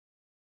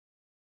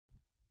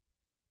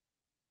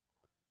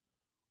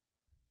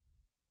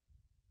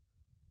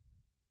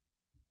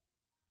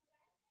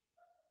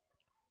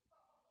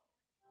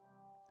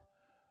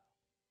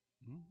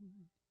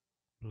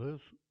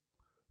Bless,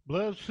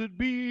 blessed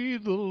be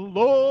the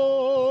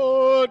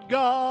Lord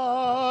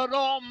God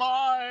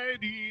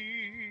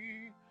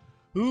Almighty,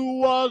 who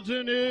was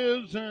and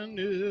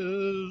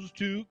is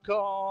to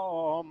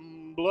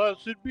come.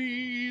 Blessed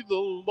be the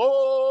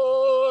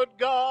Lord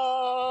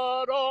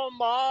God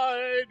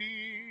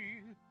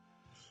Almighty,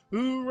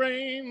 who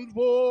reigns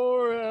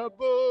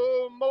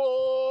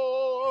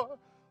forevermore.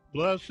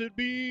 Blessed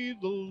be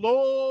the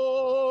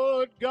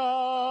Lord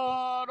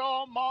God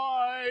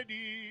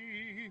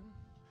Almighty,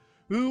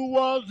 who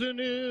was and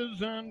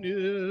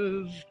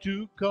is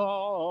to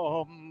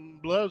come.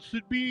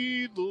 Blessed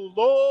be the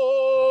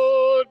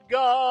Lord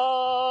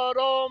God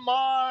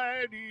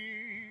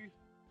Almighty,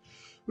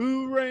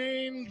 who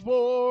reigns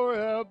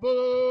forevermore.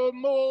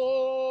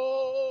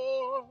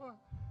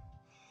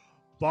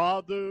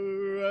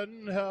 Father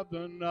in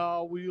heaven,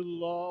 how we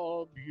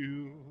love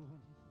you.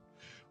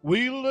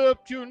 We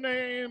lift your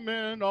name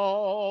in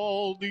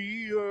all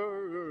the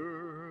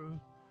earth.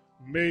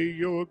 May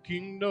your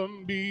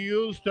kingdom be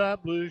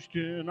established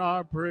in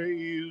our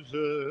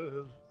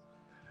praises.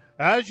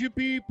 As your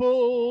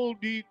people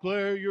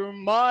declare your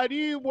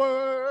mighty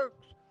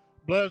works,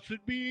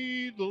 blessed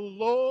be the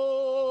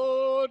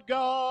Lord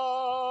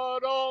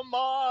God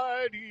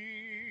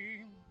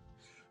Almighty,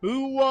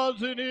 who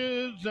was and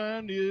is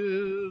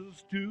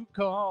to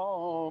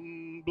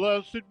come.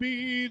 Blessed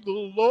be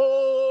the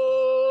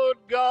Lord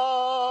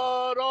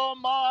God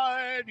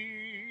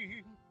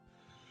Almighty,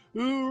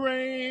 who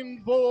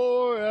reigns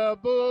forevermore.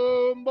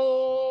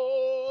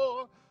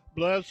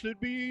 Blessed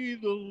be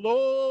the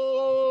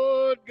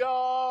Lord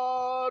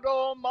God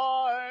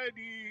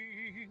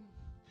Almighty,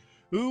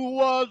 who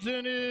was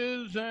and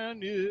is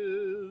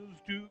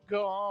to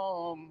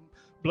come.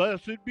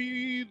 Blessed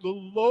be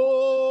the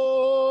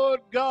Lord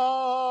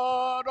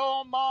God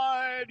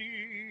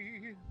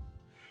Almighty,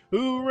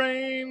 who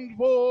reigns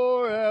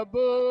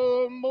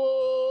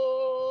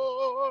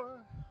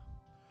forevermore.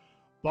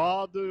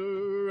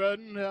 Father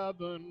in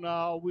heaven,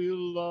 how we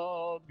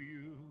love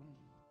you.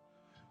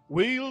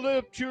 We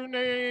lift your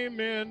name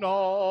in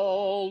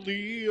all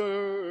the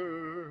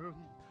earth.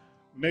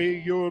 May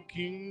your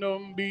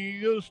kingdom be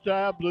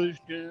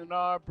established in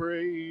our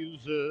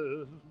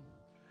praises.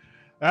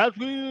 As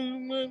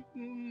we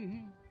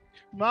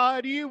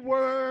mighty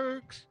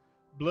works,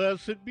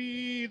 blessed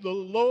be the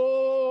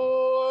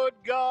Lord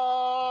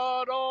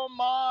God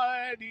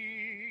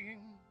Almighty,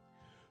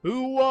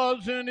 who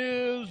was and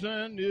is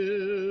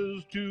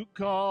to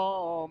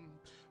come.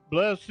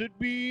 Blessed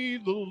be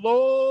the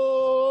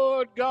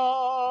Lord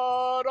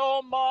God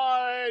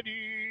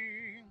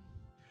Almighty,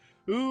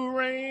 who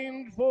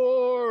reigns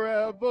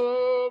forevermore.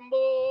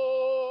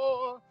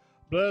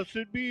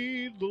 Blessed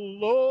be the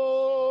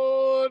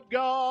Lord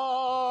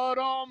God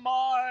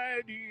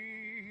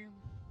Almighty,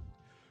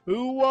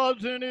 who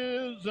was and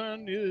is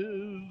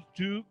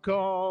to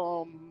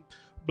come.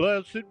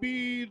 Blessed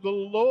be the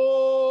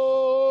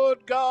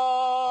Lord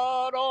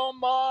God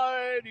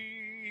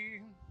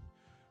Almighty,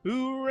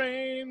 who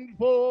reigns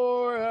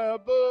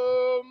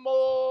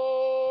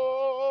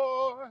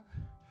forevermore,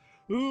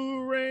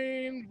 who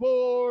reigns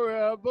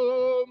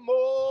forevermore.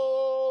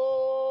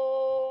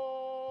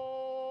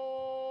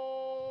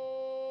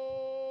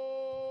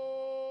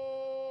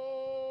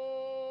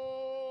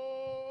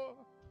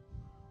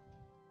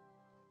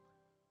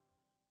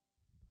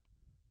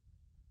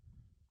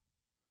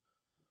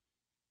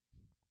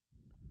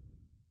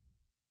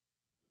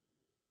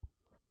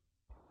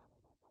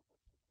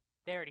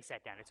 They already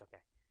sat down. It's okay.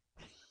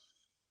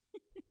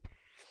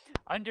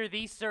 Under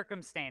these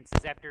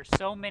circumstances, after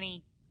so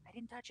many, I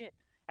didn't touch it.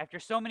 After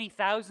so many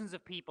thousands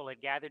of people had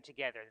gathered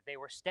together that they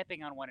were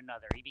stepping on one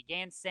another, he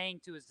began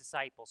saying to his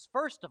disciples,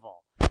 first of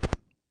all,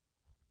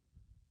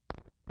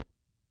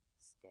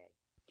 stay.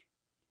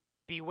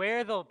 Beware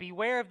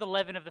of the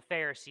leaven of the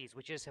Pharisees,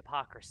 which is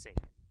hypocrisy.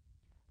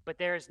 But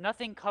there is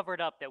nothing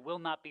covered up that will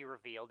not be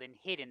revealed, and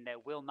hidden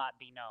that will not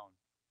be known.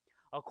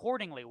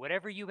 Accordingly,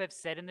 whatever you have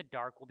said in the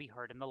dark will be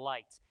heard in the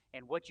light,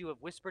 and what you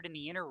have whispered in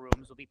the inner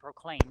rooms will be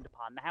proclaimed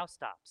upon the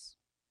housetops.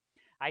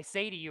 I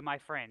say to you, my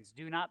friends,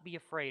 do not be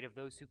afraid of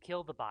those who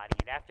kill the body,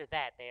 and after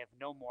that they have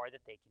no more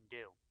that they can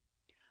do.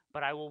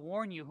 But I will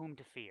warn you whom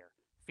to fear.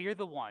 Fear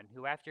the one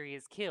who, after he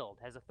is killed,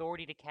 has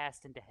authority to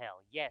cast into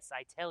hell. Yes,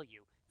 I tell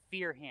you,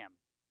 fear him.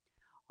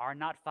 Are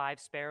not 5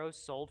 sparrows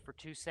sold for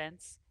 2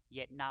 cents?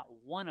 Yet not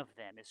one of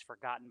them is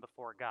forgotten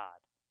before God.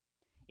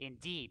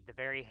 Indeed, the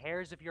very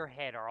hairs of your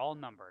head are all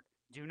numbered.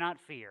 Do not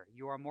fear,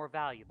 you are more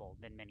valuable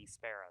than many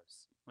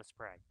sparrows. Let's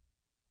pray.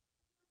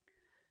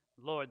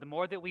 Lord, the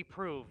more that we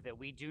prove that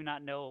we do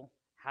not know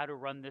how to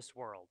run this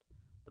world,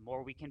 the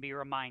more we can be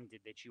reminded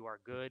that you are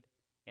good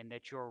and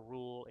that your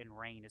rule and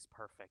reign is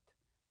perfect.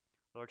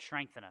 Lord,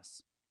 strengthen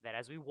us that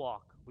as we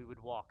walk, we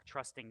would walk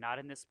trusting not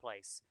in this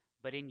place,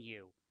 but in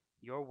you,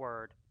 your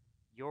word,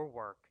 your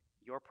work,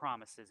 your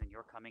promises, and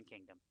your coming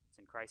kingdom. It's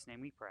in Christ's name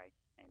we pray.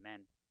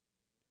 Amen.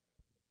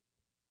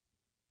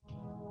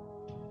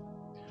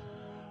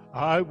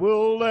 I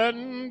will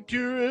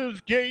enter his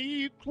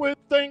gates with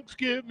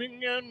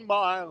thanksgiving in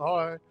my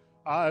heart.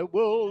 I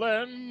will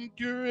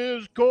enter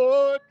his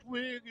court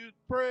with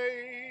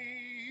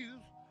praise.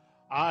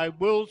 I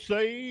will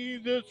say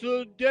this is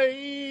a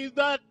day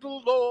that the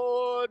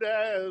Lord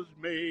has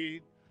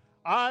made.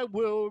 I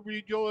will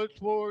rejoice,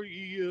 for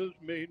he has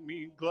made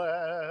me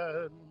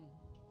glad.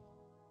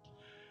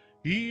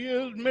 He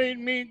has made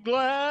me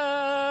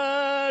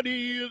glad,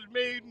 he has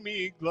made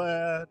me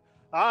glad.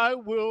 I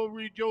will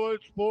rejoice,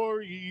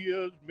 for he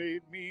has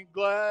made me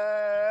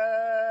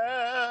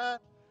glad.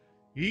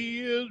 He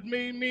has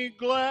made me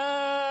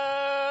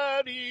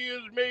glad, he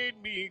has made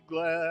me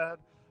glad.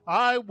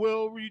 I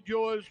will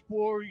rejoice,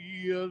 for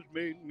he has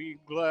made me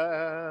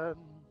glad.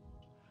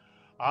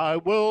 I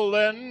will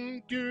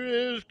enter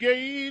his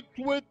gates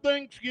with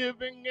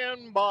thanksgiving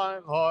in my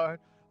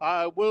heart.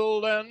 I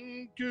will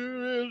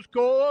enter his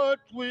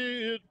courts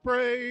with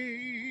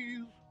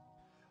praise.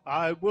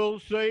 I will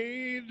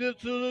say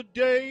this is a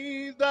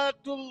day that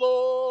the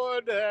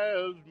Lord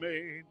has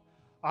made.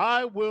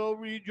 I will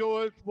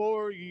rejoice,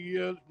 for he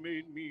has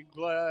made me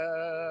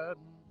glad.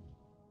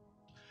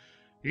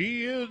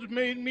 He has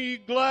made me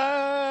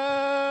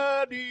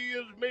glad, he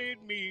has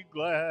made me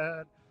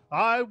glad.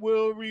 I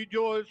will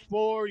rejoice,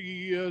 for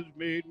he has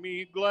made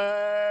me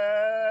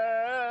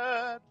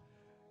glad.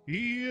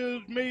 He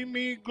has made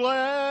me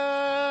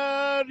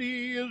glad,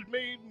 he has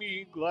made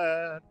me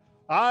glad.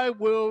 I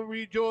will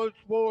rejoice,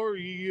 for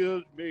he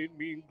has made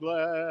me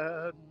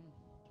glad.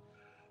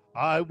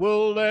 I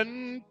will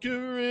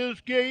enter his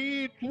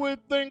gates with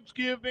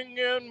thanksgiving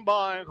in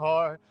my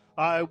heart.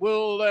 I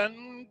will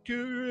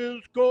enter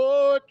his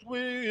courts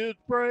with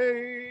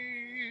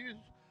praise.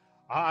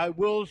 I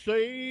will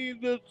say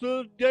this is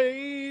a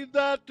day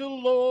that the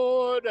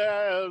Lord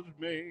has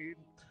made.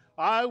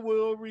 I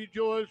will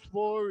rejoice,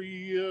 for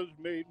he has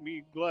made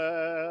me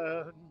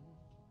glad.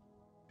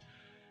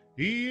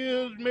 He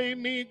has made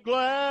me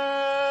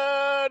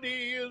glad,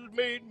 he has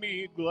made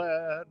me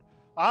glad.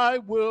 I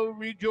will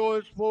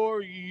rejoice,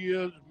 for he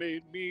has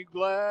made me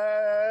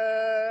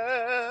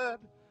glad.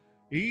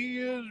 He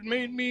has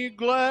made me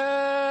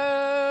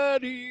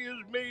glad, he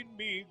has made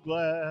me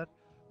glad.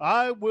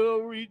 I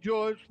will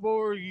rejoice,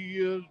 for he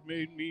has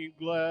made me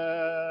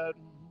glad.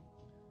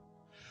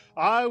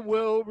 I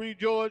will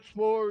rejoice,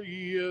 for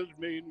he has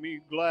made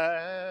me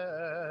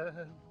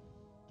glad.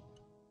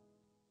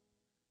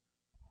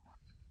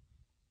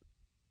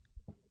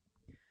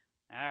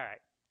 All right.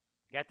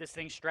 Got this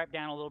thing strapped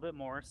down a little bit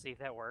more. See if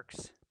that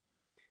works.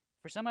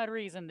 For some odd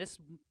reason, this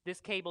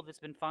cable that's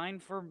been fine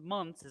for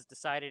months has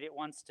decided it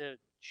wants to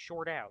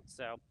short out.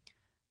 So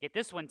get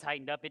this one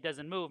tightened up, it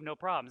doesn't move, no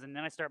problems. And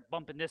then I start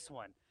bumping this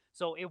one.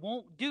 So it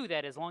won't do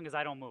that as long as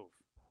I don't move.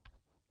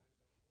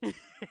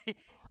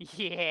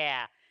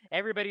 Yeah.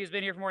 Everybody who's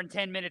been here for more than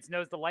 10 minutes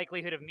knows the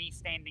likelihood of me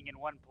standing in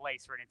one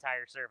place for an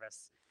entire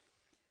service.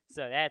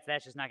 So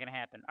that's just not going to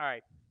happen. All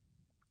right.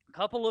 A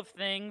couple of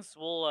things.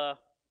 We'll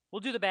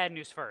do the bad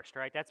news first,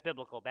 right? That's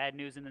biblical. Bad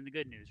news and then the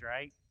good news,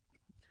 right?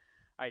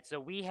 All right. So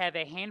we have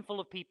a handful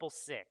of people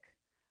sick.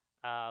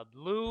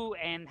 Lou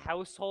and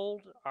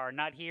household are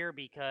not here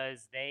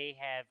because they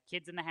have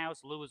kids in the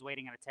house. Lou was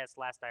waiting on a test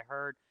last I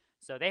heard.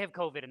 So they have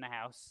COVID in the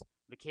house.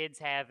 The kids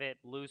have it.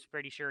 Lou's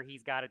pretty sure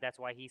he's got it. That's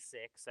why he's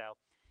sick. So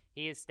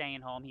he is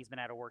staying home. He's been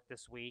out of work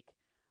this week.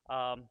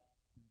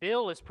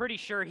 Bill is pretty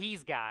sure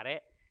he's got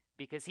it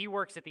because he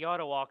works at the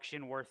auto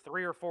auction where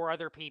 3 or 4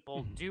 other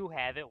people do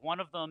have it. One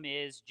of them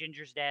is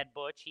Ginger's dad,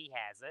 Butch. He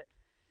has it.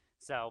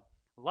 So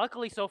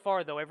luckily, so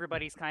far though,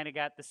 everybody's kind of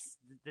got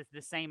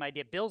the same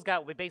idea. Bill's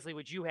got basically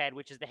what you had,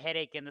 which is the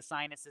headache and the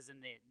sinuses and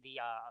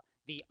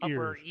the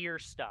upper ear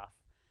stuff.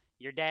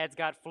 Your dad's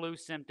got flu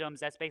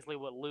symptoms. That's basically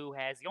what Lou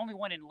has. The only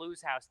one in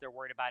Lou's house they're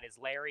worried about is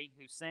Larry,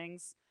 who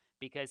sings,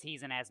 because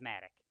he's an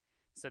asthmatic.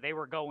 So they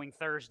were going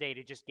Thursday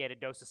to just get a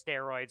dose of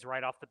steroids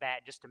right off the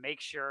bat, just to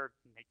make sure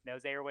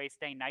those airways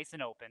stay nice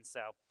and open.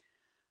 So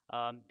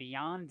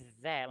beyond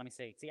that, let me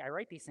see. See, I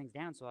write these things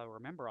down so I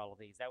remember all of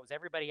these. That was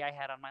everybody I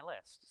had on my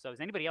list. So is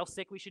anybody else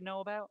sick we should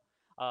know about?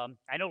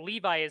 I know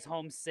Levi is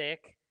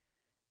homesick.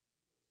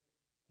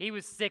 He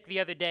was sick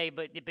the other day,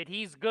 but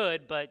he's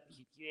good. But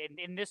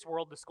in this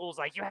world, the school's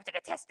like, you have to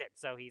get tested,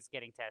 so he's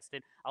getting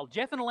tested.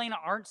 Jeff and Elena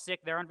aren't sick;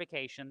 they're on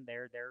vacation.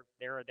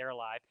 They're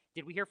alive.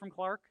 Did we hear from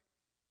Clark?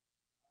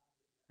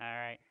 All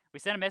right. We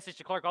sent a message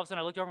to Clark. All of a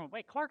sudden, I looked over and went,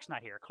 wait, Clark's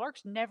not here.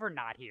 Clark's never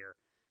not here.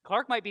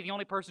 Clark might be the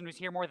only person who's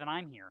here more than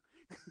I'm here.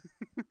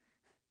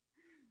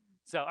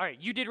 So, all right,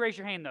 you did raise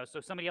your hand, though,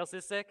 so somebody else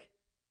is sick?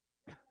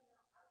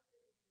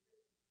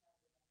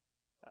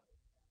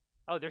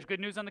 Oh, there's good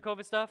news on the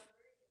COVID stuff?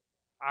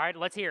 All right,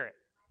 let's hear it.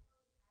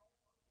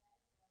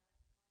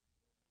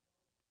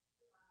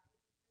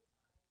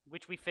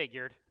 Which we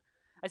figured.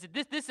 I said,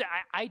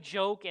 I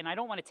joke, and I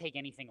don't want to take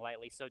anything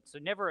lightly, so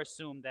never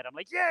assume that I'm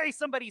like, yay,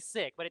 somebody's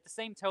sick. But at the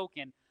same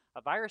token,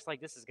 a virus like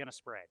this is going to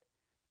spread.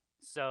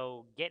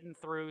 So getting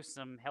through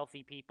some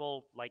healthy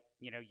people like,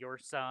 your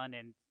son,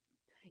 and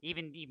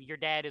even your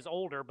dad is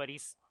older, but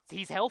he's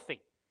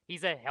healthy.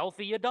 He's a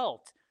healthy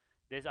adult.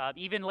 There's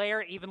even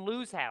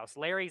Lou's house.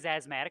 Larry's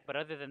asthmatic, but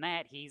other than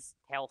that, he's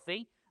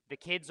healthy. The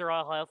kids are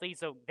all healthy,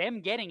 so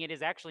them getting it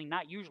is actually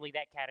not usually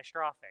that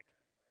catastrophic.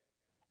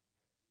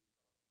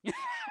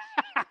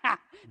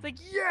 It's like,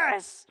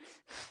 yes,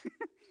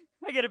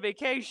 I get a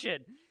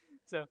vacation.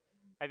 So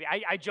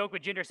I joke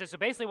with Ginger. So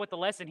basically, what the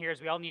lesson here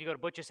is, we all need to go to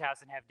Butch's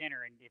house and have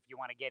dinner, and if you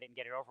want to get it and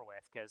get it over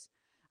with, because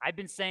I've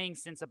been saying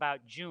since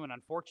about June.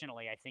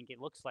 Unfortunately, I think it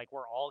looks like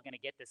we're all going to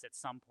get this at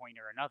some point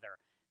or another.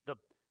 The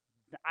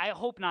I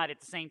hope not at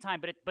the same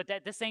time, but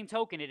at the same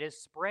token, it is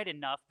spread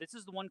enough. This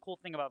is the one cool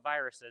thing about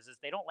viruses, is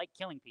they don't like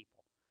killing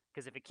people,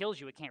 because if it kills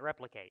you, it can't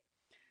replicate.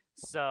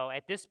 So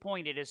at this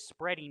point, it is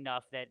spread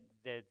enough that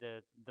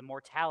the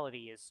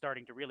mortality is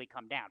starting to really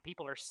come down.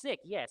 People are sick,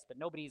 yes, but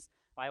nobody's.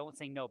 Well, I won't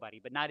say nobody,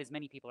 but not as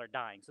many people are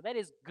dying. So that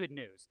is good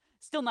news.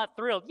 Still not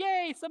thrilled.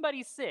 Yay,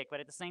 somebody's sick. But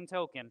at the same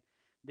token,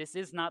 this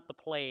is not the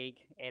plague,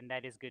 and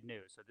that is good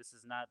news. So this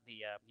is not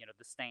the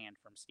the Stand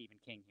from Stephen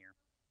King here.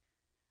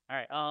 All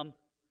right.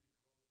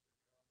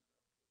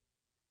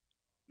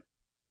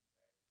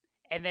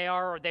 And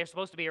they're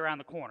supposed to be around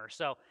the corner.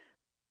 So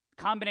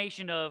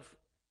combination of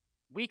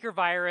weaker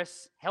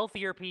virus,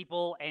 healthier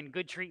people, and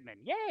good treatment.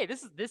 Yay!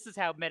 This is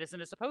how medicine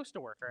is supposed to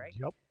work, right?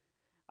 Yep.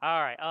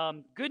 All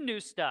right. Good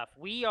news stuff.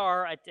 We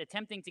are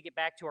attempting to get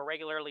back to our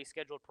regularly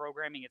scheduled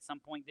programming at some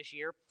point this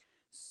year.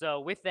 So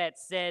with that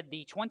said,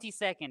 the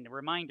 22nd,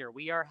 reminder,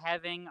 we are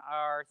having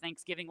our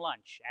Thanksgiving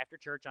lunch after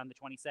church on the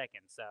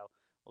 22nd. So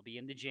we'll be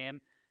in the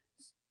gym.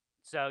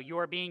 So you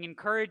are being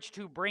encouraged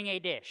to bring a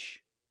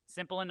dish.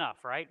 Simple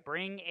enough, right?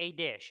 Bring a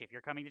dish. If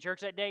you're coming to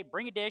church that day,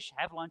 bring a dish,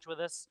 have lunch with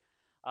us.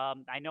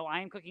 I know I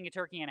am cooking a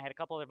turkey, and I had a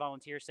couple other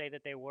volunteers say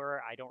that they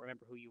were. I don't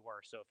remember who you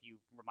were, so if you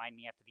remind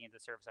me after the end of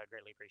the service, I'd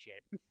greatly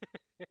appreciate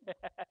it.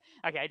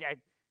 Okay.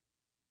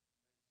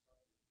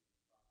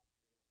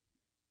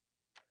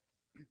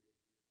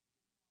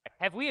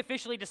 Have we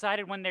officially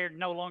decided when they're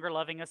no longer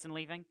loving us and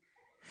leaving?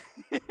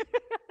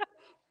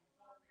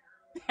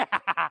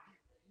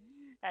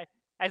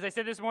 As I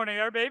said this morning,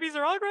 our babies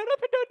are all grown up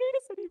and don't need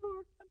us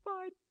anymore. I'm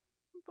fine.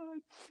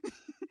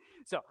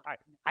 So, all right.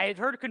 I had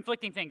heard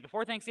conflicting things.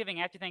 Before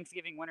Thanksgiving, after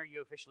Thanksgiving, when are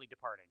you officially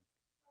departing?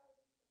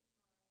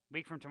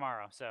 Week from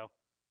tomorrow. So,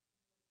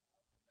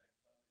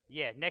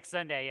 yeah, next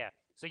Sunday. Yeah.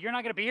 So you're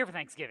not going to be here for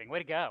Thanksgiving. Way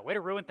to go. Way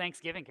to ruin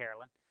Thanksgiving,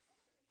 Carolyn.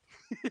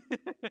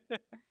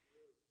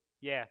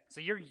 Yeah. So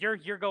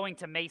you're going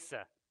to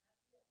Mesa.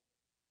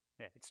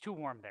 Yeah, it's too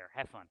warm there.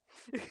 Have fun.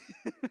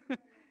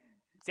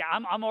 See,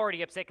 I'm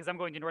already upset because I'm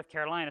going to North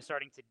Carolina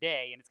starting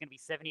today, and it's going to be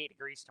 78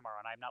 degrees tomorrow,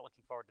 and I'm not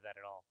looking forward to that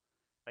at all.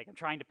 Like, I'm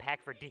trying to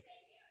pack for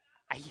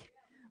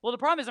well, the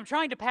problem is I'm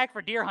trying to pack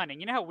for deer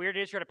hunting. You know how weird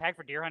it is to pack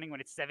for deer hunting when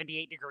it's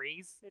 78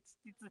 degrees?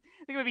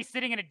 I'm going to be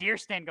sitting in a deer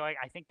stand going,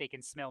 I think they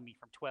can smell me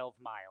from 12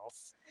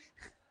 miles.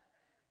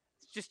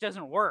 It just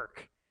doesn't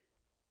work.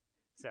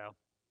 So,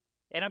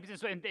 and I'm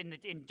just, and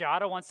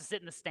Jada wants to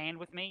sit in the stand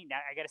with me. Now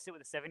I got to sit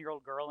with a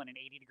 7-year-old girl in an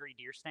 80-degree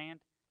deer stand.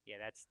 Yeah,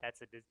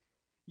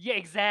 yeah,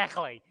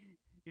 exactly.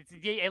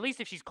 At least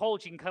if she's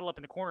cold, she can cuddle up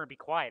in the corner and be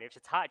quiet. If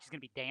it's hot, she's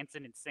going to be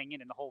dancing and singing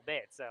and the whole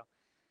bit. So,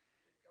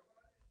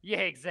 yeah,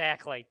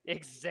 exactly.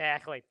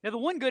 Now, the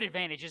one good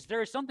advantage is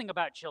there is something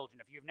about children.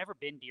 If you've never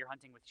been deer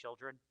hunting with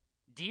children,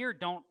 deer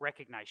don't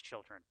recognize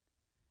children.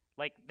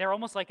 Like, they're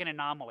almost like an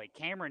anomaly.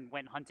 Cameron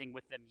went hunting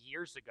with them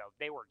years ago.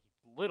 They were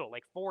little,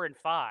 like 4 and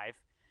 5,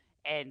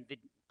 and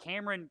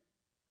Cameron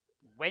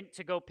went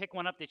to go pick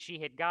one up that she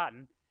had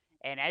gotten.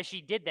 And as she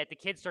did that, the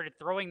kids started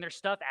throwing their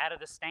stuff out of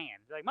the stand.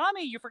 They're like,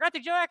 Mommy, you forgot the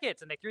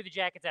jackets. And they threw the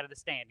jackets out of the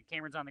stand, and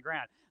Cameron's on the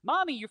ground.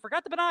 Mommy, you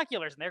forgot the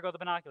binoculars. And there go the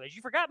binoculars.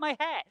 You forgot my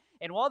hat.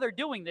 And while they're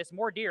doing this,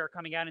 more deer are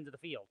coming out into the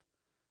field,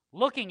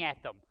 looking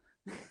at them.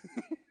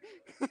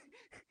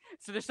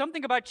 So there's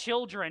something about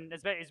children,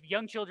 as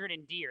young children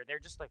and deer. They're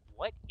just like,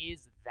 what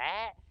is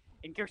that?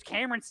 And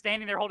Cameron's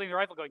standing there holding the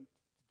rifle going,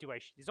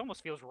 this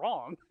almost feels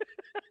wrong.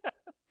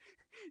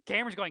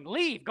 Cameron's going,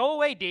 leave, go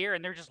away, dear.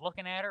 And they're just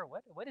looking at her.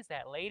 What is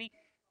that, lady?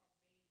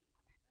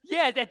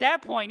 Yeah, at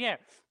that point, yeah.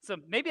 So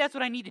maybe that's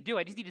what I need to do.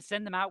 I just need to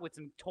send them out with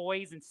some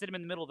toys and sit them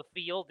in the middle of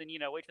the field and,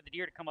 wait for the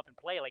deer to come up and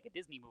play like a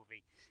Disney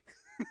movie.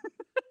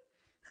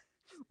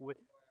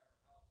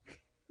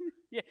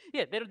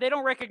 Yeah, they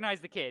don't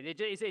recognize the kid.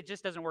 It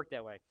just doesn't work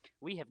that way.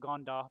 We have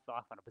gone off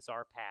on a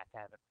bizarre path,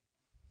 haven't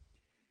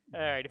we?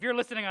 All right, if you're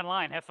listening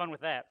online, have fun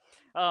with that.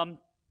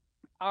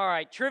 All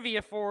right,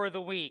 trivia for the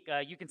week.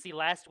 You can see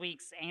last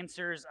week's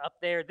answers up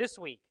there this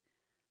week.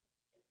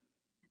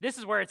 This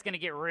is where it's going to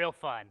get real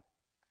fun.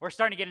 We're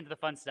starting to get into the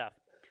fun stuff.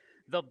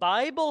 The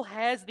Bible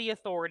has the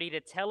authority to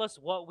tell us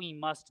what we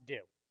must do.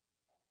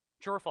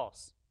 True or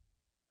false?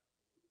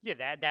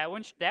 Yeah, that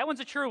one's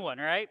a true one,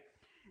 right?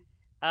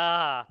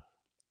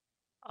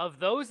 Of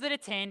those that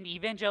attend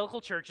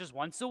evangelical churches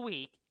once a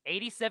week,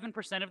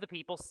 87% of the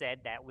people said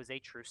that was a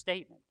true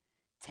statement.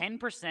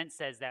 10%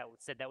 said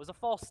that was a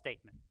false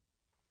statement.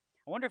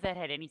 I wonder if that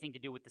had anything to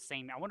do with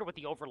I wonder what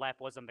the overlap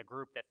was on the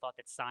group that thought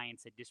that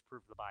science had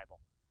disproved the Bible.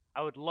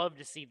 I would love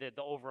to see the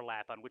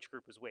overlap on which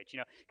group was which,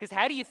 because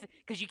how do you,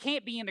 because you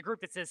can't be in the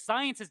group that says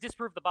science has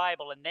disproved the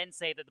Bible and then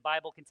say that the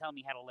Bible can tell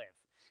me how to live.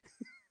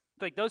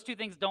 Like, those two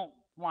things don't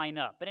line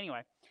up. But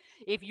anyway,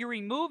 If you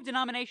remove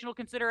denominational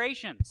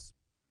considerations,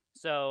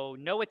 so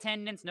no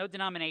attendance, no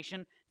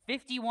denomination,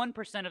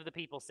 51% of the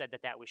people said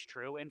that that was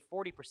true, and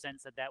 40%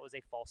 said that was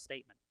a false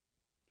statement.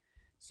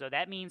 So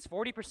that means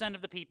 40%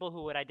 of the people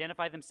who would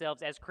identify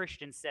themselves as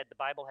Christians said the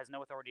Bible has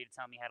no authority to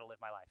tell me how to live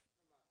my life.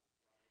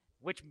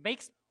 Which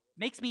makes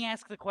me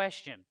ask the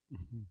question,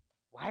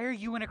 why are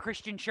you in a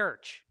Christian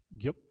church?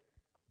 Yep.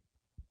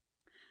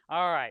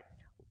 All right,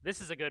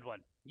 this is a good one.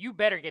 You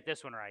better get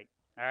this one right.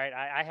 All right,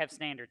 I have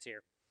standards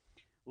here.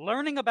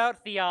 Learning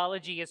about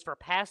theology is for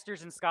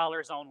pastors and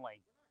scholars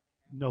only.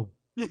 No.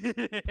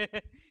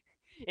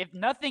 If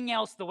nothing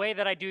else, the way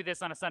that I do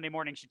this on a Sunday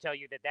morning should tell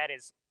you that that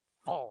is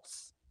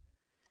false.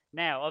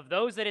 Now, of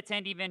those that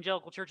attend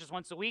evangelical churches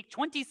once a week,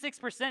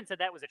 26% said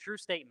that was a true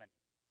statement.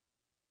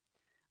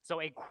 So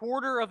a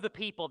quarter of the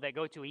people that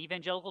go to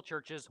evangelical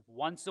churches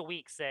once a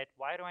week said,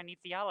 why do I need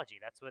theology?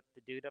 That's what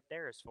the dude up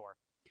there is for.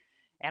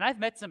 And I've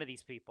met some of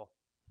these people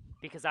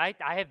because I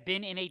have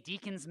been in a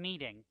deacon's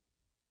meeting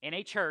in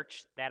a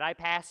church that I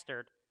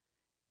pastored,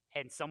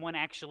 and someone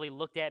actually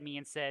looked at me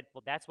and said,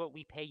 well, that's what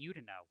we pay you to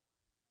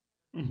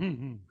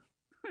know.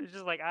 It's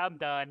just like, I'm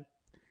done.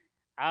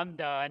 I'm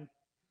done.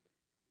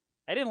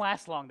 I didn't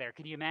last long there.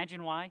 Can you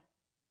imagine why?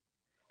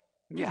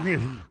 Yeah.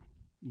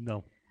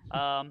 No.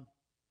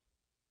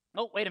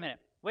 Oh, wait a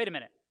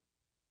minute.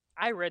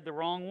 I read the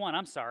wrong one.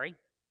 I'm sorry.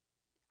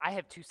 I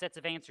have two sets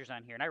of answers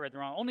on here, and I read the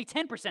wrong. Only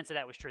 10% said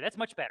that was true. That's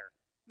much better.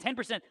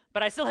 10%,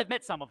 but I still have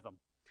met some of them.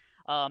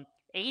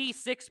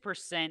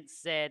 86%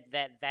 said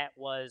that that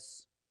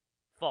was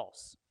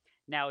false.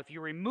 Now, if you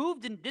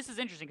removed, and this is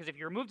interesting because if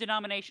you remove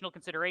denominational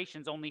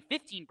considerations, only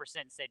 15%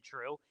 said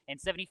true, and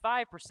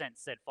 75%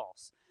 said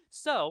false.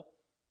 So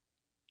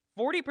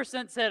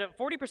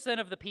 40%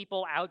 of the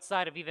people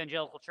outside of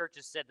evangelical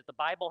churches said that the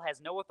Bible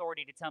has no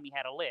authority to tell me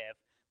how to live,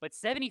 but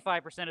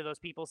 75% of those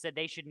people said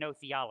they should know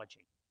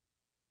theology.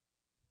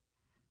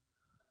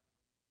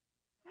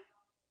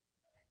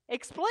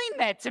 Explain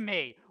that to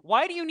me.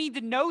 Why do you need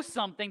to know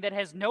something that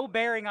has no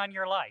bearing on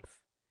your life?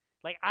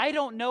 Like, I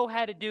don't know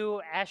how to do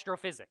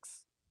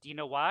astrophysics. Do you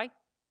know why?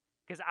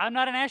 Because I'm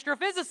not an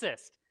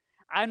astrophysicist.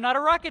 I'm not a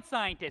rocket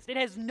scientist. It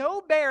has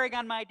no bearing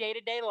on my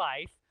day-to-day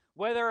life,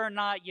 whether or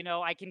not,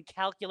 I can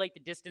calculate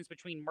the distance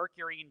between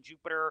Mercury and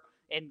Jupiter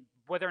and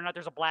whether or not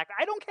there's a black.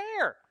 I don't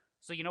care.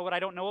 So you know what I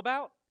don't know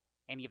about?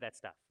 Any of that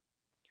stuff.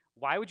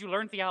 Why would you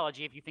learn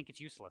theology if you think it's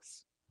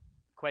useless?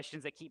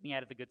 Questions that keep me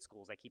out of the good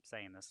schools. I keep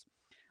saying this.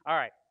 All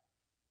right.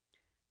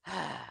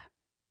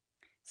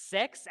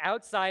 Sex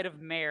outside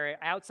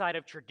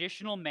of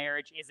traditional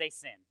marriage is a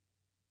sin.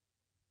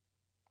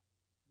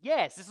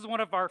 Yes, this is one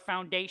of our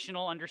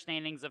foundational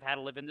understandings of how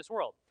to live in this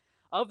world.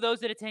 Of those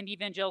that attend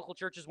evangelical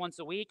churches once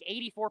a week,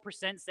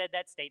 84% said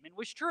that statement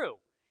was true.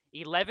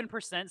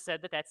 11%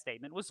 said that that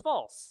statement was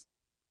false.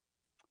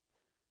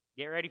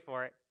 Get ready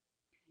for it.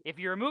 If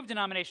you remove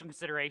denominational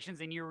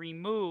considerations and you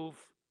remove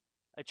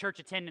a church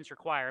attendance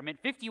requirement,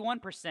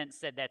 51%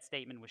 said that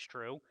statement was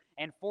true,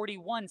 and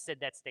 41% said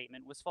that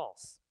statement was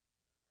false.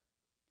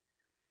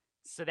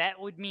 So that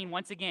would mean,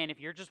 once again, if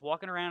you're just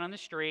walking around on the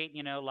street,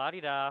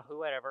 la-di-da,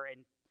 whatever,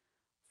 and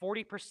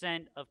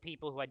 40% of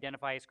people who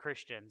identify as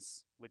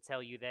Christians would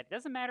tell you that it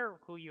doesn't matter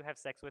who you have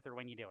sex with or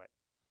when you do it.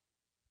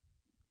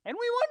 And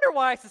we wonder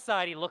why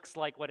society looks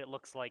like what it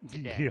looks like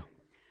today. Yeah.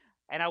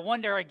 And I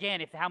wonder, again,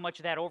 if how much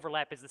of that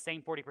overlap is the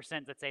same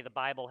 40% that say the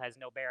Bible has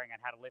no bearing on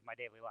how to live my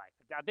daily life.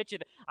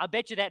 I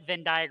bet you that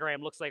Venn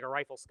diagram looks like a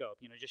rifle scope,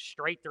 just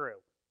straight through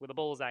with a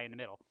bullseye in the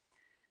middle.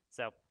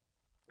 So,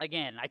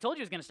 again, I told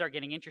you it was going to start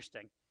getting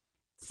interesting,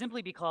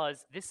 simply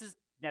because this is,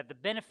 now the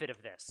benefit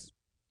of this.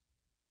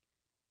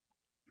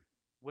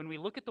 When we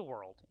look at the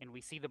world and we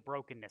see the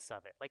brokenness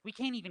of it, like we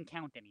can't even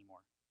count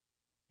anymore.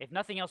 If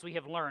nothing else, we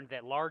have learned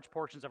that large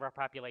portions of our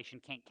population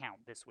can't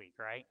count this week,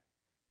 right?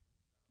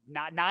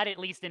 Not at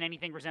least in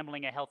anything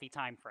resembling a healthy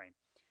time frame.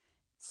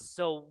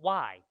 So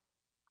why?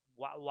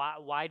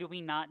 Why do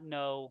we not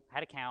know how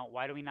to count?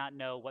 Why do we not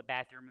know what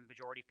bathroom the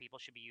majority of people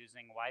should be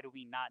using? Why do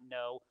we not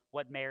know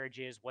what marriage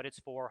is, what it's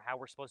for, how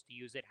we're supposed to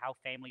use it, how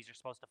families are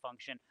supposed to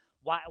function?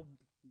 Why?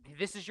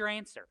 This is your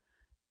answer.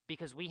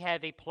 Because we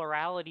have a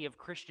plurality of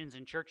Christians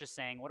and churches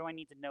saying, what do I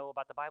need to know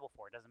about the Bible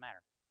for? It doesn't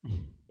matter.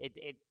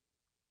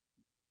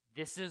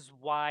 This is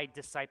why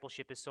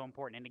discipleship is so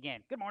important. And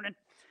again, good morning.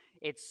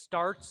 It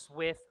starts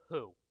with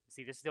who?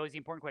 See, this is always the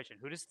important question.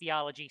 Who does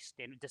theology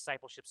and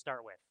discipleship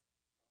start with?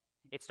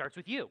 It starts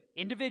with you,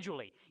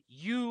 individually.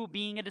 You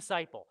being a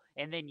disciple.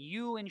 And then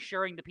you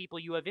ensuring the people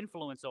you have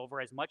influence over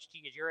as much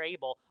as you're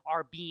able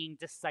are being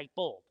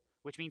discipled,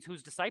 which means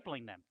who's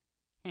discipling them?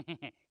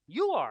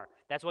 You are.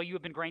 That's why you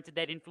have been granted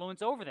that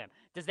influence over them.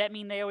 Does that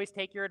mean they always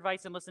take your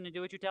advice and listen and do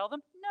what you tell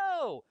them?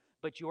 No.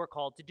 But you are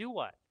called to do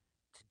what?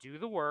 To do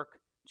the work,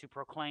 to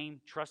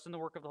proclaim, trust in the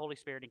work of the Holy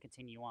Spirit, and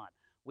continue on.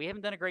 We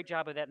haven't done a great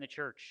job of that in the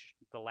church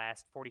the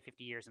last 40,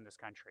 50 years in this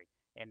country.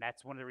 And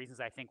that's one of the reasons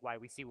I think why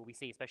we see what we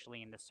see,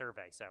 especially in this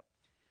survey. So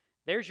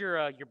there's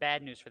your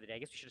bad news for the day. I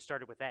guess we should have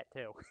started with that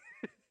too.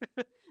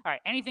 All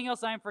right. Anything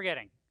else I'm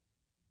forgetting?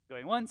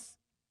 Going once,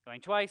 going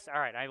twice. All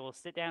right. I will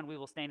sit down. We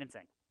will stand and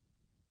sing.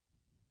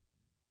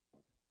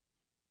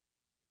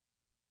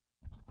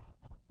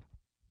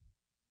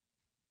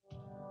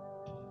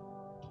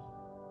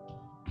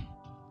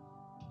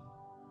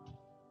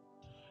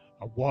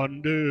 I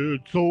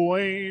wandered so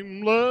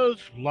aimless,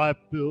 life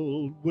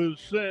filled with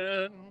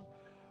sin.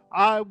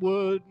 I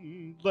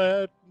wouldn't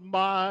let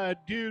my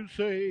dear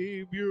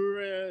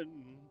Savior in.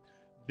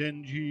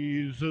 Then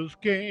Jesus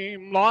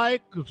came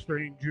like a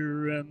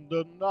stranger in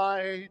the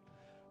night.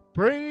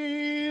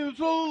 Praise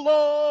the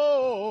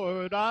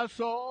Lord, I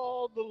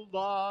saw the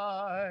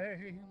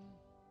light.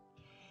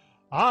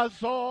 I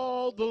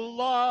saw the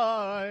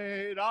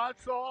light, I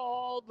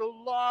saw the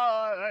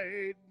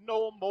light.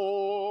 No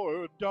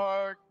more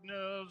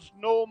darkness,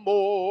 no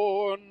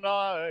more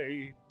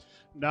night.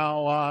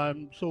 Now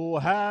I'm so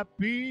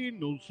happy,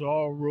 no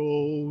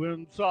sorrow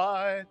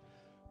inside.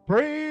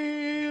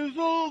 Praise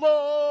the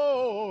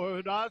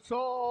Lord, I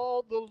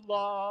saw the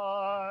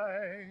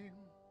light.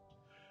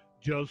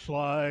 Just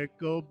like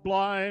a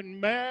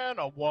blind man,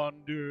 I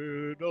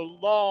wandered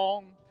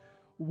along.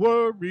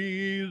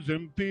 Worries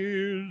and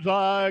fears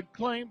I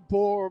claimed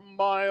for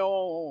my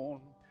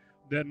own.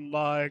 Then,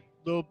 like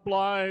the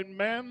blind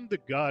man, the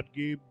God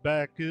gave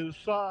back his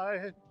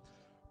sight.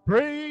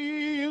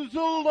 Praise the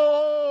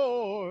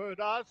Lord,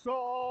 I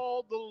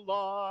saw the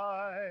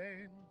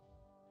light.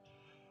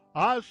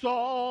 I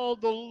saw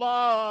the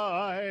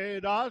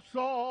light, I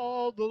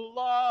saw the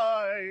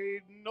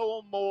light.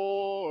 No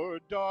more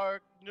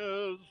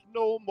darkness,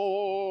 no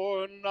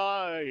more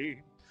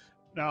night.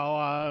 Now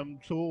I'm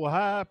so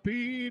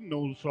happy,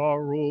 no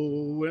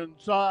sorrow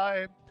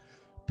inside.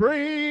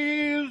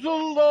 Praise the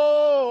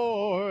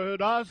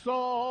Lord, I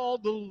saw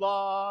the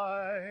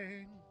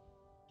light.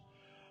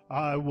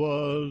 I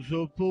was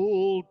a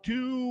fool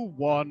to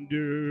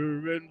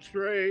wander and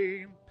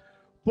stray,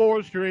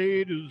 for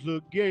straight is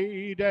the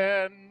gate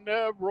and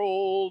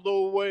narrow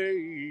the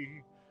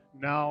way.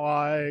 Now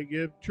I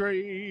have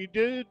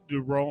traded the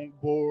wrong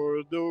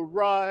for the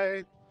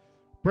right.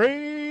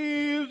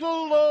 Praise the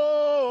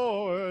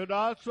Lord,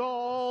 I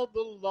saw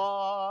the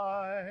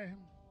light.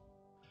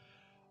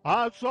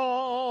 I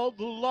saw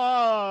the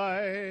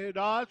light,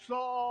 I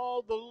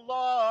saw the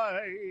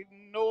light.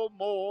 No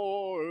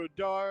more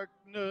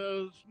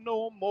darkness,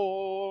 no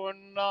more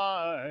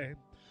night.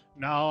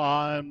 Now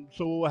I'm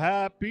so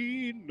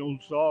happy, no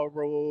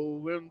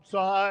sorrow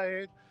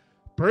inside.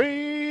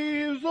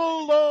 Praise the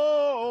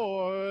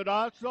Lord,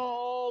 I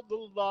saw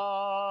the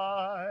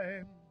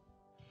light.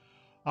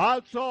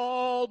 I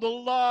saw the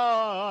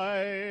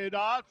light,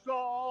 I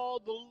saw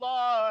the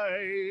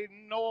light.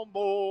 No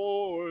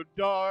more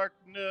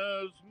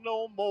darkness,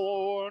 no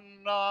more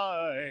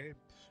night.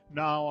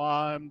 Now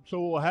I'm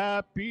so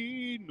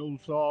happy, no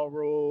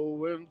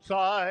sorrow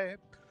inside.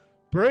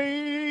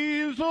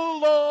 Praise the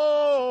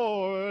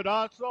Lord,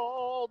 I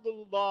saw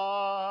the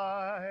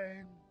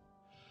light.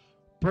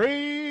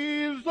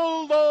 Praise the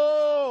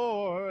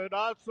Lord,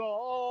 I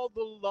saw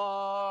the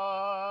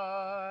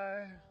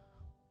light.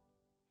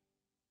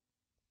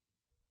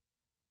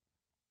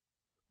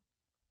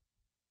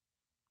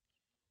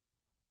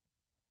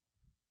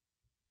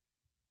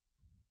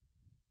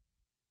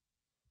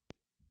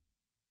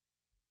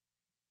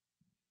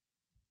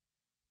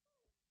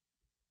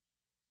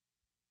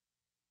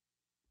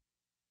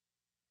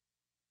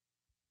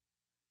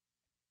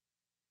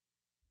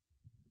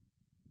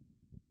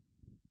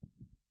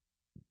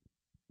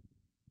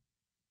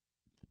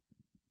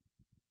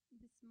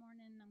 This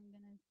morning I'm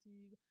gonna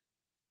do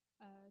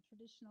a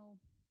traditional.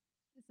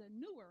 It's a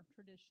newer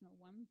traditional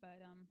one, but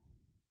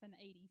from the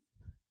 '80s.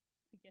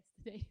 I guess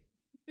today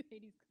the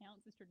 '80s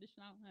counts as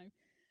tradition. I don't know,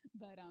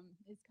 but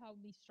it's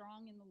called "Be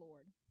Strong in the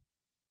Lord."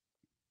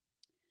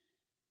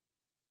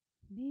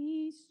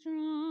 Be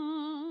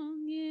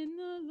strong in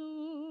the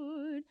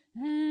Lord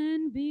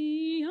and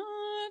be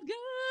of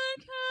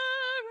good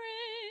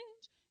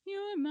courage.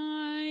 Your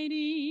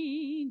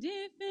mighty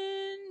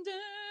defender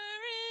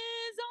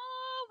is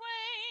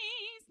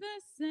always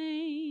the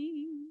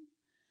same.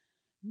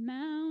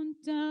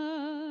 Mount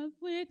up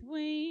with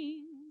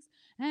wings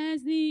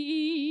as the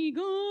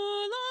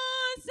eagle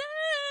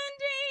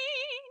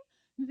ascending.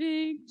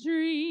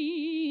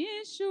 Victory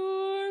is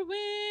sure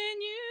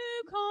when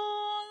you call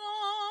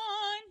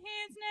on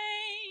his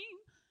name.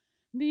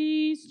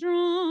 Be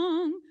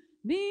strong,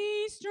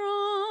 be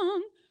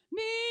strong,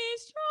 be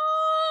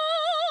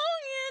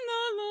strong in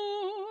the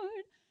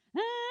Lord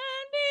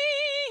and be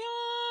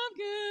of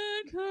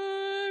good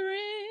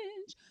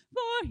courage,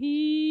 for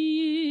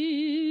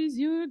he is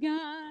your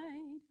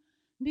guide.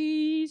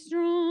 Be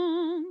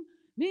strong,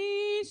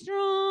 be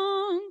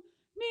strong,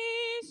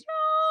 be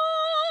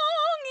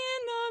strong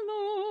in the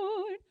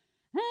Lord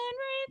and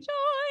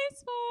rejoice,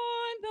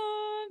 for the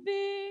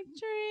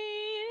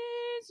victory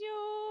is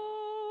yours.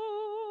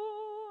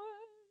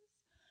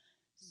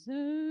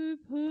 So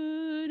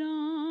put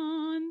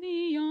on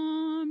the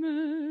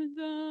armor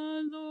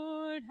the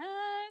Lord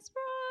has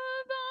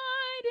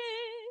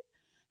provided,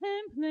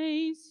 and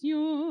place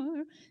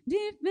your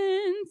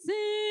defense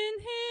in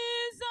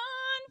his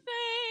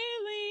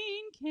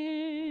unfailing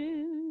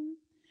care.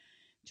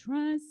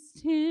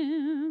 Trust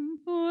him,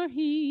 for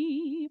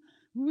he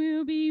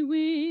will be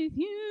with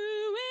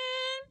you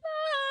in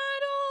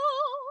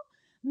battle,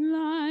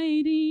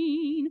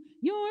 lighting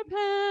your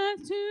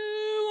path to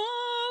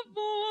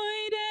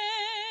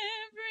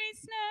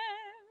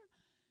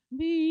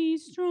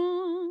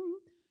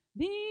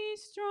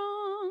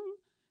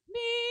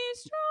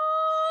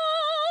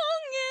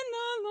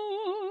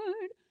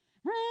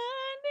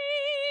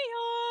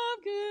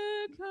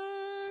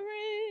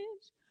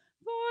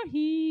for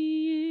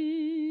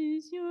he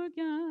is your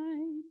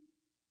guide.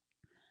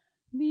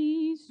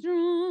 Be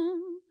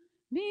strong,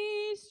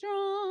 be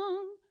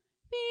strong,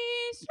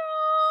 be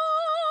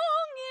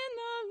strong in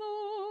the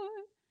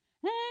Lord,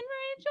 and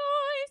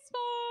rejoice,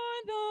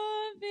 for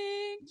the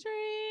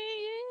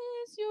victory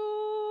is yours.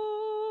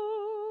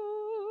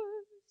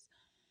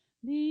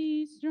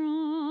 Be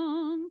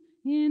strong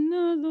in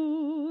the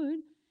Lord,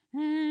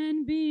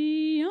 and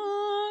be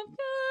of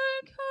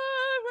good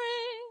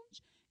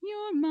courage.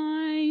 Your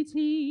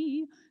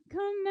mighty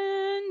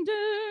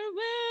commander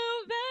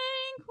will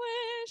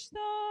vanquish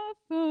the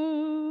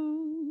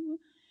foe.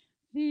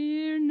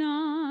 Fear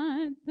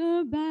not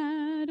the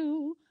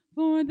battle,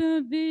 for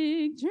the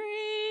victory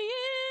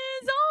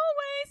is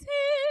always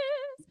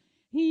his.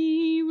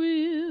 He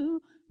will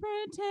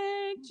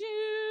protect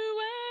you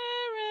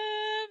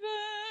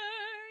wherever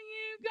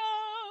you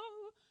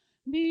go.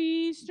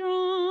 Be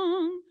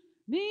strong,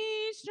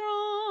 be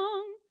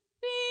strong,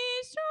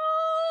 be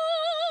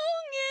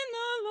strong in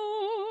the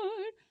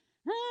Lord,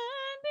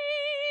 and be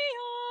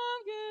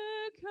of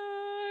good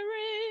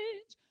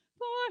courage,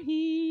 for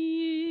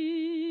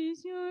he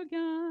is your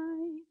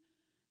guide.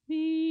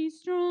 Be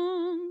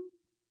strong,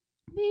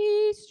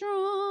 be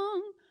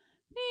strong,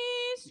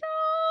 be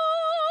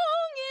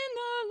strong in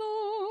the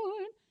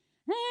Lord,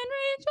 and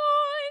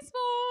rejoice,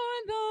 for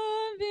the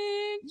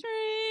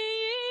victory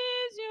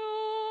is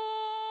yours.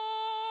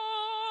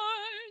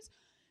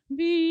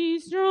 Be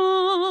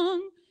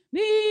strong,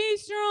 be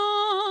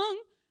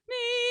strong,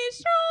 be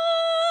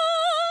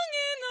strong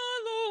in the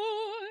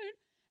Lord,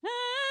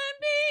 and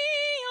be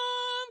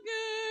of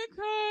good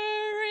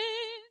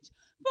courage,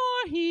 for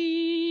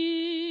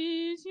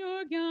he is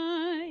your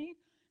guide.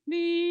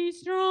 Be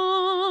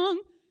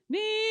strong,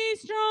 be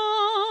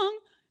strong,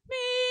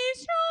 be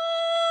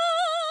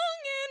strong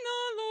in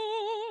the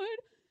Lord,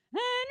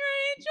 and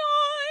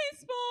rejoice,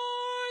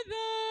 for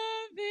the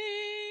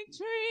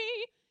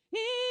victory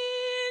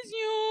is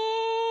yours.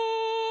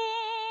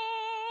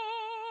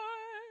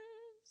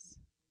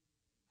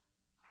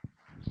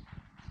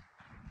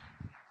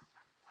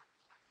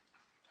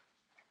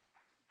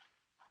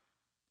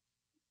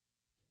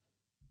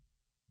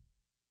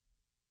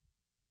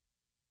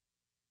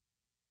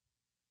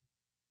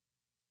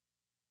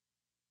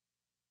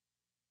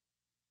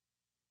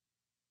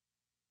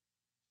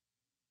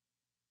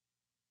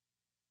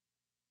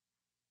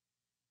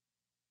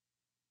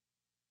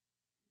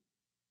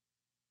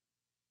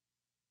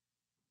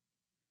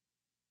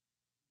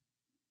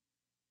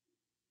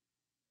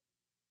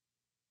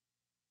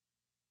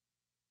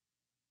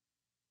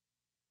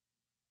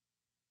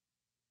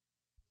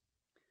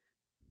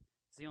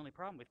 It's the only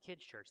problem with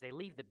kids' church. They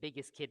leave the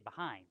biggest kid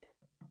behind.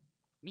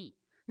 Me.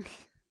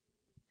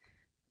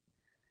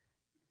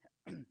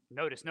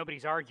 Notice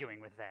nobody's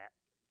arguing with that.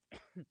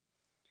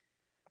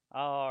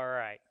 All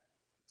right.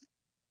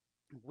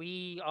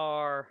 We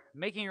are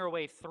making our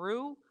way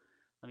through.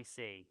 Let me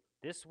see.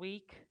 This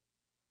week,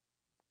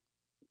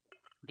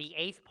 the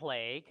 8th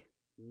plague.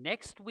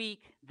 Next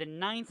week, the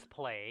 9th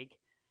plague.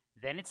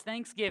 Then it's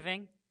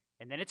Thanksgiving.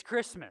 And then it's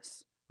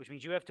Christmas, which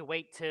means you have to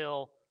wait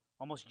till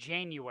almost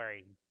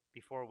January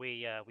before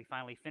we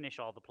finally finish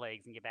all the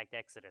plagues and get back to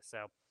Exodus.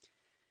 So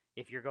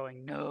if you're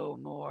going, no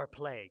more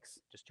plagues,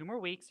 just 2 more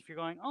weeks. If you're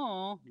going,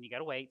 oh, then you got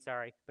to wait.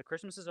 Sorry. But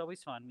Christmas is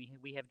always fun.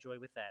 We have joy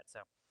with that.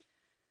 So,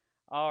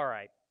 all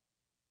right.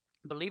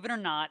 Believe it or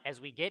not, as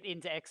we get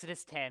into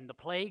Exodus 10, the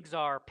plagues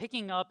are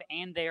picking up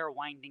and they are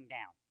winding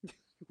down,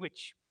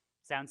 which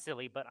sounds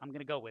silly, but I'm going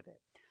to go with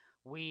it.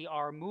 We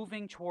are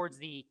moving towards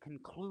the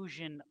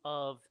conclusion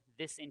of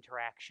this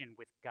interaction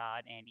with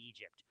God and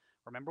Egypt.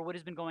 Remember what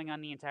has been going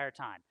on the entire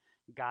time.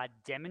 God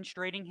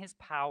demonstrating his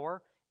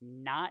power,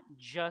 not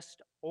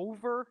just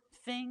over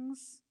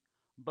things,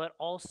 but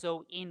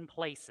also in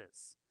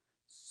places.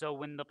 So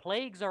when the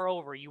plagues are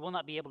over, you will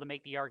not be able to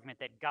make the argument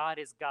that God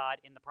is God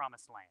in the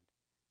promised land,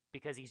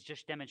 because he's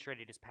just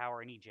demonstrated his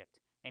power in Egypt,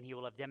 and he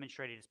will have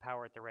demonstrated his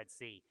power at the Red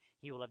Sea.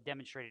 He will have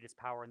demonstrated his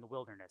power in the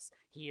wilderness.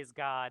 He is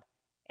God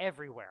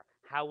everywhere.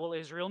 How will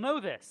Israel know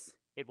this?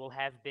 It will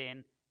have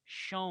been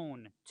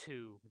shown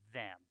to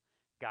them.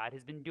 God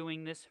has been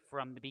doing this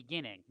from the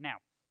beginning. Now,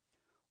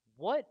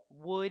 what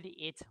would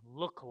it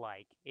look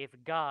like if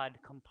God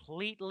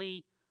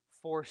completely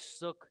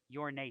forsook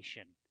your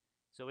nation?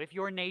 So if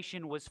your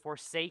nation was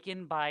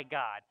forsaken by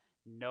God,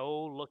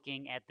 no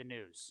looking at the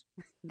news.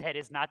 That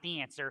is not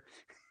the answer.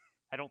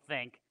 I don't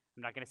think.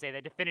 I'm not going to say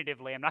that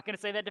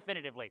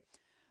definitively.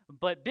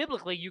 But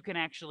biblically, you can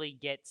actually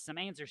get some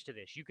answers to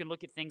this. You can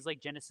look at things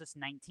like Genesis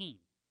 19,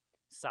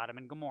 Sodom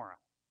and Gomorrah.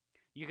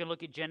 You can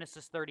look at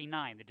Genesis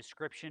 39, the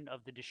description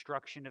of the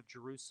destruction of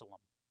Jerusalem.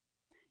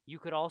 You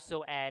could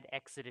also add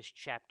Exodus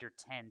chapter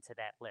 10 to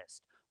that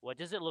list. What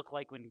does it look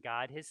like when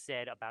God has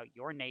said about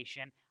your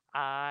nation,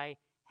 I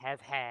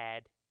have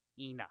had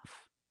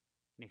enough?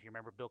 And if you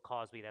remember Bill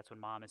Cosby, that's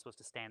when Mom is supposed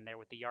to stand there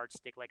with the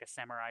yardstick like a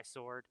samurai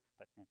sword.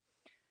 But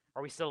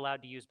are we still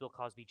allowed to use Bill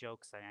Cosby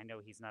jokes? I know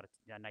he's not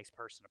a nice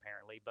person,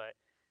 apparently, but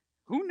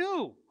Who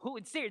knew?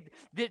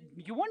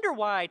 You wonder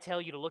why I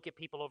tell you to look at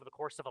people over the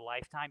course of a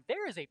lifetime?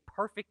 There is a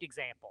perfect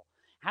example.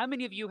 How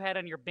many of you had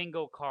on your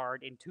bingo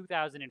card in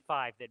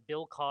 2005 that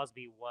Bill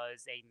Cosby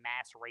was a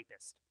mass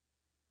rapist?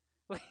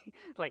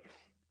 like,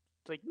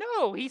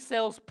 no, he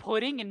sells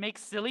pudding and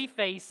makes silly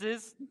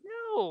faces.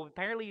 No,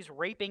 apparently he's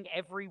raping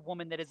every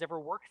woman that has ever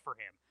worked for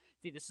him.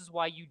 See, this is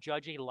why you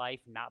judge a life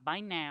not by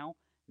now,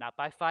 not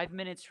by 5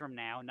 minutes from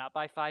now, not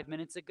by 5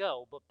 minutes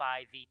ago, but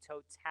by the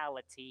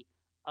totality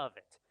of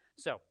it.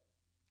 So,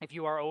 if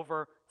you are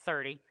over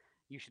 30,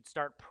 you should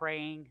start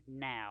praying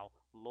now.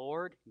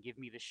 Lord, give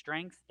me the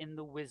strength and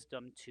the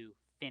wisdom to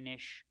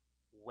finish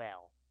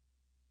well.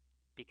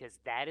 Because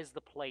that is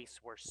the place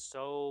where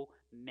so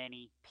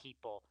many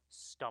people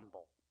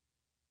stumble.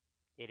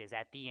 It is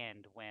at the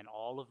end when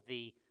all of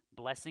the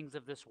blessings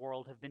of this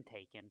world have been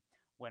taken,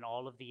 when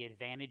all of the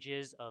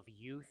advantages of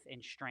youth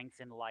and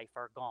strength in life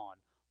are gone,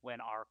 when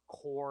our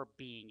core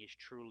being is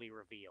truly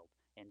revealed.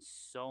 And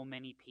so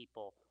many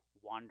people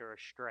wander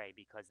astray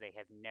because they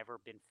have never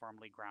been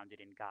firmly grounded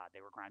in God.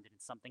 They were grounded in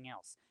something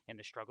else, and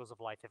the struggles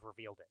of life have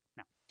revealed it.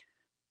 Now,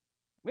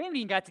 we haven't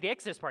even got to the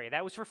Exodus part yet.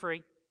 That was for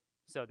free.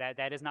 So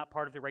that is not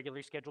part of the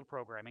regularly scheduled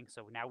programming.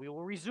 So now we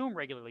will resume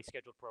regularly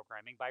scheduled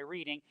programming by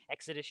reading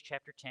Exodus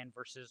chapter 10,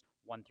 verses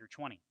 1 through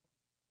 20.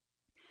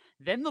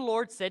 Then the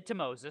Lord said to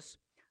Moses,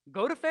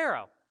 "Go to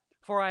Pharaoh,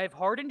 for I have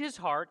hardened his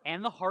heart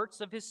and the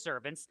hearts of his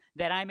servants,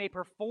 that I may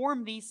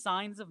perform these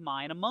signs of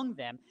mine among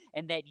them,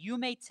 and that you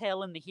may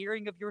tell in the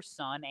hearing of your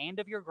son and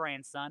of your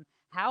grandson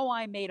how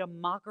I made a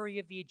mockery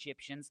of the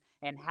Egyptians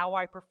and how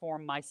I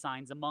performed my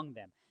signs among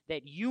them,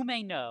 that you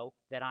may know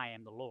that I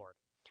am the Lord."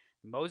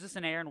 Moses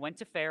and Aaron went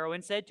to Pharaoh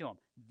and said to him,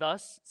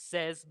 "Thus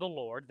says the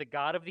Lord, the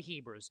God of the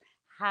Hebrews,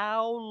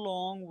 how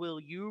long will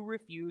you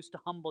refuse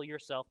to humble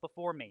yourself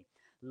before me?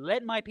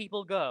 Let my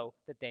people go,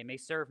 that they may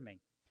serve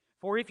me.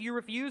 For if you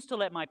refuse to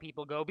let my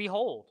people go,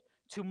 behold,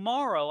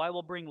 tomorrow I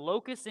will bring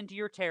locusts into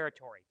your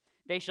territory.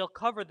 They shall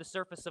cover the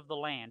surface of the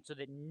land, so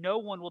that no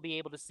one will be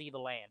able to see the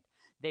land.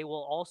 They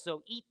will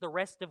also eat the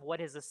rest of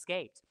what has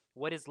escaped,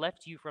 what is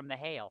left to you from the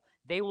hail.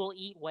 They will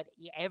eat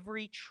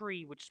every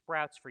tree which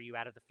sprouts for you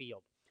out of the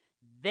field.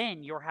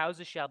 Then your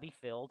houses shall be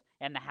filled,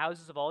 and the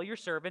houses of all your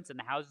servants, and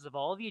the houses of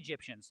all the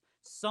Egyptians,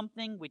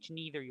 something which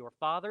neither your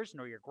fathers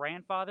nor your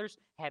grandfathers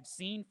have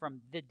seen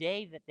from the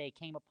day that they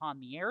came upon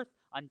the earth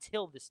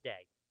until this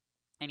day."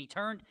 And he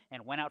turned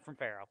and went out from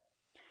Pharaoh.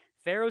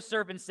 Pharaoh's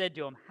servants said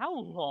to him, "How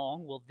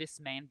long will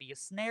this man be a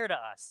snare to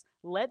us?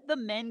 Let the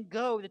men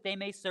go, that they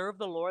may serve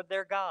the Lord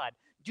their God.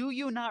 Do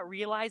you not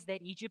realize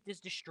that Egypt is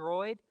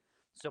destroyed?"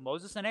 So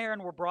Moses and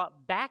Aaron were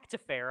brought back to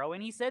Pharaoh,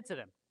 and he said to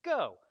them,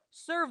 "Go,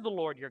 serve the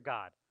Lord your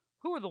God.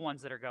 Who are the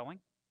ones that are going?"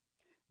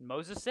 And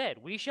Moses said,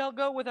 "We shall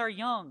go with our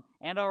young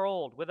and our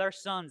old, with our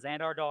sons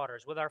and our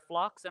daughters, with our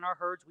flocks and our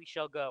herds we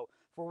shall go,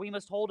 for we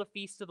must hold a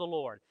feast to the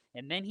Lord."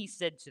 And then he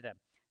said to them,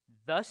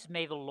 "Thus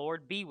may the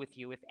Lord be with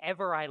you if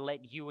ever I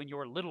let you and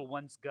your little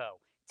ones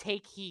go.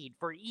 Take heed,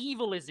 for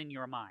evil is in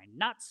your mind.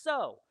 Not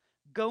so.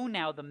 Go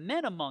now, the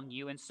men among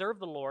you, and serve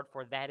the Lord,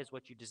 for that is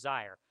what you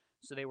desire."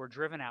 So they were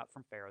driven out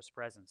from Pharaoh's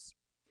presence.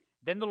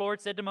 Then the Lord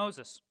said to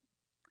Moses,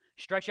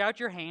 "Stretch out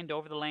your hand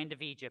over the land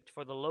of Egypt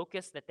for the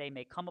locusts, that they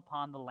may come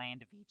upon the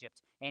land of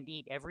Egypt and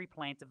eat every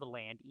plant of the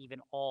land, even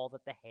all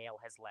that the hail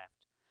has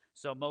left."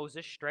 So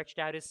Moses stretched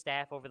out his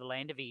staff over the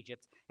land of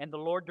Egypt, and the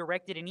Lord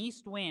directed an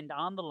east wind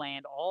on the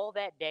land all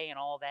that day and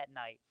all that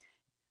night.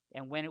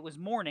 And when it was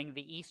morning,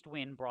 the east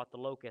wind brought the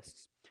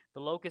locusts.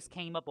 The locusts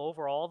came up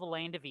over all the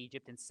land of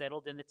Egypt and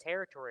settled in the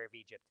territory of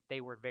Egypt.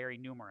 They were very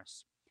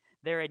numerous.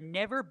 There had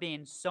never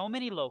been so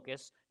many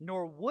locusts,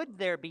 nor would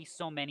there be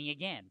so many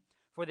again.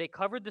 For they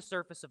covered the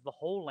surface of the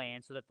whole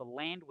land, so that the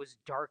land was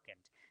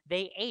darkened.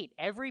 They ate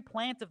every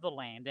plant of the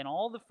land and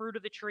all the fruit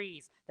of the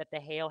trees that the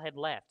hail had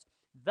left.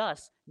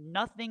 Thus,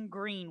 nothing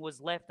green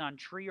was left on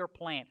tree or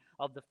plant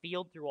of the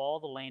field through all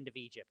the land of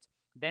Egypt.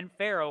 Then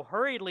Pharaoh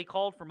hurriedly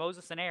called for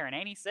Moses and Aaron,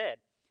 and he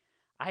said,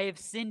 "I have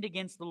sinned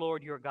against the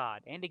Lord your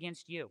God and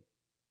against you.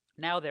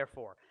 Now,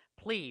 therefore,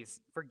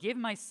 please forgive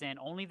my sin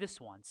only this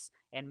once,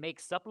 and make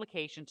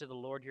supplication to the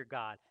Lord your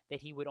God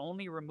that he would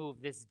only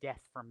remove this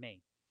death from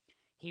me."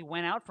 He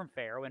went out from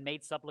Pharaoh and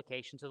made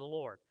supplication to the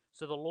Lord.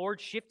 So the Lord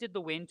shifted the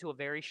wind to a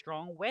very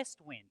strong west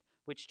wind,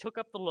 which took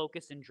up the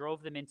locusts and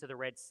drove them into the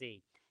Red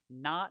Sea.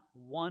 Not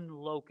one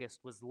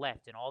locust was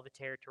left in all the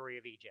territory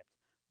of Egypt.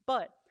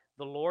 But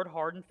the Lord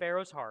hardened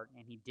Pharaoh's heart,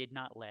 and he did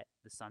not let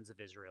the sons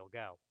of Israel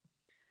go.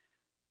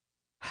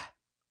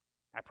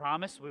 I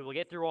promise we will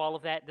get through all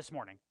of that this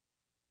morning.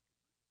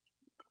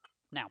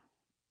 Now,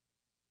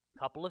 a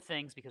couple of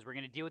things, because we're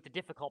going to deal with the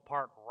difficult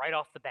part right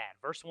off the bat.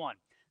 Verse 1.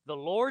 The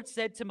Lord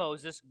said to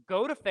Moses,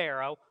 "Go to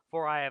Pharaoh,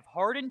 for I have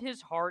hardened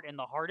his heart and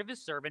the heart of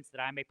his servants,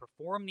 that I may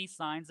perform these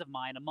signs of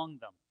mine among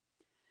them."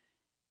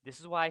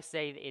 This is why I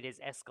say it is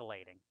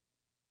escalating.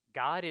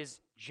 God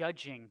is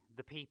judging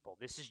the people.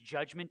 This is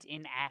judgment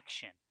in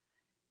action.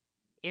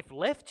 If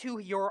left to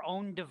your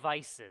own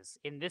devices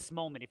in this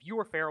moment, if you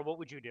were Pharaoh, what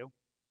would you do?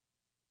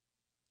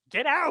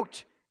 Get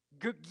out!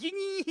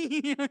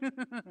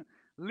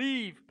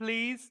 Leave,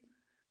 please.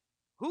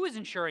 Who is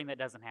ensuring that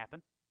doesn't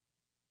happen?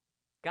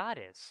 God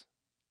is.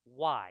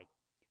 Why?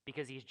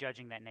 Because he is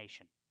judging that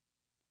nation.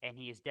 And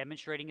he is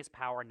demonstrating his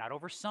power not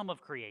over some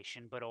of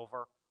creation, but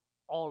over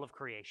all of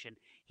creation.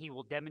 He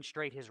will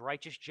demonstrate his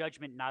righteous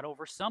judgment not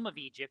over some of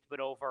Egypt, but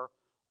over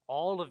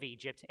all of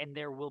Egypt, and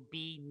there will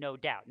be no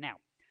doubt. Now,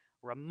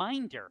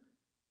 reminder,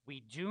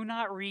 we do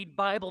not read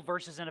Bible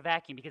verses in a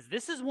vacuum because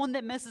this is one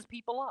that messes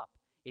people up.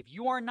 If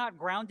you are not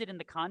grounded in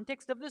the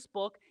context of this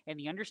book and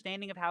the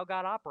understanding of how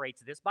God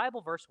operates, this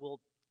Bible verse will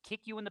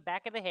kick you in the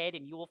back of the head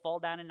and you will fall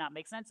down and not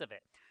make sense of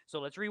it. So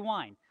let's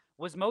rewind.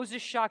 Was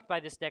Moses shocked by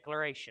this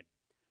declaration?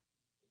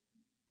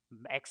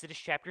 Exodus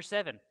chapter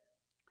 7.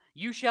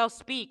 You shall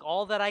speak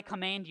all that I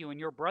command you, and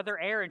your brother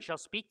Aaron shall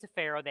speak to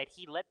Pharaoh that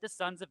he let the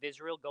sons of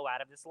Israel go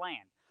out of this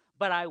land.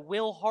 But I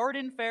will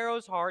harden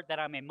Pharaoh's heart that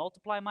I may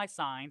multiply my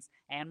signs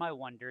and my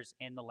wonders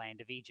in the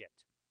land of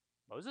Egypt.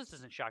 Moses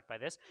isn't shocked by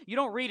this. You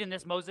don't read in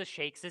this Moses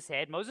shakes his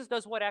head. Moses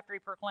does what after he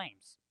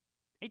proclaims?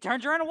 He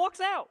turns around and walks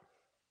out.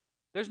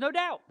 There's no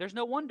doubt. There's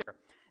no wonder.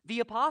 The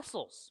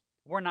apostles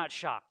were not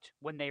shocked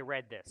when they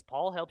read this.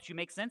 Paul helps you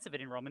make sense of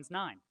it in Romans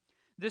 9.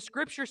 The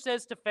scripture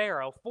says to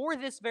Pharaoh, for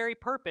this very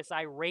purpose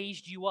I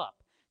raised you up,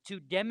 to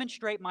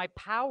demonstrate my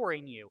power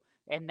in you,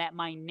 and that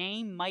my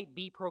name might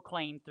be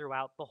proclaimed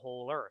throughout the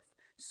whole earth.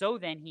 So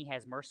then he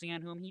has mercy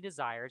on whom he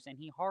desires, and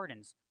he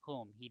hardens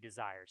whom he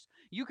desires.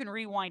 You can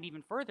rewind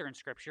even further in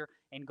scripture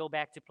and go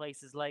back to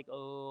places like,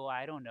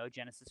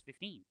 Genesis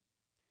 15.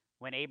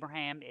 When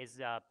Abraham is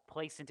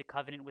placed into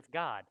covenant with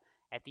God.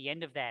 At the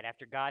end of that,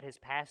 after God has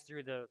passed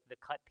through the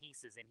cut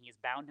pieces and he has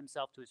bound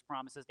himself to his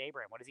promises to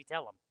Abraham, what does he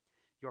tell him?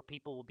 Your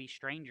people will be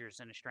strangers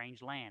in a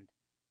strange land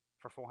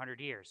for 400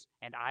 years,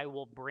 and I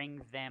will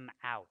bring them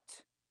out.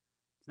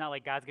 It's not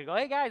like God's going to go,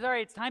 hey guys, all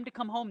right, it's time to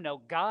come home.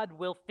 No, God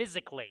will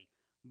physically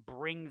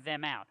bring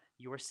them out.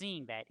 You are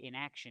seeing that in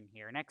action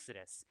here in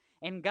Exodus.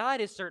 And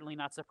God is certainly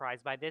not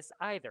surprised by this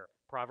either.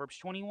 Proverbs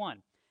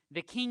 21.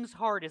 The king's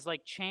heart is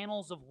like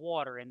channels of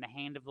water in the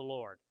hand of the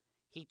Lord.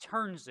 He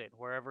turns it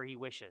wherever he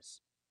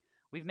wishes.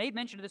 We've made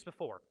mention of this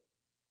before.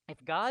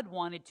 If God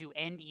wanted to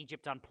end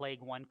Egypt on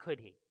plague 1, could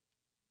he?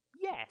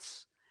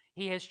 Yes.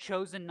 He has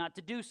chosen not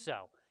to do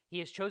so. He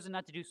has chosen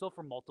not to do so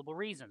for multiple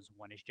reasons.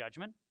 One is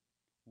judgment.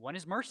 One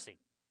is mercy.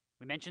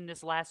 We mentioned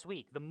this last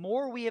week. The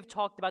more we have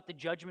talked about the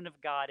judgment of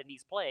God in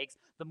these plagues,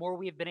 the more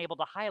we have been able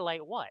to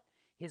highlight what?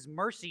 His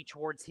mercy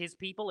towards his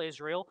people,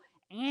 Israel,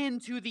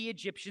 and to the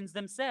Egyptians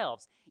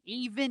themselves.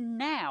 Even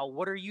now,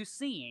 what are you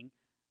seeing?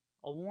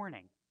 A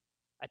warning,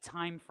 a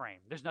time frame.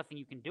 There's nothing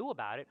you can do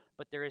about it,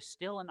 but there is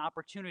still an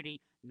opportunity,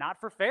 not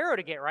for Pharaoh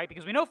to get right,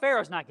 because we know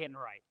Pharaoh's not getting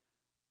right,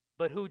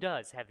 but who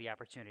does have the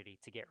opportunity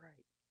to get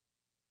right?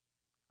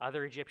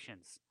 Other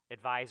Egyptians,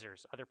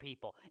 advisors, other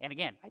people. And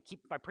again, I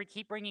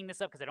keep bringing this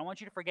up because I don't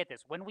want you to forget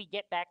this. When we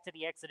get back to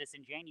the Exodus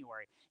in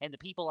January and the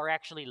people are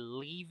actually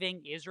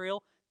leaving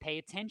Israel, pay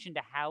attention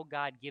to how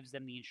God gives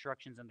them the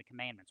instructions and the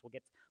commandments.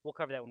 We'll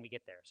cover that when we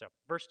get there. So,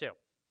 verse 2.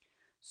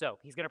 So,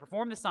 he's going to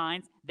perform the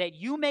signs that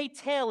you may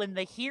tell in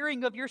the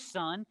hearing of your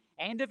son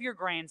and of your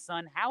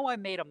grandson how I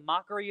made a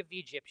mockery of the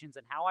Egyptians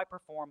and how I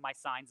performed my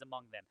signs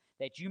among them,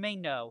 that you may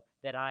know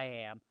that I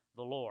am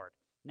the Lord.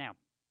 Now,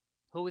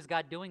 who is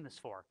God doing this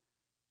for?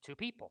 2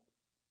 people.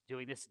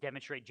 Doing this to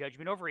demonstrate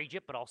judgment over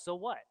Egypt, but also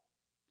what?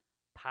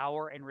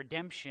 Power and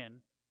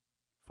redemption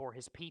for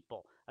his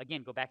people.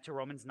 Again, go back to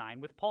Romans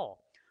 9 with Paul.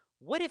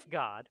 What if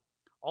God,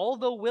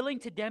 although willing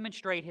to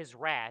demonstrate his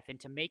wrath and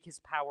to make his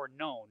power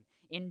known,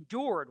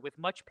 endured with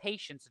much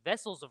patience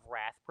vessels of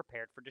wrath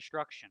prepared for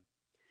destruction?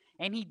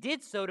 And he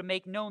did so to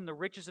make known the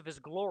riches of his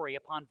glory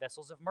upon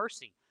vessels of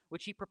mercy,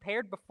 which he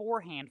prepared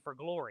beforehand for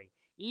glory,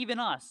 even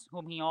us,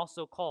 whom he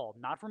also called,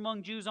 not from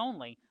among Jews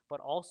only, but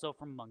also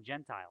from among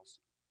Gentiles.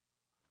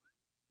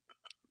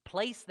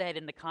 Place that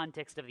in the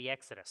context of the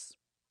Exodus.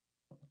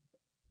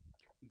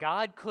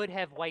 God could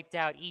have wiped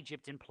out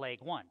Egypt in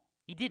plague 1.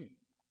 He didn't.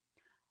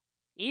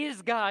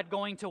 Is God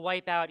going to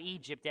wipe out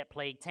Egypt at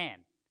plague 10?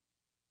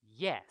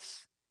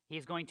 Yes. He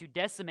is going to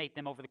decimate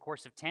them over the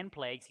course of 10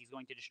 plagues. He's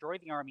going to destroy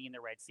the army in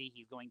the Red Sea.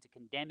 He's going to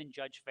condemn and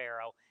judge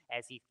Pharaoh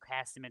as he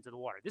casts him into the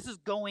water. This is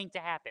going to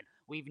happen.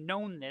 We've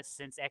known this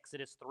since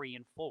Exodus 3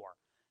 and 4.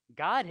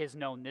 God has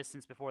known this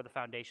since before the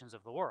foundations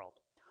of the world.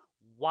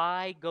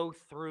 Why go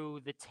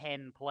through the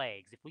 10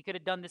 plagues? If we could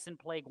have done this in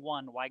plague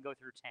 1, why go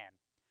through 10?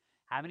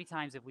 How many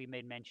times have we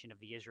made mention of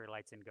the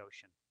Israelites in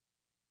Goshen?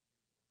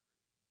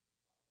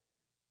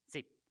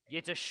 See,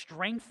 it's a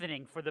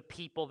strengthening for the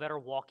people that are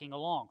walking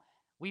along.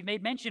 We've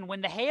made mention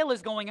when the hail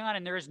is going on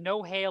and there is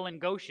no hail in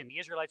Goshen, the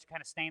Israelites are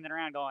kind of standing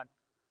around going,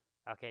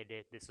 okay,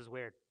 dude, this is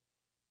weird.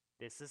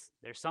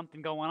 There's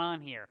something going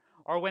on here.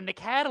 Or when the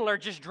cattle are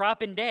just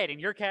dropping dead and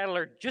your cattle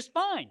are just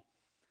fine.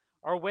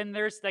 Or when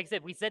there's, like I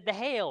said, we said the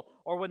hail,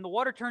 or when the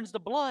water turns to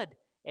blood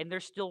and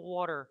there's still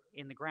water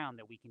in the ground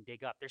that we can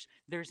dig up.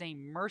 There's a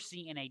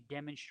mercy and a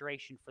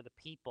demonstration for the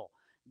people.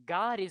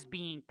 God is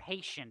being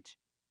patient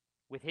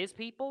with his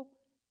people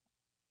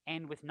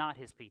and with not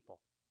his people.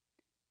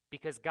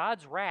 Because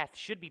God's wrath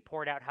should be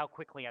poured out how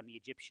quickly on the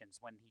Egyptians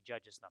when he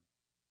judges them.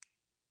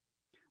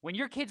 When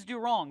your kids do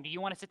wrong, do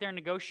you want to sit there and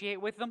negotiate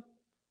with them?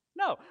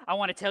 No. I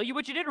want to tell you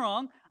what you did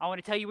wrong. I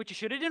want to tell you what you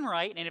should have done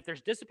right. And if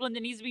there's discipline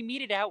that needs to be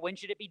meted out, when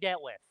should it be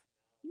dealt with?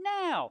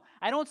 Now.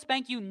 I don't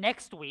spank you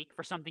next week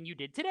for something you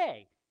did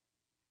today.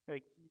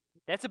 Like,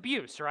 that's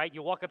abuse, right?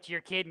 You walk up to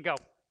your kid and go,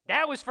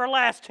 that was for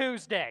last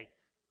Tuesday.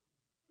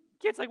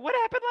 Kid's like, what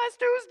happened last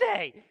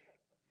Tuesday?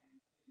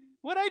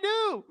 What'd I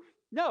do?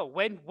 No.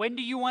 When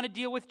do you want to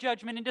deal with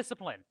judgment and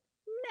discipline?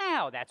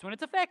 Now. That's when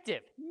it's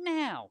effective.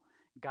 Now.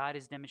 God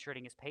is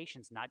demonstrating his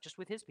patience, not just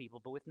with his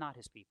people, but with not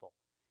his people.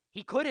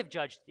 He could have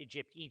judged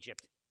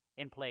Egypt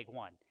in plague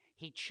 1.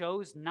 He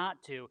chose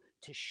not to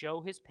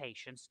show his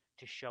patience,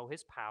 to show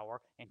his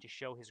power, and to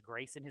show his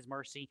grace and his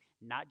mercy,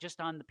 not just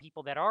on the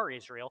people that are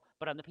Israel,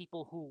 but on the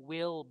people who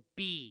will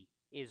be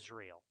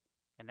Israel.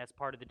 And that's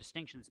part of the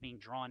distinction that's being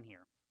drawn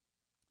here.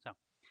 So,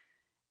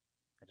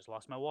 I just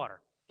lost my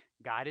water.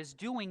 God is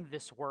doing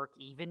this work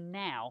even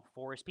now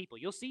for his people.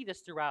 You'll see this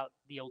throughout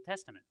the Old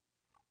Testament.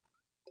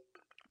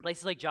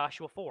 Places like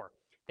Joshua 4.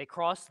 They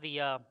cross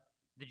the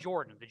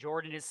Jordan. The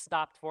Jordan is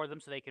stopped for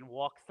them so they can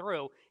walk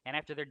through. And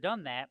after they're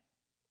done that,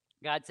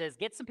 God says,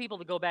 get some people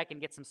to go back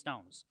and get some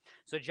stones.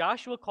 So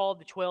Joshua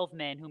called the 12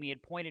 men whom he had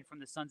appointed from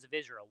the sons of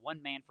Israel,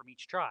 one man from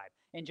each tribe.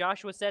 And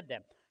Joshua said to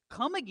them,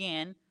 come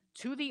again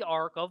to the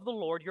ark of the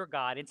Lord your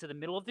God into the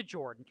middle of the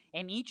Jordan,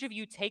 and each of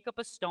you take up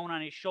a stone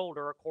on his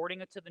shoulder according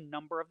to the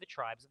number of the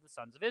tribes of the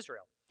sons of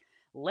Israel.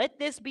 Let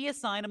this be a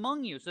sign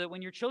among you, so that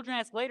when your children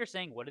ask later,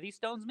 saying, what do these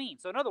stones mean?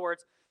 So in other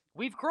words,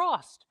 we've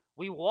crossed.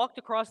 We walked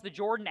across the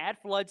Jordan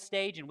at flood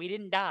stage, and we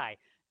didn't die.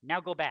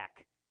 Now go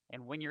back.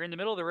 And when you're in the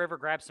middle of the river,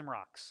 grab some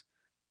rocks.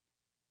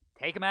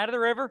 Take them out of the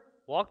river,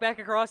 walk back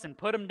across, and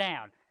put them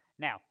down.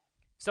 Now,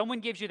 someone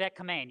gives you that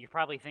command, you're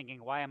probably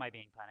thinking, why am I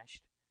being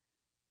punished?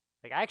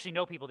 Like, I actually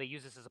know people that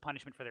use this as a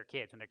punishment for their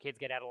kids. When their kids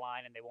get out of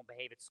line and they won't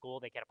behave at school,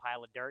 they get a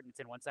pile of dirt, and it's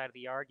in one side of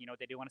the yard. You know what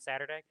they do on a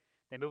Saturday?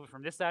 They move it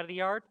from this side of the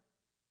yard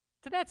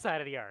to that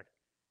side of the yard.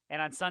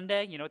 And on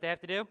Sunday, you know what they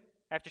have to do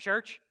after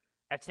church?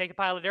 They have to take a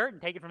pile of dirt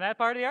and take it from that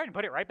part of the yard and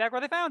put it right back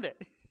where they found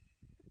it.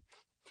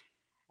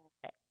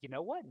 You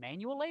know what?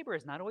 Manual labor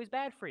is not always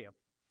bad for you.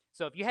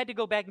 So if you had to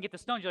go back and get the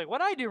stones, you're like, what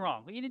did I do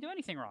wrong? Well, you didn't do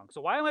anything wrong.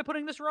 So why am I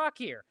putting this rock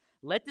here?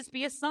 Let this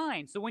be a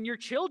sign. So when your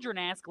children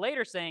ask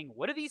later, saying,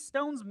 what do these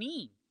stones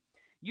mean?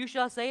 You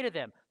shall say to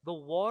them, the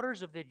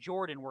waters of the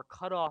Jordan were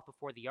cut off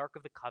before the ark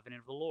of the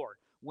covenant of the Lord.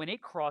 When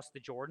it crossed the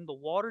Jordan, the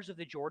waters of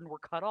the Jordan were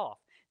cut off.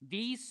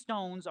 These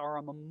stones are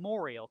a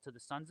memorial to the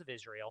sons of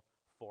Israel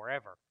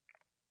forever.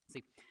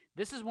 See,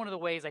 this is one of the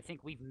ways I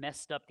think we've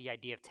messed up the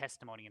idea of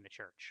testimony in the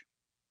church.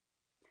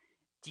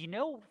 Do you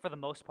know, for the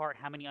most part,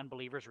 how many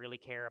unbelievers really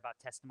care about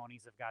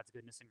testimonies of God's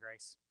goodness and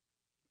grace?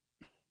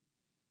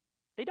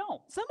 They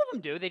don't. Some of them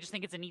do. They just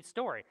think it's a neat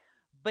story.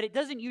 But it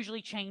doesn't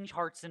usually change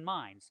hearts and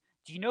minds.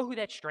 Do you know who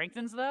that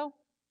strengthens, though?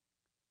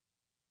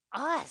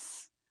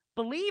 Us,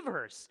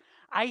 believers.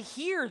 I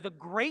hear the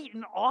great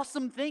and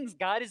awesome things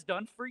God has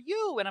done for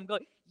you, and I'm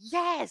going,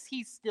 yes,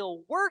 he's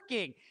still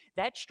working.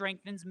 That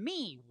strengthens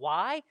me.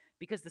 Why?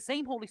 Because the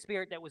same Holy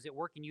Spirit that was at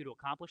work in you to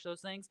accomplish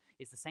those things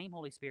is the same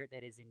Holy Spirit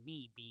that is in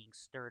me being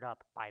stirred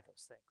up by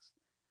those things.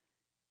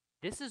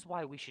 This is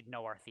why we should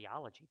know our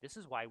theology. This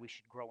is why we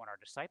should grow in our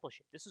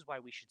discipleship. This is why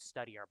we should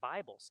study our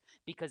Bibles,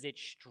 because it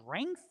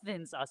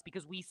strengthens us,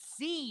 because we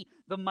see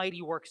the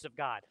mighty works of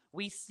God.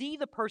 We see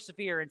the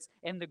perseverance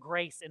and the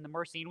grace and the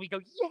mercy, and we go,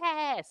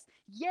 yes,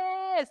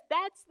 yes,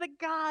 that's the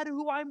God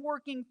who I'm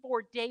working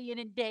for day in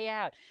and day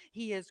out.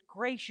 He is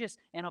gracious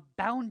and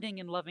abounding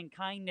in loving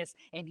kindness,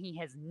 and he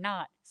has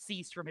not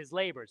ceased from his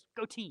labors.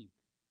 Go team.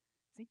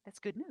 See,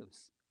 that's good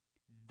news.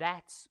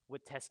 That's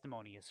what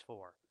testimony is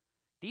for.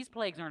 These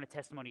plagues aren't a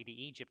testimony to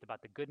Egypt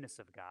about the goodness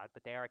of God,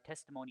 but they are a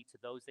testimony to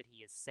those that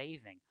he is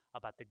saving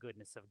about the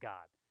goodness of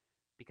God.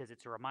 Because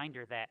it's a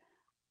reminder that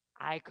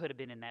I could have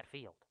been in that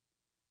field.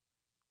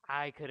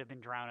 I could have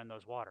been drowned in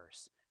those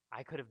waters.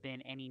 I could have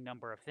been any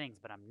number of things,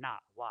 but I'm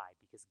not. Why?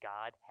 Because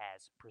God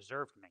has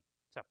preserved me.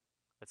 So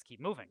let's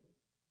keep moving.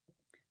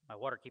 My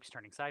water keeps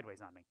turning sideways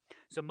on me.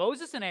 So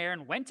Moses and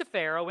Aaron went to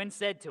Pharaoh and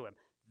said to him,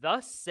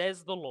 thus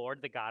says the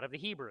Lord, the God of the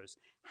Hebrews,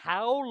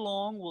 how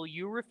long will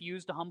you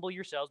refuse to humble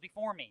yourselves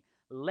before me?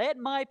 Let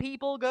my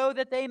people go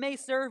that they may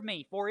serve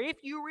me. For if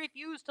you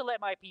refuse to let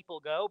my people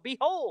go,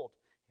 behold,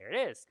 here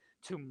it is,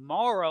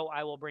 tomorrow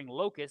I will bring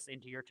locusts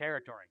into your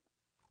territory.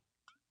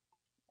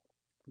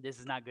 This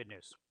is not good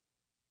news.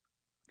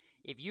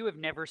 If you have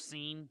never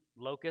seen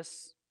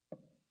locusts,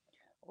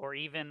 or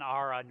even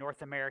our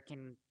North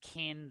American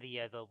kin,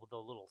 the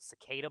little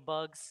cicada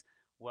bugs,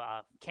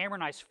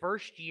 Cameron and I's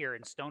first year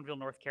in Stoneville,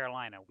 North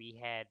Carolina, we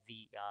had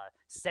the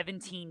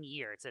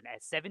 17-year, it's a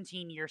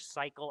 17-year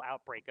cycle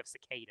outbreak of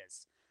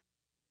cicadas.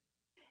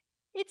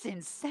 It's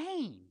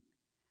insane.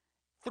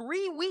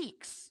 3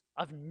 weeks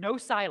of no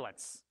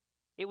silence.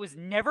 It was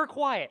never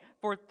quiet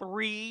for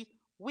 3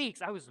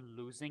 weeks. I was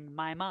losing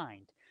my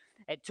mind.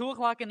 At 2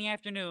 o'clock in the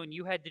afternoon,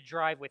 you had to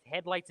drive with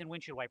headlights and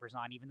windshield wipers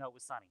on, even though it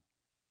was sunny.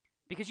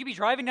 Because you'd be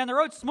driving down the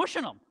road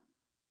smushing them.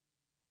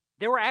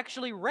 There were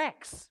actually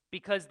wrecks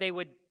because they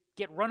would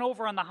get run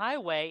over on the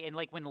highway, and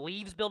like when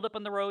leaves build up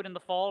on the road in the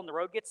fall and the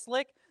road gets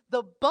slick,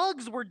 the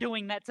bugs were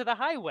doing that to the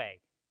highway.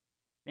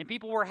 And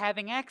people were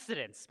having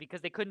accidents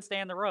because they couldn't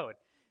stay on the road.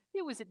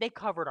 They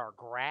covered our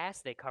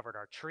grass, they covered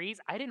our trees.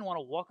 I didn't want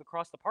to walk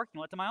across the parking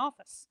lot to my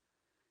office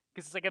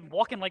because it's like I'm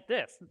walking like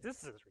this.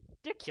 This is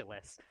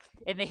ridiculous.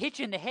 And they hit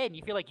you in the head and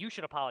you feel like you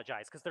should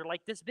apologize because they're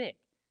like this big.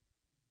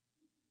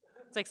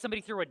 It's like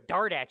somebody threw a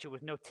dart at you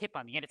with no tip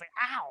on the end. It's like,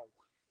 ow.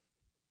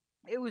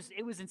 It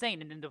was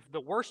insane. And then the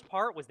worst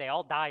part was they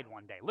all died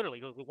one day.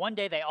 Literally, one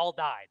day they all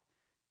died.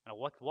 And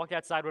I walked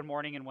outside one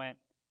morning and went,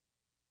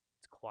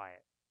 it's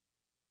quiet.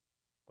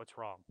 What's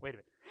wrong? Wait a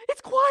minute.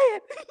 It's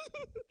quiet.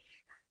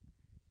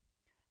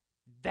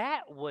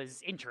 That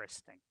was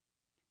interesting.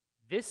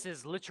 This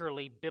is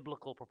literally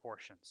biblical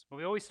proportions. When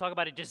we always talk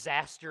about a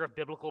disaster of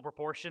biblical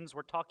proportions,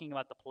 we're talking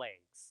about the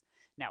plagues.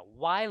 Now,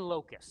 why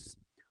locusts?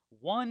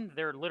 One,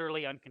 they're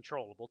literally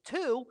uncontrollable.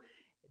 Two,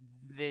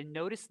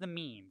 notice the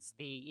means.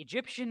 The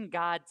Egyptian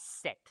god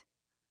Set,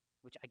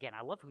 which again,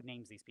 I love who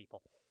names these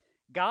people.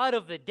 God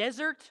of the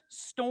desert,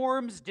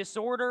 storms,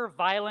 disorder,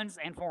 violence,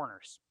 and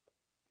foreigners.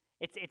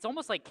 It's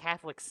almost like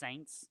Catholic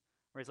saints,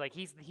 where it's like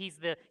he's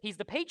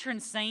the patron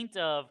saint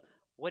of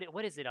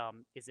what is it?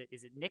 Is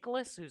it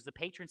Nicholas, who's the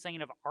patron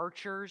saint of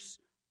archers,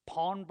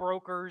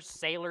 pawnbrokers,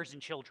 sailors,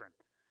 and children?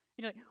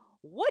 You know, like,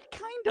 what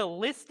kind of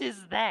list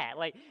is that?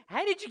 Like,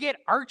 how did you get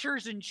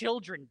archers and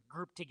children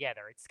grouped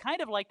together? It's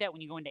kind of like that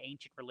when you go into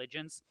ancient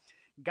religions.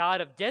 God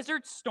of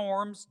desert,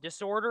 storms,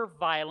 disorder,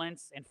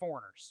 violence, and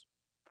foreigners.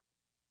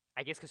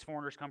 I guess because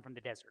foreigners come from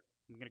the desert.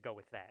 I'm going to go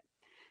with that.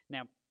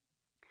 Now,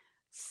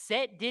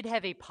 Set did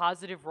have a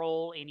positive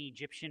role in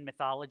Egyptian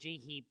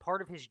mythology.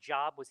 Part of his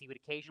job was he would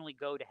occasionally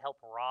go to help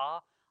Ra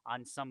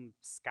on some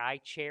sky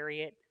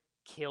chariot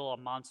kill a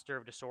monster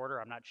of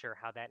disorder. I'm not sure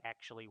how that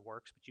actually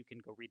works, but you can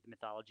go read the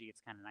mythology.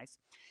 It's kind of nice.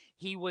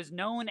 He was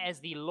known as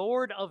the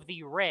Lord of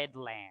the Red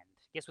Land.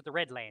 Guess what the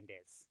Red Land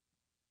is?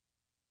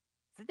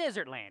 It's the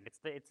desert land.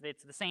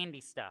 It's the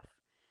sandy stuff.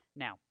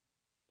 Now,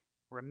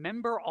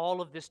 remember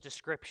all of this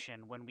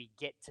description when we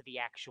get to the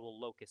actual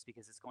locust,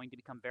 because it's going to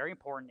become very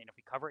important, and if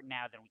we cover it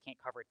now, then we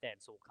can't cover it then,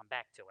 so we'll come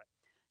back to it.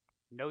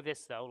 Know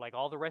this, though, like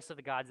all the rest of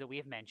the gods that we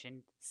have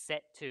mentioned,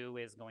 Set too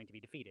is going to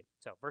be defeated.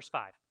 So, verse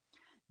 5.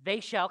 They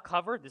shall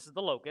cover, this is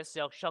the locust,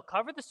 shall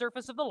cover the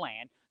surface of the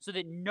land, so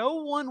that no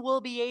one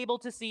will be able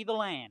to see the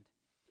land.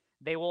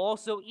 They will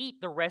also eat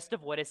the rest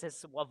of what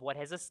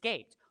has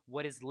escaped,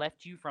 what is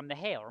left you from the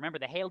hail. Remember,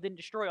 the hail didn't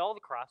destroy all the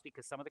crops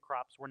because some of the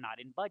crops were not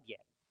in bud yet.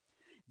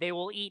 They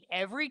will eat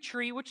every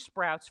tree which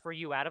sprouts for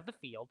you out of the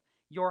field.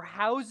 Your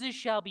houses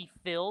shall be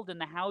filled,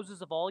 and the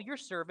houses of all your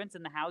servants,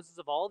 and the houses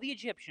of all the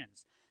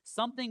Egyptians,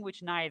 something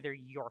which neither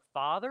your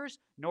fathers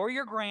nor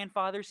your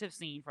grandfathers have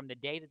seen from the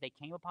day that they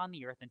came upon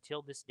the earth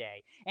until this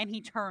day. And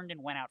he turned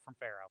and went out from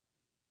Pharaoh.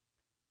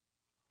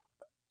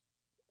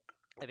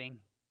 I mean,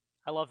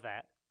 I love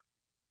that.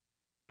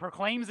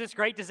 Proclaims this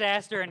great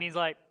disaster, and he's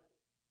like,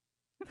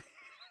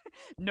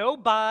 no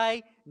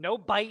bye, no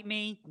bite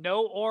me,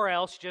 no or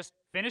else, just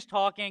finish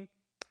talking.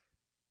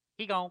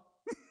 He gone.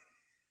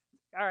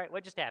 All right,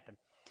 what just happened?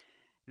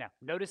 Now,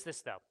 notice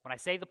this, though. When I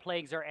say the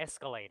plagues are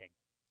escalating,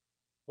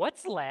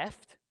 what's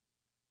left?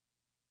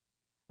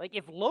 Like,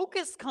 if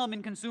locusts come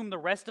and consume the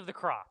rest of the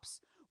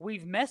crops,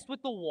 we've messed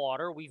with the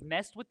water, we've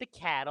messed with the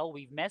cattle,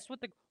 we've messed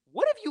with the...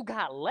 What have you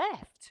got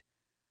left?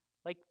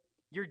 Like,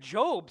 you're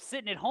Job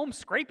sitting at home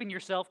scraping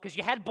yourself because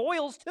you had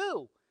boils,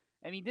 too.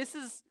 I mean, this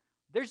is...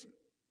 There's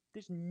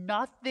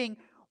nothing...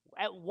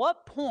 At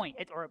what point,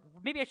 or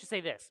maybe I should say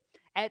this,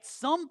 at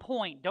some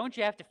point, don't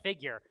you have to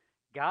figure,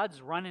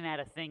 God's running out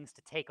of things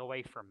to take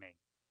away from me?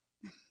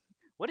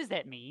 What does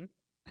that mean?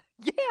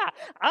 Yeah,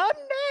 I'm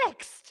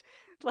next.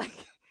 Like,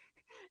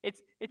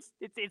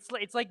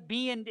 it's like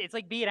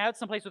being out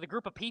someplace with a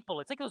group of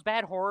people. It's like those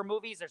bad horror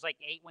movies. There's like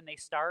 8 when they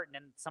start, and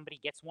then somebody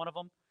gets one of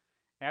them.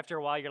 And after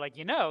a while, you're like,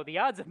 the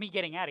odds of me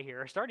getting out of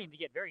here are starting to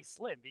get very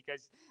slim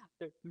because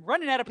they're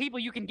running out of people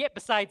you can get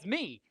besides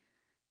me.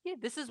 Yeah,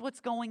 this is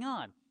what's going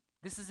on.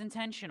 This is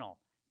intentional.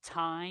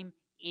 Time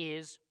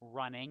is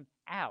running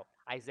out.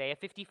 Isaiah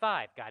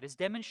 55, God is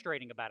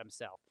demonstrating about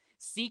himself.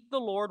 Seek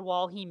the Lord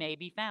while he may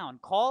be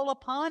found. Call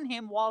upon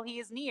him while he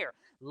is near.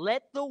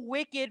 Let the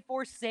wicked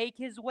forsake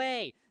his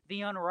way,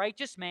 the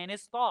unrighteous man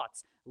his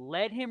thoughts.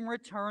 Let him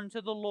return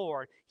to the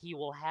Lord. He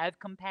will have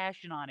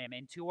compassion on him,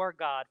 and to our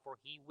God, for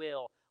he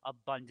will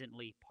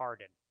abundantly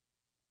pardon.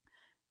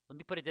 Let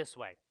me put it this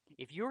way.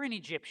 If you're an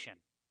Egyptian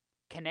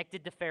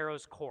connected to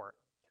Pharaoh's court,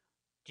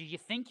 do you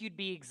think you'd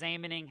be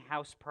examining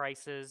house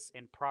prices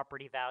and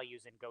property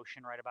values in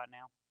Goshen right about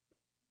now?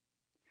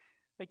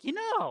 Like,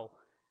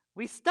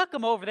 we stuck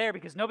them over there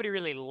because nobody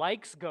really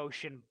likes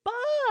Goshen,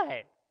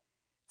 but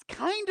it's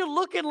kind of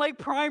looking like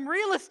prime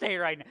real estate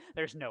right now.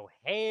 There's no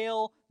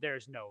hail,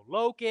 there's no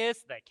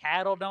locusts, the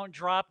cattle don't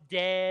drop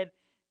dead,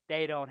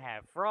 they don't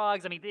have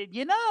frogs. I mean,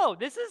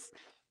 this is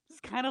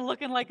kind of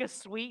looking like a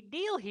sweet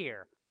deal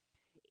here.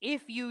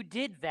 If you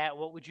did that,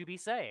 what would you be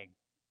saying?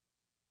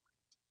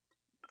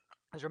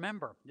 Because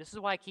remember, this is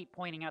why I keep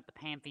pointing out the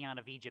pantheon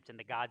of Egypt and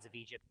the gods of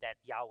Egypt that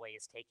Yahweh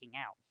is taking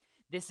out.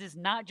 This is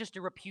not just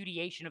a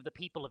repudiation of the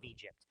people of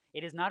Egypt.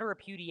 It is not a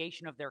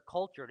repudiation of their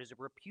culture. It is a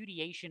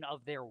repudiation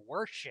of their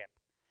worship.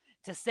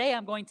 To say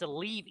I'm going to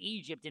leave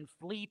Egypt and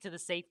flee to the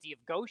safety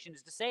of Goshen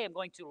is to say I'm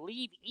going to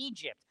leave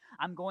Egypt.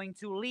 I'm going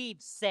to leave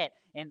Set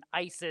and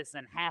Isis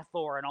and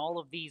Hathor and all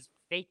of these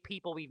fake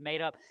people we've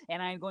made up,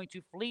 and I'm going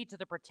to flee to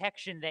the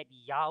protection that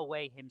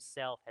Yahweh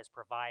himself has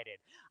provided.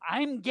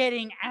 I'm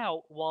getting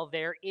out while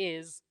there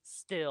is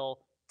still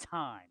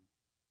time.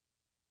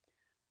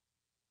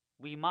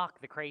 We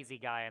mock the crazy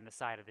guy on the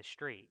side of the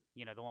street,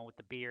 you know, the one with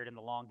the beard and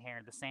the long hair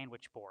and the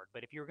sandwich board.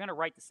 But if you're going to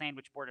write the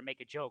sandwich board and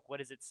make a joke, what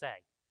does it say?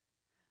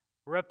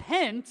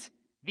 Repent,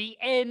 the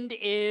end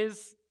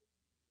is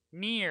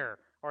near.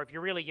 Or if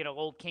you're really, you know,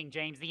 old King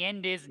James, the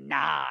end is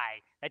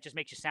nigh. That just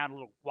makes you sound a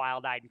little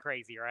wild-eyed and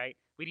crazy, right?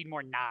 We need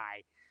more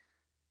nigh.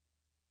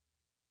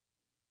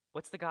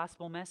 What's the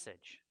gospel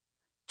message?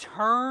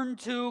 Turn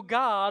to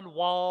God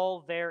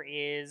while there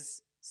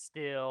is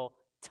still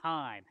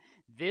time.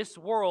 This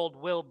world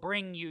will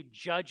bring you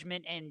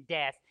judgment and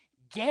death.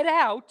 Get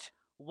out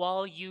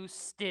while you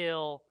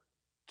still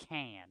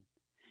can.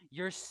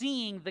 You're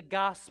seeing the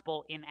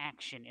gospel in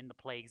action in the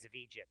plagues of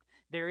Egypt.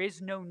 There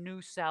is no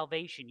new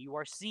salvation. You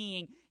are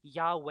seeing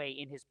Yahweh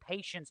in his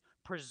patience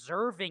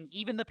preserving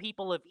even the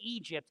people of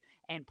Egypt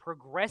and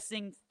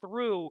progressing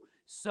through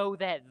so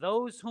that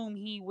those whom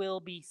he will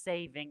be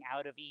saving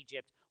out of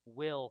Egypt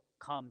will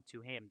come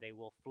to him. They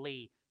will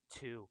flee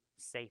to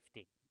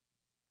safety.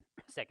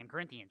 2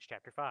 Corinthians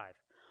chapter 5.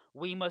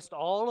 We must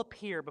all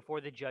appear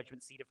before the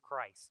judgment seat of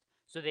Christ,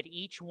 so that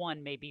each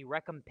one may be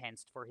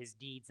recompensed for his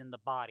deeds in the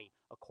body,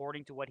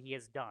 according to what he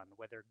has done,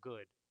 whether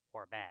good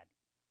or bad.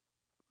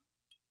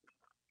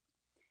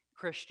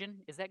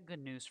 Christian, is that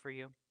good news for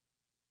you?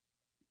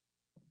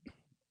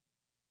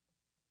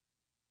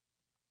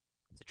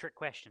 It's a trick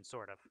question,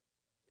 sort of.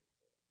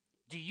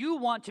 Do you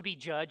want to be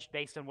judged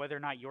based on whether or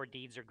not your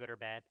deeds are good or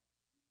bad?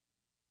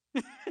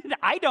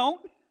 I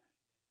don't.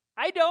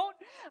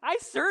 I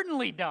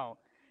certainly don't.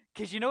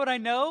 Because you know what I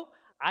know?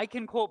 I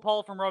can quote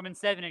Paul from Romans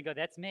 7 and go,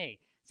 that's me.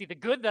 See, the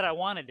good that I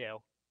want to do,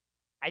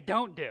 I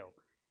don't do.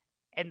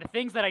 And the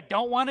things that I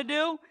don't want to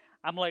do,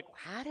 I'm like,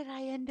 how did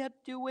I end up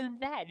doing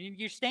that? And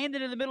you're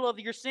standing in the middle of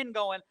your sin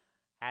going,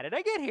 how did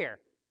I get here?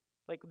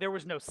 Like, there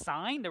was no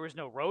sign, there was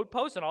no road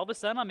post, and all of a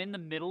sudden I'm in the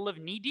middle of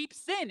knee-deep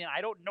sin, and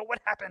I don't know what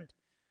happened.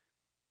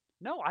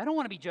 No, I don't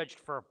want to be judged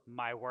for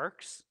my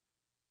works.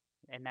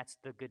 And that's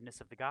the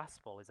goodness of the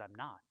gospel, is I'm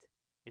not.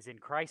 Is in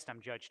Christ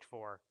I'm judged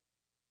for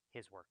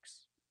his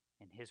works,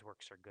 and his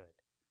works are good.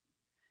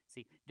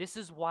 See, this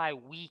is why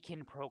we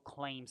can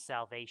proclaim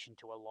salvation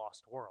to a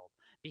lost world.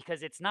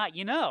 Because it's not,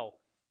 you know,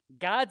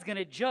 God's going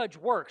to judge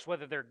works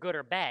whether they're good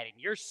or bad, and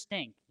yours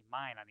stink.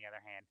 Mine, on the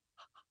other hand,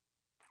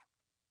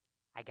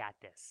 I got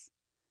this.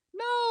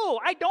 No,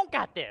 I don't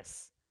got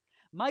this.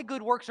 My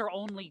good works are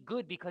only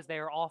good because they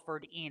are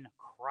offered in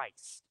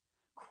Christ.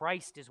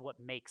 Christ is what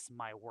makes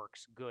my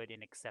works good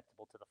and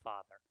acceptable to the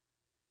Father.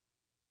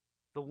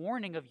 The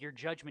warning of your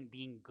judgment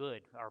being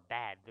good or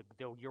bad,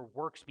 your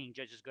works being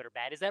judged as good or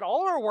bad, is that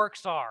all our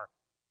works are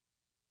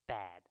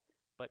bad,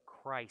 but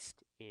Christ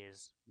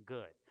is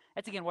good.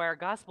 That's again why our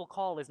gospel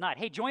call is not,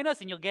 hey, join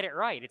us and you'll get it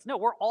right. It's no,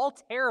 we're all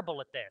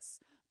terrible at this,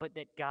 but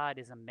that God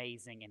is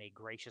amazing and a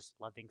gracious,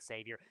 loving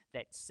Savior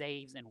that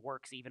saves and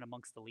works even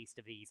amongst the least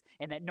of these,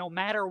 and that no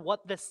matter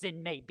what the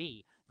sin may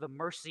be, the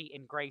mercy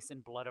and grace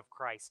and blood of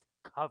Christ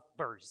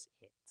covers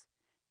it.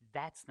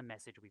 That's the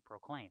message we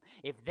proclaim.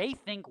 If they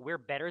think we're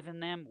better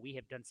than them, we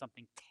have done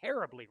something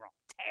terribly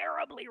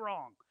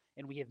wrong,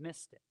 and we have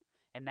missed it.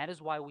 And that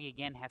is why we,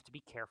 again, have to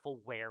be careful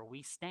where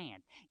we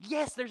stand.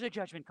 Yes, there's a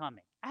judgment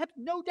coming. I have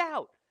no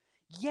doubt.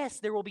 Yes,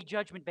 there will be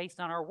judgment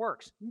based on our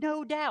works.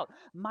 No doubt.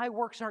 My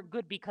works aren't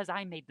good because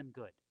I made them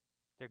good.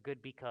 They're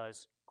good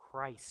because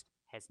Christ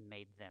has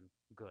made them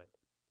good.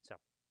 So,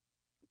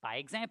 by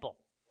example,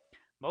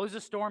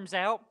 Moses storms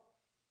out.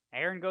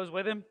 Aaron goes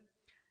with him.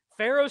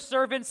 Pharaoh's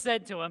servant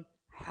said to him,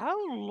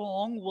 how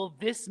long will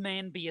this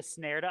man be a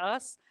snare to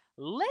us?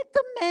 Let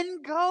the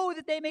men go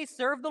that they may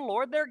serve the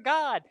Lord their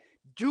God.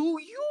 Do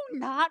you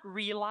not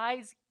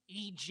realize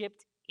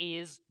Egypt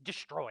is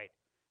destroyed?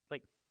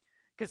 Like,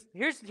 because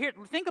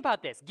think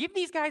about this. Give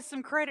these guys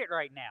some credit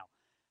right now.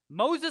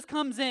 Moses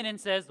comes in and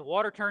says the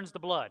water turns to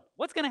blood.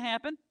 What's going to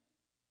happen?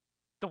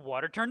 The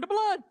water turned to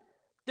blood.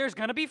 There's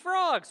going to be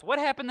frogs. What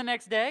happened the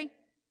next day?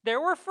 There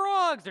were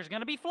frogs. There's going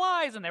to be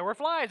flies, and there were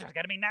flies. There's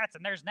going to be gnats,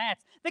 and there's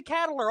gnats. The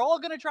cattle are all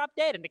going to drop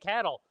dead, and the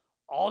cattle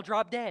all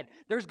drop dead.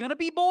 There's going to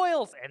be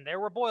boils, and there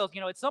were boils.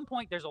 You know, at some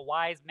point, there's a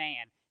wise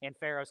man in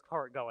Pharaoh's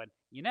court going,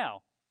 you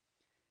know,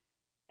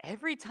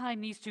 every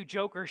time these two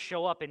jokers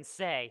show up and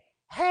say,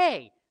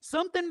 hey,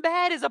 something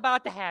bad is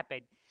about to happen,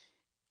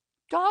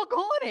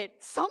 doggone it,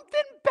 something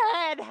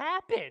bad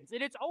happens.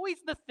 And it's always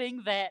the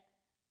thing that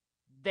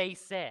they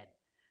said.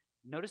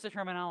 Notice the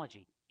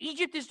terminology.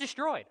 Egypt is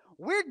destroyed.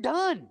 We're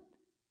done.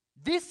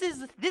 This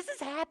is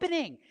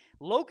happening.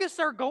 Locusts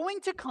are going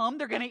to come.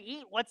 They're going to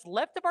eat what's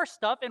left of our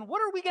stuff. And what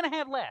are we going to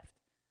have left?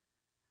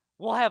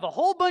 We'll have a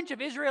whole bunch of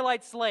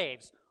Israelite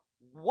slaves.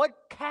 What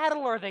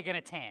cattle are they going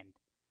to tend?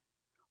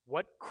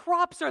 What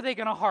crops are they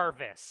going to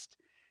harvest?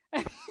 I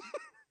mean,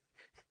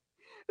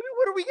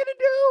 what are we going to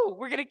do?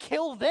 We're going to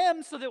kill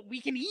them so that we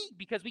can eat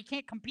because we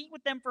can't compete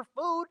with them for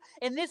food.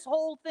 And this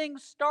whole thing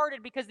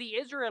started because the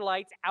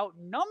Israelites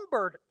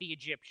outnumbered the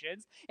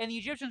Egyptians, and the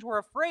Egyptians were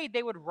afraid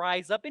they would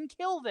rise up and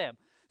kill them.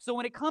 So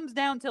when it comes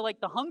down to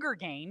like the Hunger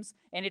Games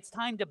and it's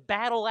time to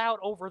battle out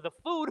over the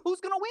food,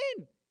 who's going to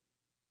win?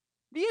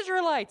 The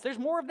Israelites. There's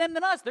more of them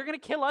than us. They're going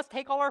to kill us,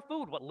 take all our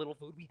food, what little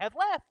food we have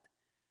left.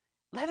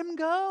 Let them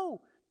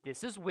go.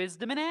 This is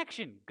wisdom in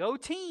action. Go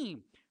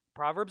team.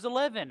 Proverbs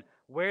 11,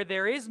 where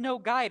there is no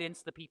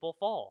guidance, the people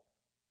fall.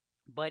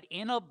 But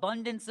in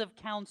abundance of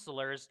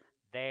counselors,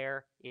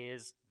 there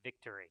is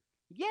victory.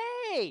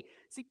 Yay!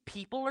 See,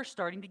 people are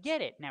starting to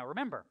get it. Now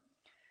remember,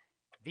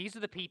 these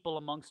are the people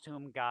amongst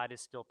whom God is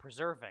still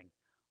preserving.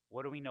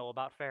 What do we know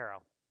about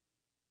Pharaoh?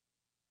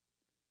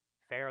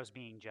 Pharaoh's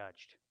being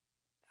judged.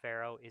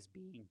 Pharaoh is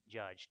being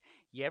judged.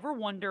 You ever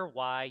wonder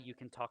why you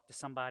can talk to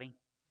somebody?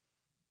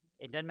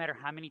 It doesn't matter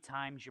how many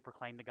times you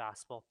proclaim the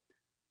gospel.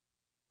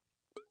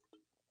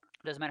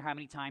 It doesn't matter how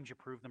many times you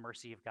prove the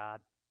mercy of God.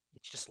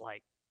 It's just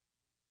like,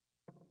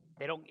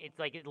 it's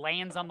like it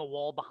lands on the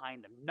wall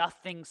behind them.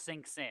 Nothing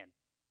sinks in.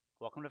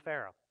 Welcome to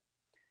Pharaoh.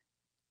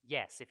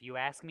 Yes, if you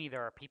ask me,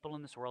 there are people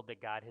in this world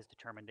that God has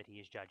determined that he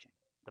is judging.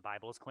 The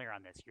Bible is clear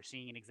on this. You're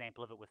seeing an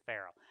example of it with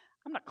Pharaoh.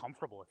 I'm not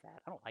comfortable with that.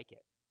 I don't like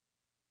it.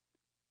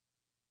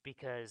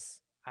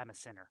 Because I'm a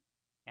sinner,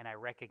 and I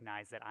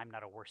recognize that I'm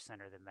not a worse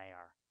sinner than they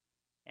are.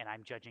 And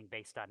I'm judging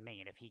based on me.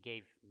 And if he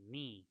gave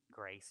me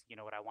grace, you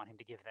know what I want him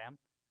to give them?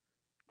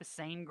 The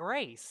same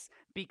grace.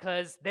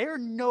 Because they're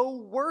no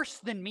worse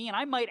than me, and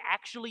I might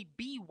actually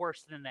be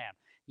worse than them.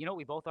 You know what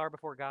we both are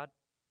before God?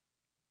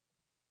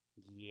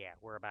 Yeah,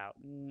 we're about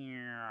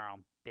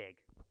big.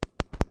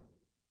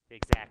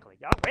 Exactly.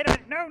 Oh, wait a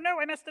minute. No,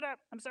 I messed it up.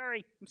 I'm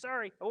sorry.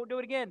 I won't do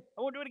it again.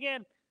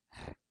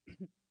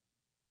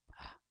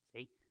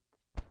 See?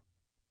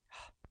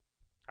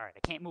 All right, I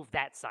can't move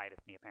that side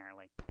of me,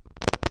 apparently.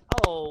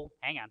 Oh,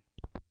 hang on.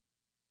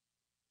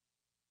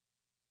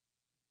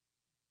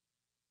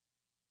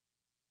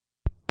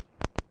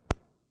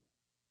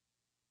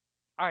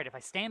 All right, if I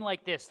stand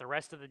like this the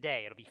rest of the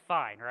day, it'll be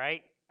fine,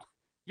 right?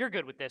 You're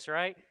good with this,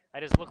 right? I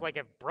just look like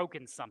I've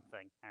broken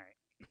something. All right.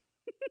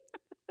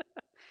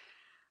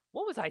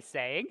 What was I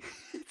saying?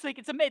 It's like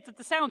it's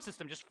the sound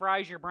system just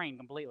fries your brain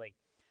completely.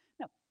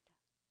 No,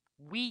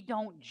 we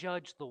don't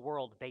judge the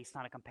world based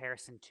on a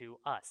comparison to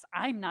us.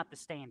 I'm not the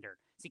standard.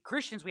 See,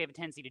 Christians, we have a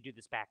tendency to do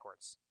this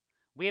backwards.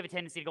 We have a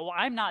tendency to go, well,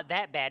 I'm not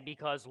that bad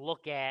because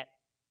look at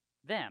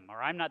them,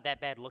 or I'm not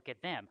that bad, look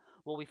at them.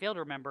 What we fail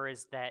to remember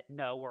is that,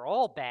 no, we're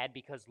all bad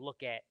because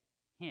look at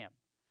him.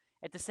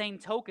 At the same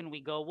token,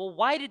 we go, well,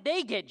 why did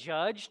they get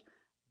judged?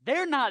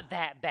 They're not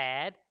that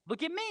bad.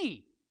 Look at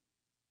me.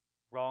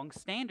 Wrong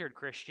standard,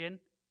 Christian.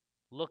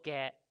 Look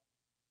at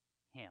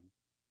him.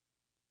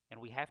 And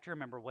we have to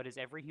remember, what does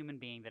every human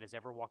being that has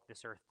ever walked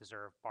this earth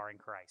deserve, barring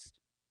Christ?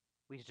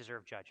 We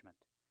deserve judgment.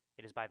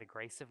 It is by the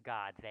grace of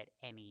God that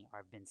any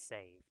have been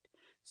saved.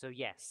 So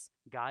yes,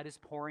 God is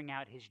pouring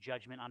out his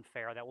judgment on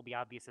Pharaoh. That will be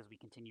obvious as we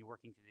continue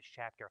working through this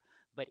chapter.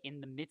 But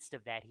in the midst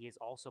of that, he is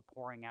also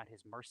pouring out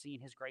his mercy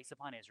and his grace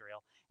upon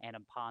Israel and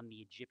upon the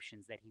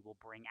Egyptians that he will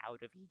bring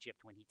out of Egypt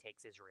when he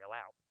takes Israel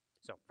out.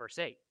 So, verse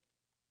 8.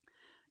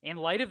 In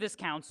light of this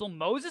counsel,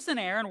 Moses and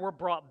Aaron were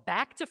brought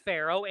back to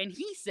Pharaoh, and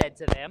he said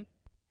to them,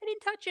 I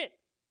didn't touch it.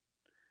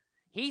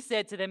 He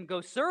said to them, go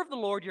serve the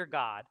Lord your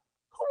God.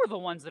 Who are the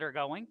ones that are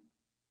going?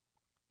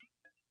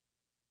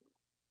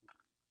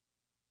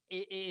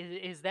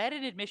 Is that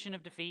an admission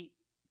of defeat?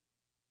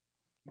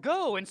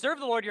 Go and serve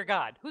the Lord your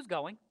God. Who's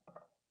going?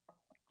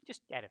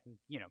 Just out of,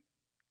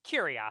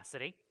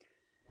 curiosity.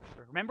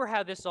 Remember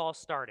how this all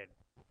started.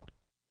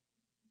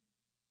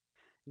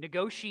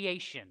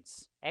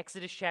 Negotiations.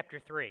 Exodus chapter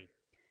 3.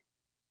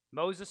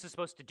 Moses is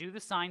supposed to do the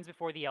signs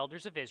before the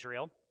elders of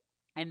Israel,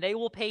 and they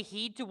will pay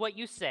heed to what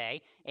you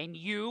say, and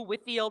you,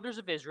 with the elders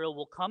of Israel,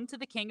 will come to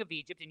the king of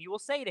Egypt, and you will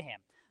say to him,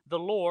 the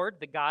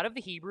Lord, the God of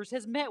the Hebrews,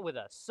 has met with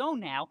us. So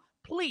now,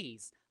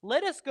 please,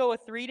 let us go a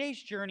 3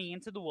 days' journey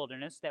into the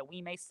wilderness that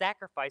we may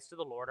sacrifice to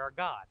the Lord our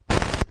God.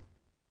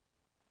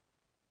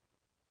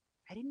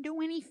 I didn't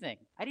do anything.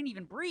 I didn't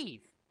even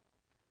breathe.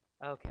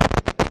 Okay.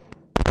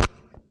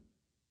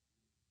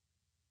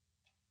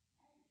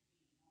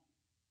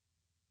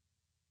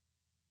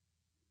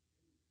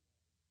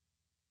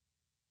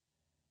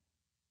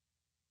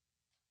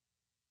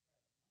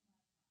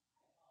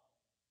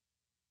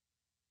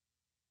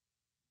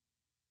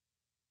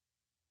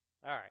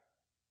 All right.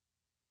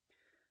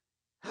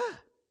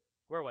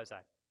 Where was I?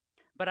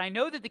 But I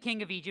know that the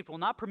king of Egypt will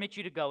not permit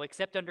you to go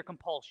except under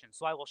compulsion.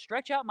 So I will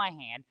stretch out my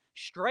hand,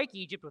 strike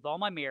Egypt with all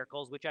my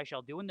miracles, which I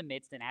shall do in the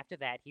midst, and after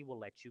that he will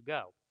let you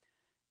go.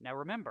 Now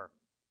remember,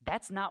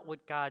 that's not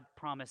what God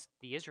promised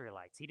the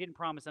Israelites. He didn't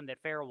promise them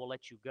that Pharaoh will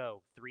let you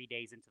go 3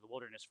 days into the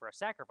wilderness for a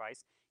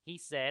sacrifice. He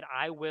said,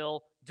 I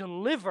will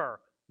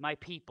deliver my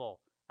people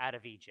out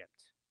of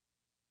Egypt.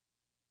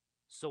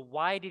 So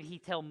why did he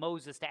tell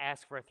Moses to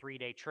ask for a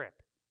 3-day trip?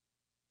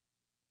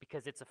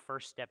 Because it's a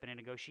first step in a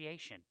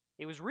negotiation.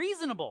 It was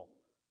reasonable.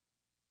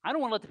 I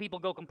don't want to let the people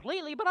go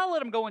completely, but I'll let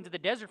them go into the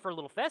desert for a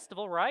little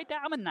festival, right?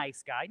 I'm a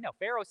nice guy. No,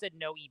 Pharaoh said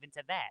no even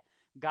to that.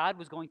 God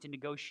was going to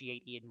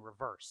negotiate in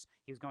reverse.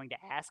 He was going to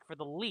ask for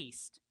the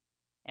least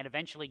and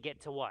eventually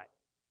get to what?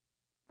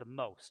 The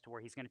most,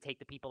 where he's going to take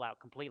the people out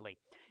completely.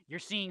 You're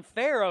seeing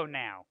Pharaoh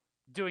now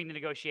doing the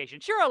negotiation.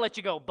 Sure, I'll let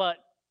you go, but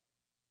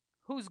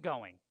who's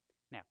going?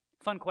 Now,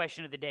 fun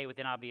question of the day with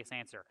an obvious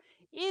answer.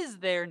 Is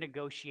there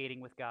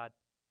negotiating with God?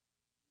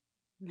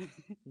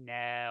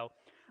 No.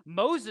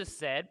 Moses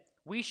said,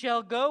 we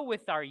shall go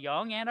with our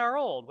young and our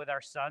old, with our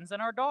sons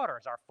and our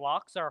daughters, our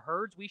flocks, our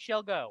herds, we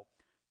shall go.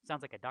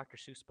 Sounds like a Dr.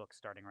 Seuss book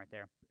starting right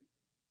there.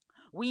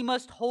 We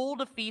must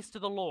hold a feast to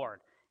the Lord.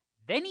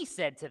 Then he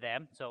said to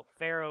them, so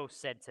Pharaoh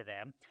said to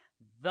them,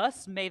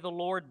 thus may the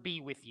Lord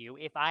be with you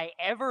if I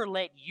ever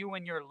let you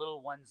and your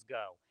little ones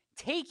go.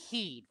 Take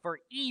heed, for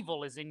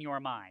evil is in your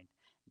mind.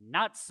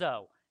 Not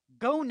so.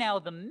 Go now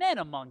the men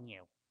among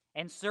you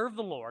and serve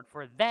the Lord,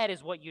 for that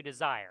is what you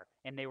desire.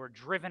 And they were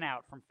driven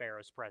out from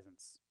Pharaoh's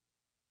presence.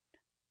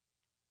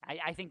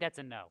 I think that's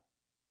a no.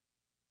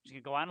 I'm just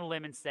going to go on a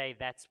limb and say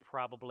that's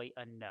probably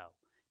a no.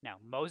 Now,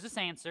 Moses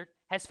answered,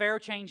 has Pharaoh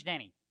changed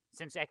any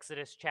since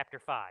Exodus chapter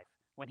 5,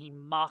 when he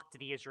mocked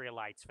the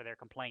Israelites for their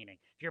complaining?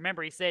 If you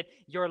remember, he said,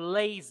 you're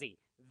lazy,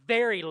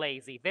 very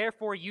lazy.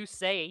 Therefore you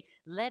say,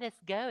 let us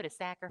go to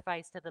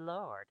sacrifice to the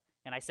Lord.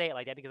 And I say it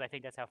like that because I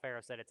think that's how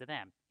Pharaoh said it to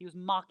them. He was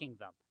mocking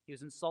them. He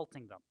was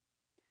insulting them.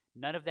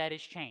 None of that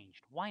has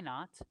changed. Why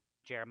not?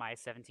 Jeremiah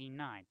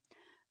 17:9.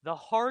 The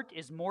heart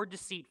is more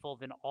deceitful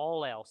than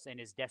all else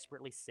and is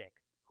desperately sick.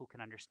 Who can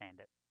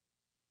understand it?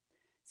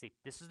 See,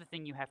 this is the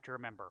thing you have to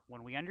remember.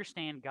 When we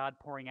understand God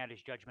pouring out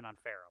his judgment on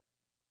Pharaoh,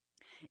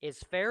 is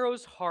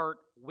Pharaoh's heart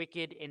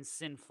wicked and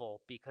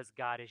sinful because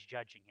God is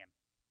judging him?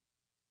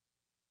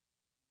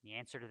 The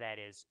answer to that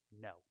is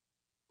no.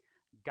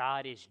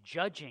 God is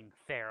judging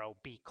Pharaoh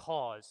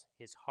because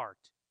his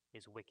heart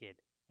is wicked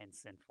and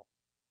sinful.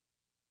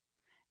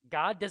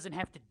 God doesn't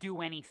have to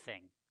do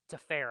anything to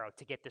Pharaoh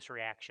to get this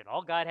reaction.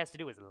 All God has to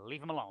do is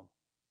leave him alone.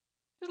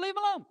 Just leave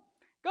him alone.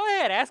 Go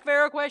ahead, ask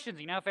Pharaoh questions.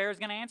 You know how Pharaoh's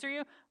going to answer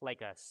you?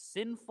 Like a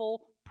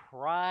sinful,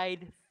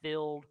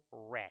 pride-filled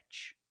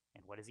wretch.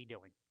 And what is he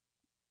doing?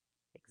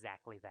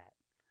 Exactly that.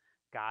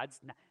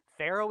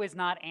 Pharaoh is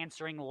not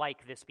answering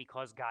like this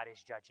because God is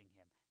judging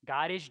him.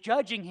 God is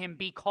judging him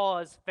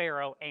because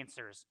Pharaoh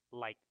answers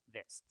like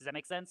this. Does that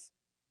make sense?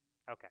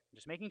 Okay,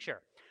 just making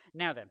sure.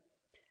 Now then,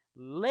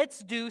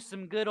 let's do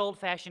some good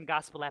old-fashioned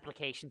gospel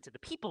application to the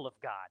people of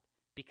God,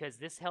 because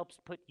this helps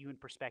put you in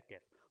perspective.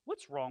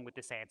 What's wrong with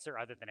this answer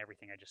other than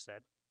everything I just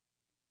said?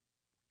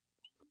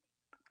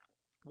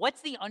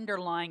 What's the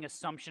underlying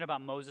assumption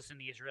about Moses and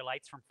the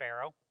Israelites from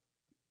Pharaoh?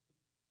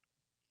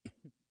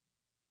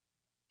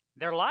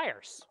 They're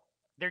liars.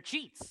 They're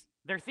cheats.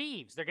 They're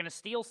thieves. They're going to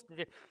steal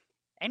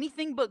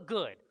anything but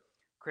good.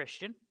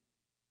 Christian,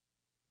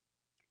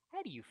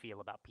 how do you feel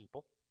about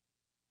people?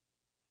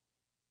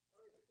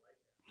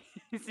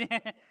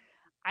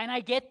 And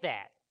I get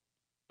that,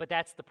 but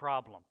that's the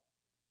problem.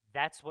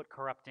 That's what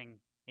corrupting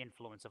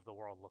influence of the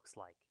world looks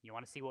like. You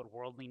want to see what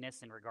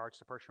worldliness in regards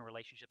to personal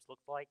relationships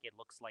looks like? It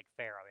looks like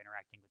Pharaoh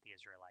interacting with the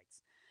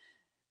Israelites.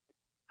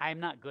 I'm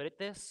not good at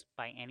this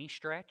by any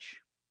stretch,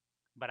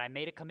 but I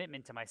made a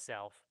commitment to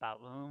myself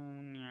about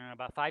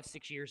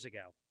 5-6 years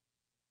ago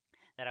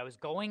that I was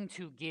going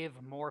to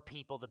give more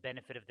people the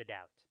benefit of the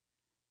doubt,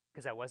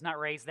 because I was not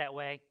raised that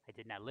way. I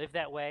did not live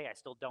that way. I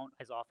still don't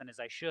as often as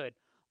I should.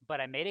 But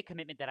I made a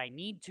commitment that I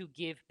need to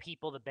give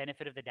people the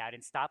benefit of the doubt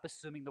and stop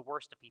assuming the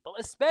worst of people,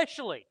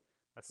 especially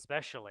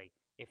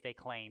if they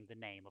claim the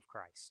name of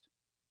Christ.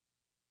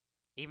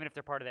 Even if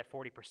they're part of that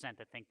 40%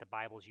 that think the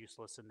Bible's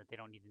useless and that they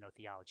don't need to know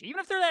theology. Even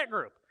if they're that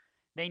group,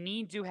 they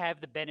need to have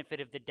the benefit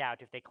of the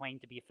doubt if they claim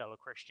to be a fellow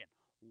Christian.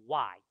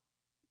 Why?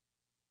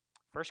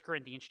 1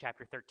 Corinthians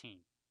chapter 13.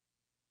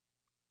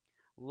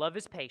 Love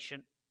is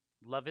patient,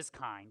 love is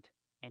kind,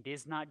 and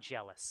is not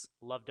jealous.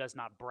 Love does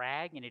not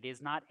brag, and it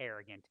is not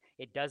arrogant.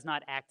 It does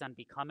not act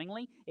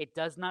unbecomingly. It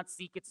does not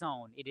seek its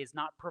own. It is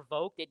not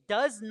provoked. It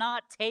does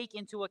not take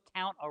into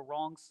account a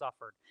wrong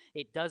suffered.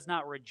 It does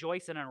not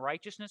rejoice in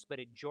unrighteousness, but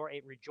it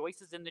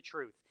rejoices in the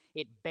truth.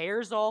 It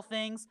bears all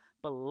things,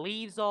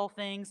 believes all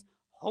things,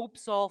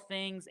 hopes all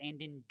things,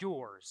 and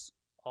endures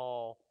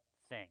all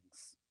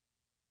things.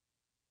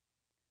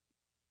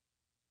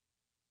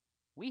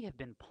 We have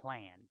been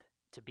planned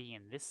to be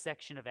in this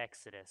section of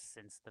Exodus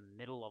since the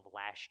middle of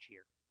last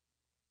year.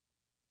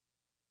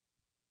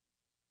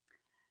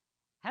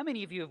 How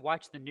many of you have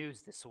watched the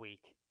news this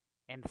week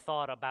and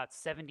thought about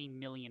 70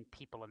 million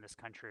people in this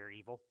country are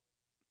evil?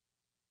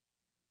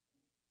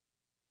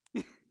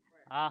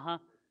 Uh-huh.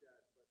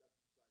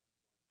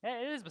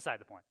 It is beside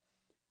the point.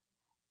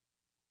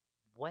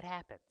 What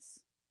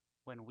happens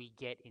when we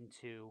get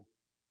into,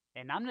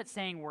 and I'm not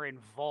saying we're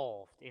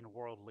involved in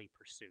worldly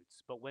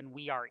pursuits, but when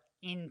we are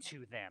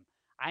into them,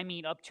 I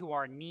mean up to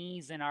our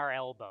knees and our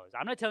elbows.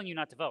 I'm not telling you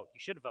not to vote. You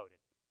should have voted.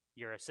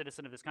 You're a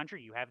citizen of this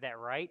country. You have that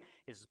right.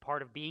 This is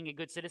part of being a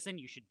good citizen.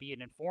 You should be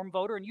an informed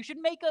voter, and you should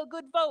make a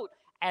good vote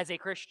as a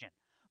Christian.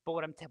 But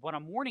what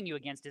I'm warning you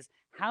against is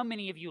how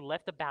many of you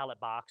left the ballot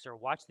box or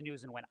watched the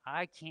news and went,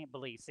 I can't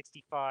believe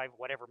 65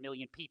 whatever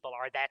million people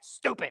are that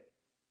stupid.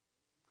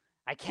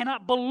 I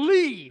cannot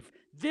believe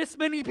this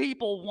many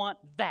people want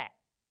that.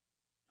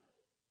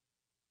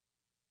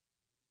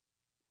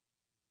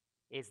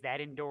 Is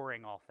that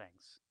enduring all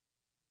things?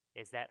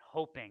 Is that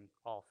hoping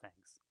all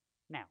things?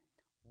 Now,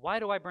 why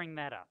do I bring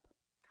that up?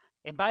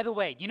 And by the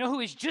way, you know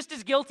who is just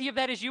as guilty of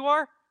that as you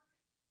are?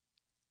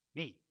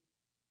 Me.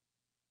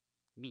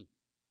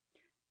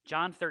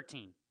 John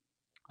 13.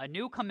 A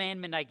new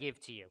commandment I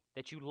give to you,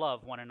 that you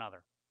love one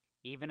another,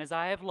 even as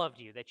I have loved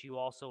you, that you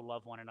also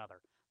love one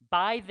another.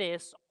 By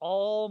this,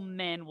 all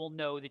men will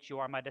know that you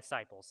are my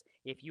disciples,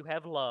 if you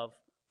have love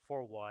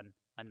for one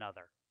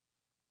another.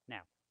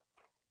 Now,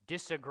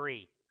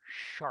 disagree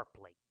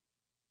sharply.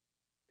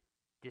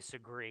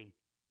 Disagree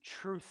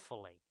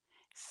truthfully.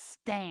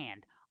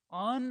 Stand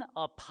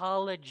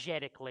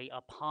unapologetically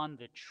upon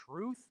the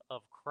truth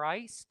of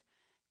Christ.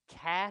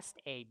 Cast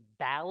a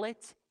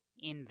ballot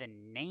in the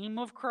name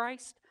of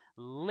Christ.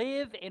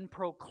 Live and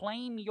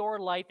proclaim your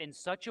life in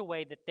such a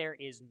way that there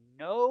is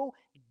no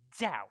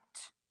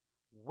doubt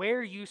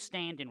where you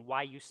stand and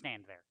why you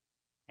stand there.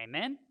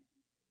 Amen?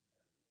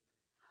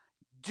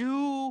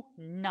 Do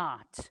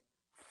not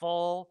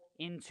fall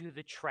into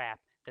the trap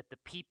that the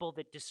people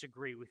that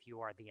disagree with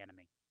you are the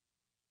enemy.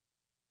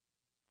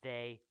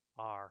 They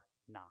are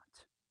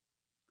not.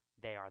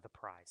 They are the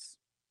prize.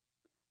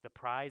 The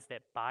prize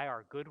that by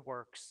our good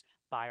works,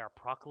 by our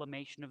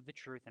proclamation of the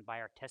truth, and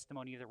by our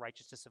testimony of the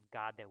righteousness of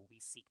God that we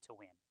seek to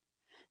win.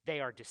 They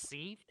are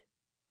deceived.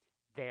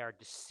 They are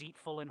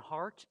deceitful in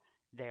heart.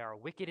 They are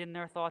wicked in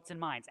their thoughts and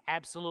minds.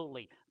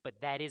 Absolutely.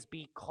 But that is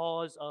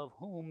because of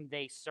whom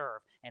they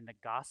serve. And the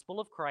gospel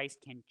of Christ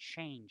can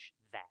change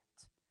that.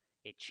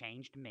 It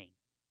changed me.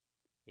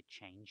 It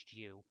changed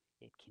you.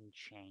 It can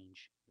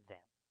change them.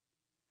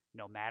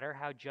 No matter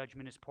how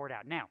judgment is poured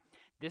out. Now,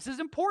 this is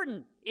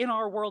important in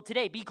our world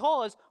today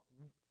because,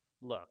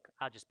 look,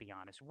 I'll just be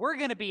honest. We're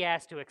going to be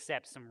asked to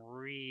accept some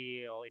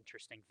real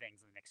interesting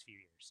things in the next few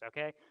years,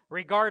 okay?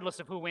 Regardless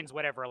of who wins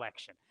whatever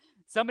election.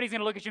 Somebody's going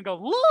to look at you and go,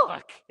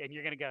 look! And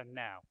you're going to go,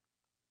 no.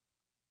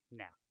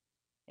 No.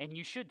 And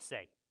you should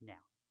say, no.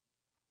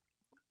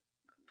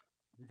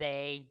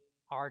 They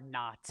are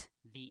not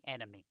the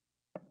enemy.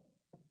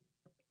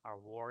 Our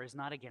war is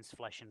not against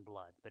flesh and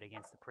blood, but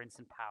against the prince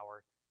and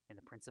power and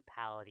the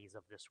principalities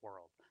of this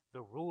world,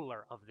 the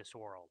ruler of this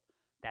world.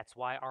 That's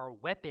why our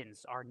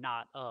weapons are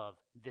not of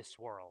this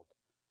world.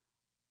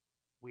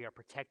 We are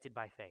protected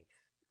by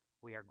faith.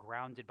 We are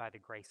grounded by the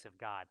grace of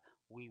God.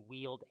 We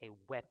wield a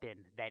weapon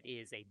that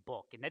is a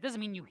book. And that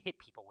doesn't mean you hit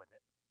people with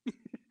it.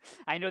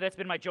 I know that's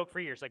been my joke for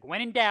years. Like,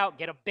 when in doubt,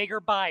 get a bigger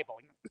Bible.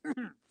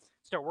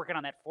 Start working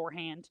on that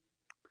forehand.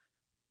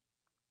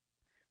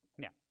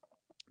 No,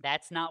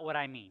 that's not what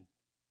I mean.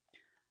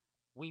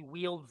 We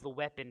wield the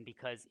weapon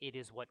because it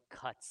is what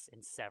cuts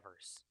and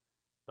severs.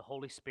 The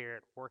Holy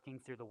Spirit working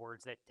through the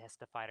words that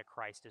testify to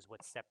Christ is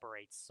what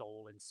separates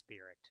soul and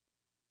spirit.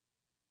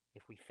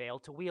 If we fail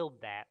to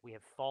wield that, we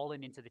have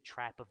fallen into the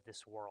trap of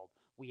this world.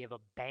 We have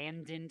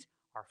abandoned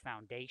our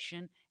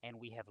foundation, and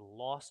we have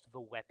lost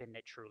the weapon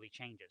that truly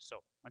changes.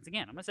 So, once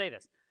again, I'm going to say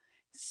this.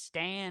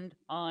 Stand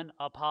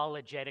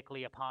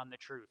unapologetically upon the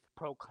truth.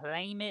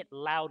 Proclaim it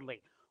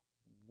loudly.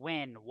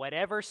 When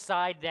whatever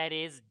side that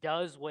is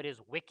does what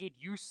is wicked,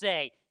 you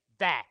say,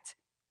 that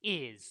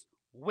is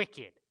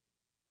wicked.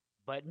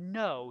 But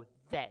know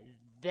that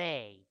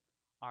they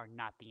are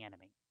not the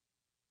enemy.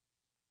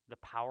 The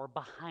power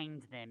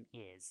behind them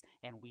is,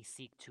 and we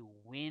seek to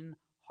win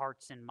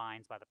hearts and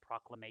minds by the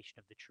proclamation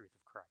of the truth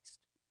of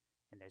Christ.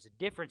 And there's a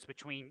difference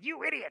between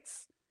you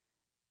idiots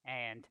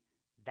and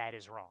that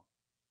is wrong.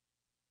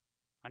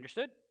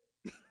 Understood?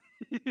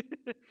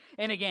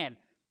 And again,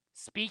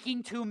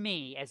 speaking to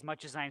me as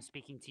much as I'm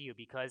speaking to you,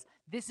 because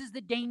this is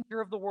the danger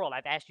of the world.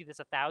 I've asked you this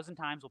 1,000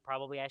 times. We'll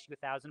probably ask you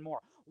 1,000 more.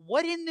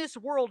 What in this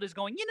world is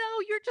going,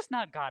 you're just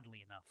not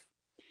godly enough.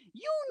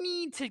 You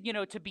need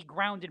to, to be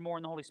grounded more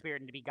in the Holy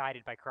Spirit and to be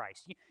guided by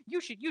Christ.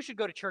 You should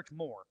go to church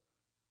more.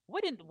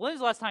 When was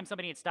the last time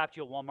somebody had stopped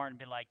you at Walmart and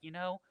been like, you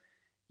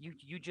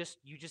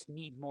just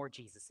need more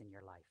Jesus in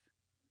your life?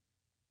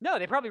 No,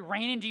 they probably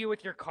ran into you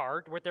with their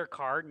cart,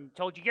 and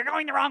told you, you're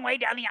going the wrong way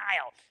down the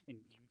aisle. And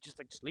you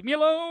just leave me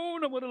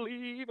alone. I want to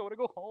leave. I want to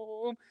go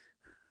home.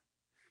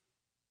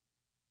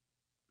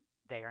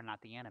 They are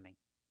not the enemy.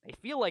 They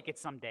feel like it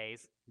some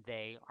days.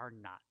 They are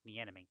not the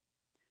enemy.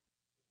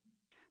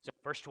 So,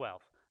 verse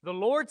 12. The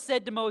Lord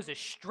said to Moses,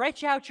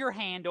 stretch out your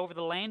hand over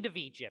the land of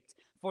Egypt,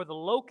 for the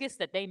locusts,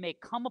 that they may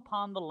come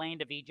upon the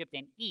land of Egypt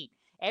and eat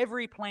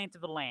every plant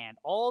of the land,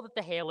 all that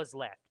the hail is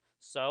left.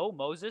 So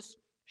Moses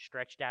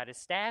stretched out his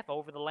staff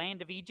over the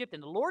land of Egypt,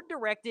 and the Lord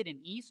directed an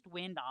east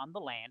wind on the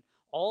land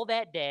all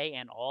that day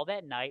and all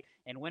that night,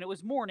 and when it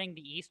was morning,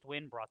 the east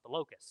wind brought the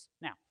locusts.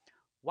 Now,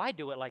 why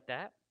do it like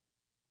that?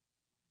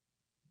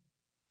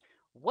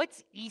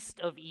 What's east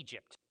of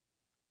Egypt?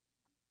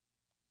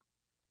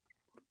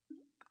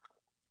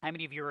 How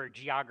many of you are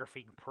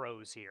geography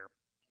pros here?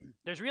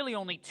 There's really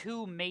only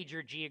two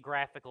major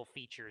geographical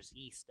features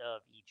east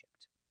of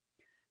Egypt.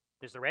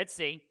 There's the Red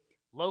Sea.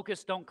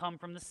 Locusts don't come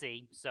from the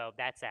sea, so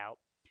that's out.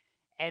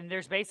 And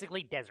there's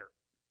basically desert.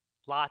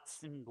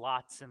 Lots and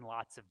lots and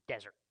lots of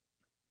desert.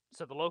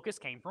 So the locusts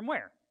came from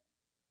where?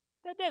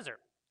 The desert.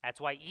 That's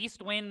why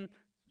east wind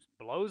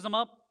blows them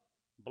up,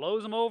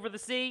 blows them over the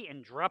sea,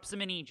 and drops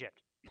them in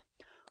Egypt.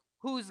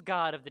 Who's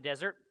god of the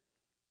desert?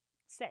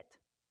 Set.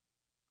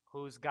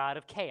 Who's god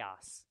of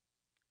chaos?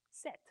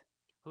 Set.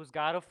 Who's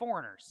god of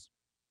foreigners?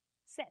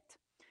 Set.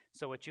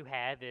 So what you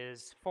have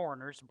is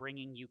foreigners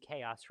bringing you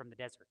chaos from the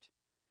desert.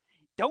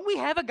 Don't we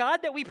have a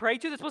God that we pray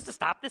to that's supposed to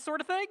stop this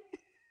sort of thing?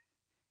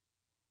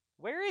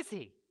 Where is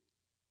he?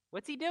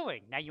 What's he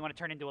doing? Now you want to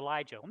turn into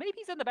Elijah. Well, maybe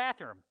he's in the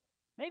bathroom.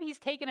 Maybe he's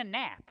taking a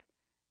nap.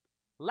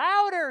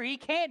 Louder, he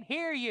can't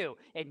hear you.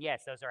 And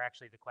yes, those are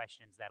actually the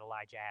questions that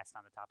Elijah asked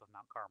on the top of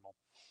Mount Carmel.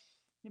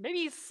 Maybe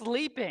he's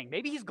sleeping.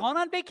 Maybe he's gone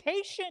on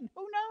vacation.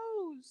 Who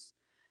knows?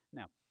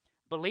 No.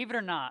 Believe it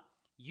or not,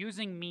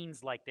 using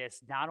means like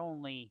this not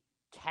only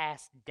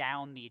cast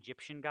down the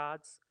Egyptian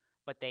gods,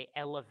 but they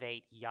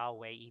elevate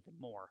Yahweh even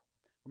more.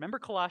 Remember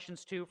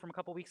Colossians 2 from a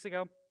couple weeks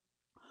ago?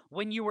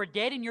 When you were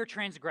dead in your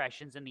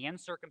transgressions and the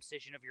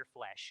uncircumcision of your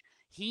flesh,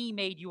 he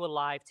made you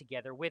alive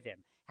together with him,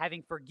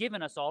 having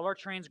forgiven us all our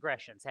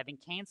transgressions, having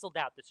canceled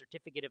out the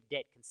certificate of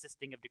debt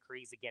consisting of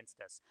decrees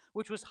against us,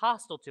 which was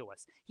hostile to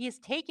us. He has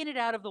taken it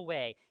out of the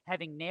way,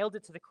 having nailed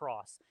it to the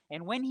cross.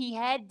 And when he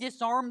had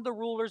disarmed the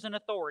rulers and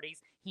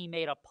authorities, he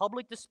made a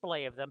public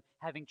display of them,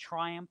 having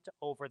triumphed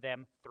over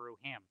them through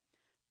him.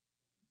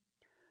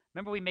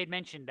 Remember we made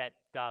mention that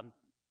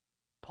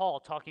Paul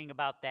talking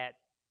about that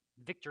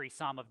victory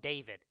psalm of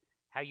David,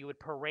 how you would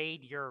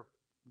parade your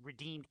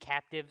redeemed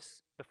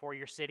captives before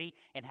your city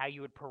and how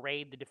you would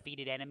parade the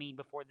defeated enemy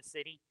before the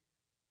city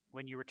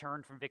when you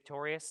return from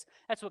victorious.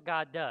 That's what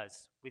God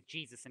does with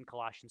Jesus in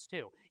Colossians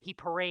 2. He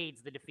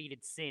parades the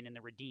defeated sin and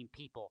the redeemed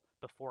people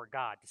before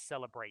God to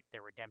celebrate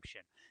their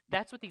redemption.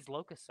 That's what these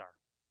locusts are.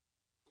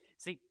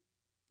 See,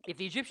 if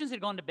the Egyptians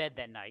had gone to bed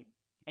that night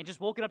and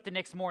just woken up the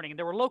next morning and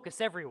there were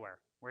locusts everywhere,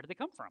 where did they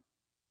come from?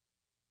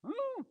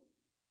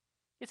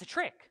 It's a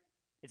trick.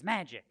 It's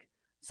magic.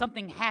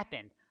 Something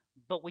happened.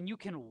 But when you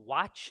can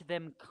watch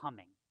them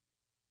coming,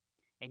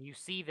 and you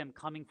see them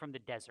coming from the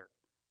desert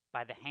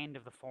by the hand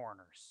of the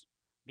foreigners,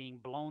 being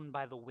blown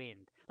by the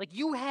wind, like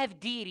you have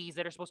deities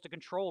that are supposed to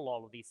control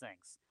all of these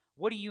things.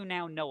 What do you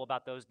now know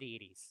about those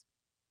deities?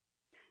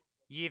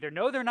 You either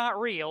know they're not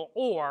real,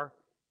 or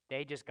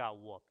they just got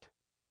whooped.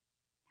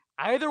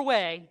 Either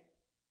way,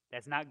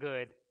 that's not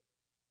good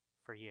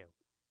for you.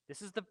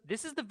 This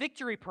is the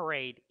victory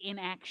parade in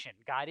action.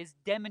 God is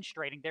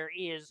demonstrating there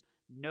is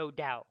no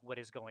doubt what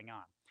is going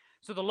on.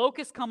 So the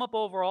locusts come up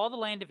over all the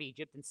land of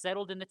Egypt and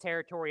settled in the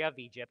territory of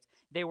Egypt.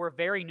 They were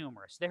very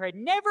numerous. There had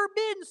never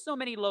been so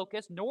many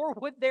locusts, nor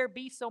would there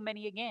be so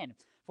many again,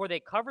 for they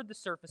covered the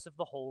surface of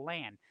the whole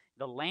land.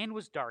 The land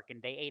was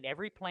darkened. They ate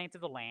every plant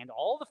of the land,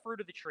 all the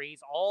fruit of the trees,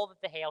 all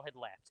that the hail had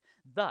left.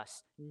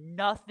 Thus,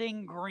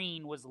 nothing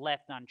green was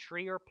left on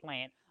tree or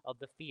plant of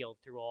the field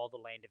through all the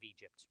land of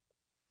Egypt.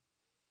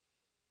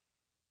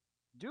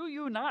 Do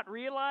you not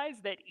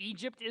realize that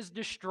Egypt is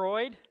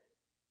destroyed?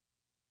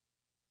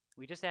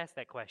 We just asked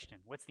that question.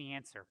 What's the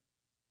answer?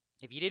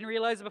 If you didn't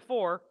realize it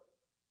before,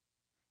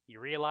 you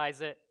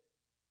realize it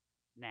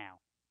now.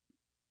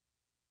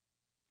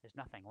 There's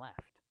nothing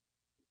left.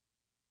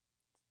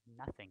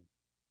 Nothing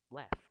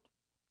left.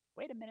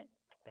 Wait a minute.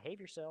 Behave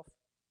yourself.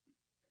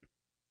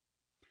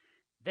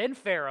 Then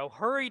Pharaoh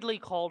hurriedly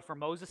called for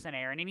Moses and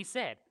Aaron, and he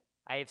said,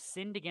 I have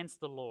sinned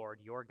against the Lord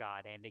your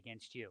God and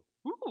against you.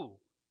 Ooh,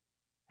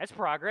 that's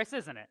progress,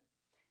 isn't it?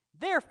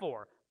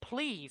 Therefore,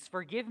 please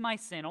forgive my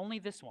sin only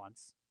this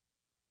once,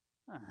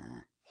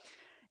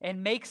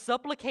 and make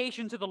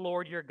supplication to the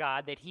Lord your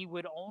God that he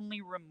would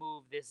only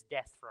remove this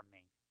death from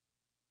me.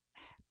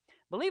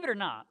 Believe it or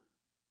not,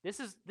 this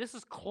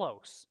is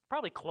close,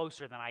 probably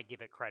closer than I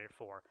give it credit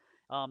for.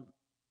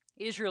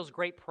 Israel's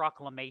great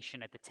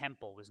proclamation at the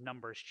temple was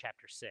Numbers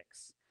chapter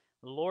 6.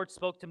 The Lord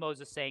spoke to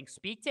Moses, saying,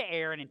 Speak to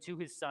Aaron and to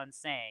his sons,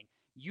 saying,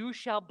 You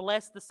shall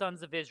bless the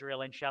sons of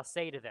Israel, and shall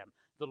say to them,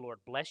 The Lord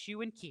bless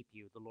you and keep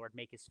you. The Lord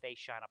make his face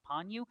shine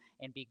upon you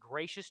and be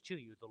gracious to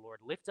you. The Lord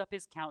lift up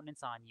his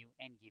countenance on you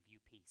and give you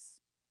peace.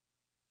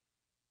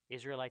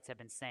 Israelites have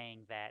been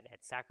saying that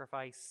at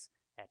sacrifice,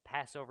 at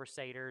Passover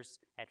seders,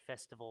 at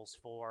festivals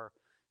for,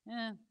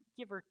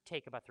 give or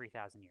take about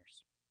 3,000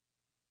 years.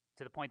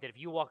 To the point that if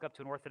you walk up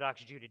to an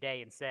Orthodox Jew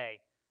today and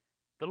say,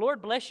 The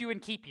Lord bless you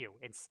and keep you,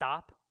 and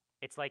stop,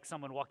 it's like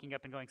someone walking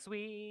up and going,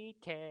 Sweet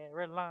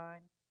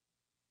Caroline.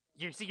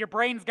 You see, your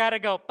brain's got to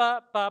go,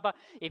 ba, ba, ba.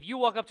 If you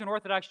walk up to an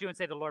Orthodox Jew and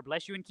say, The Lord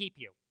bless you and keep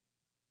you,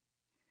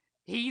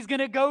 he's going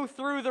to go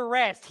through the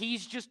rest.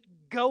 He's just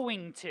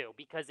going to,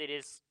 because it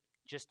is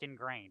just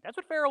ingrained. That's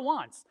what Pharaoh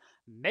wants.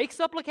 Make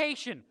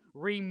supplication.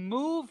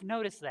 Remove,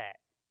 notice that,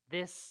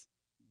 this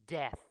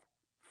death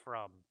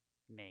from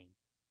me.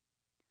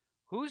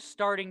 Who's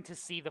starting to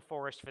see the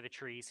forest for the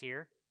trees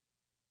here?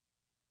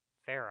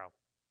 Pharaoh.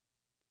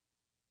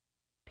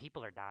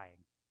 people are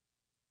dying.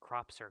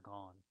 Crops are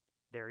gone.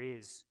 There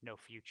is no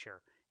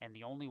future. And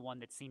the only one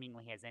that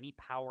seemingly has any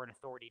power and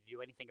authority to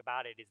do anything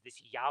about it is this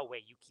Yahweh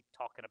you keep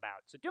talking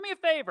about. So do me a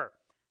favor.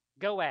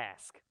 Go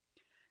ask.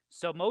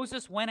 So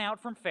Moses went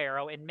out from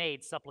Pharaoh and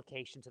made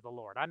supplication to the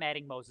Lord. I'm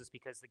adding Moses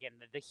because, again,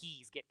 the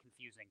he's get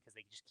confusing because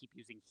they just keep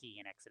using he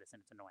in Exodus,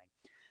 and it's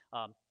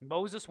annoying.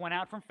 Moses went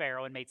out from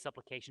Pharaoh and made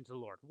supplication to the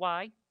Lord.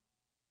 Why?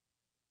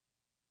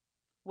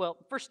 Well,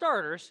 for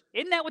starters,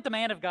 isn't that what the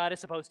man of God is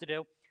supposed to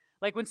do?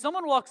 Like when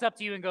someone walks up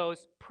to you and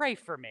goes, pray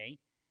for me,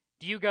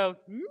 do you go,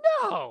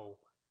 no,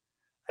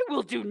 I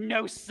will do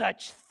no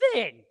such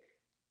thing.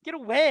 Get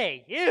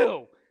away,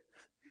 ew.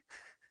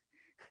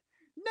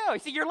 No,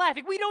 see, you're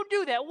laughing. We don't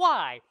do that.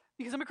 Why?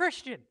 Because I'm a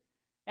Christian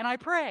and I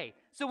pray.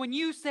 So when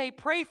you say,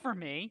 pray for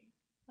me,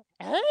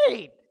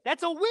 hey,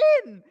 that's a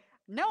win.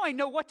 Now I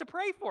know what to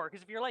pray for.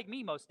 Because if you're like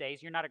me most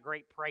days, you're not a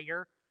great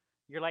prayer.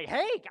 You're like,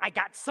 hey, I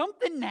got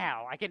something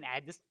now. I can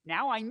add this.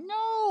 Now I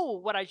know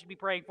what I should be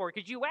praying for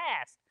because you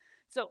asked.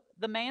 So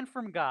the man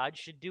from God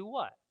should do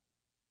what?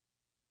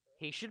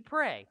 He should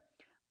pray.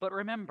 But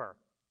remember,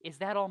 is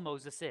that all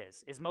Moses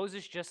is? Is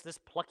Moses just this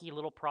plucky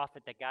little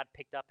prophet that God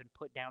picked up and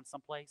put down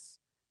someplace?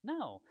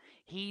 No,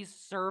 he's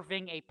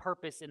serving a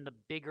purpose in the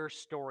bigger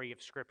story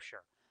of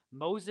Scripture.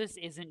 Moses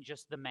isn't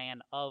just the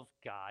man of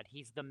God,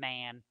 he's the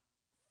man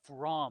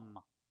from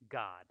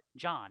God.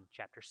 John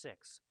chapter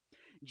 6.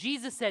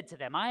 Jesus said to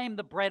them, I am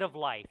the bread of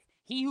life.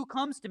 He who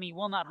comes to me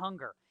will not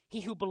hunger.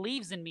 He who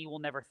believes in me will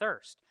never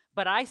thirst.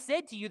 But I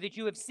said to you that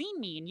you have seen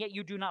me, and yet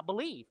you do not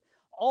believe.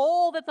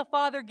 All that the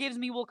Father gives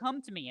me will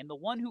come to me, and the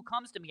one who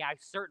comes to me I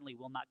certainly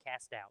will not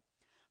cast out.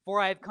 For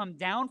I have come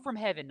down from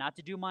heaven not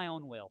to do my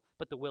own will,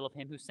 but the will of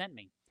him who sent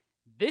me.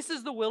 This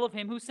is the will of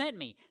him who sent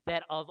me,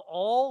 that of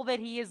all that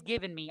he has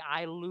given me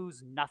I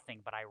lose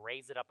nothing, but I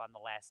raise it up on the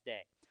last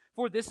day.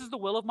 For this is the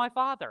will of my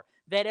Father,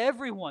 that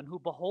everyone who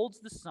beholds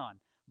the Son,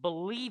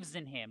 believes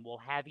in him, will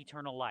have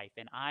eternal life,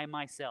 and I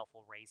myself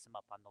will raise him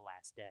up on the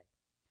last day.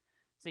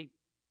 See,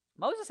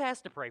 Moses has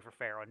to pray for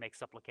Pharaoh and make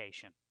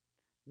supplication.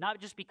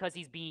 Not just because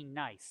he's being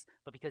nice,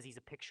 but because he's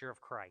a picture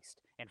of Christ.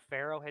 And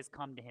Pharaoh has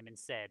come to him and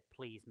said,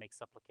 please make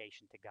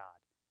supplication to God.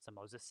 So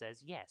Moses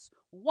says yes.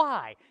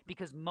 Why?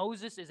 Because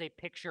Moses is a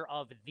picture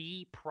of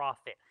the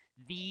prophet,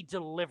 the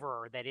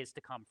deliverer that is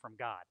to come from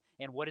God.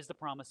 And what is the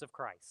promise of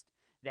Christ?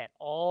 That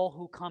all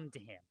who come to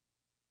him,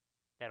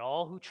 that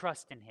all who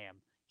trust in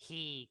him,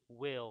 he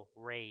will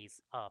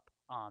raise up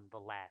on the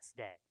last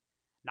day.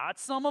 Not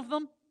some of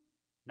them,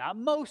 not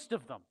most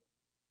of them,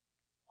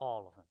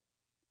 all of them.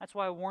 That's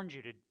why I warned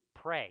you to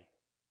pray,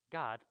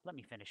 God, let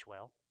me finish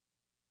well.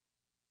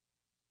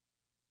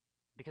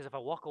 Because if I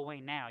walk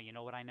away now, you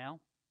know what I know?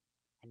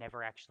 I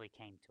never actually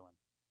came to him.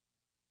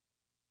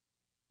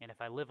 And if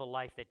I live a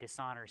life that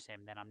dishonors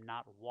him, then I'm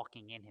not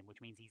walking in him,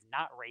 which means he's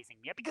not raising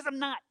me up because I'm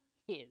not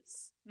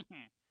his.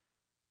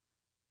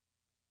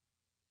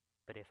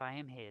 But if I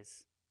am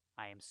his,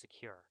 I am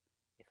secure.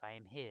 If I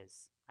am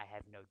his, I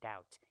have no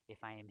doubt. If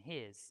I am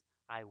his,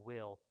 I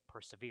will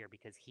persevere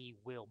because he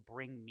will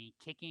bring me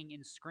kicking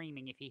and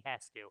screaming if he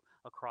has to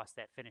across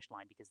that finish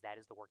line because that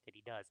is the work that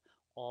he does.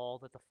 All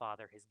that the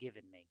Father has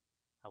given me,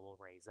 I will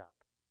raise up.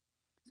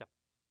 So,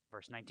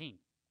 verse 19.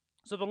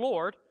 So the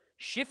Lord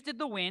shifted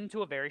the wind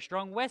to a very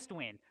strong west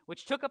wind,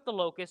 which took up the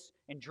locusts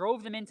and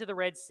drove them into the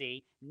Red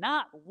Sea.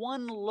 Not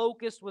one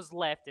locust was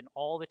left in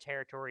all the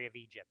territory of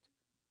Egypt.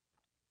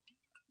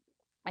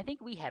 I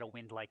think we had a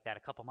wind like that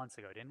a couple months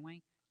ago, didn't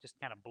we? Just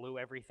kind of blew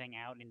everything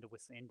out into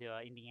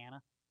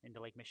Indiana,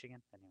 into Lake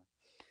Michigan.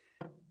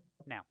 Anyway.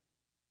 Now,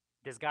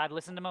 does God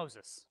listen to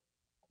Moses?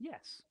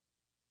 Yes.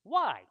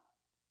 Why?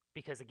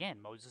 Because again,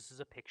 Moses is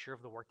a picture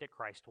of the work that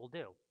Christ will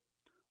do.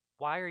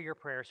 Why are your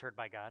prayers heard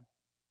by God?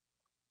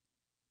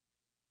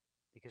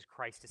 Because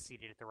Christ is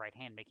seated at the right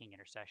hand making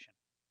intercession.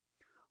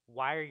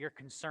 Why are your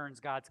concerns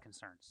God's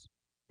concerns?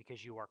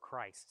 Because you are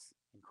Christ's,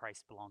 and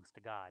Christ belongs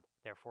to God.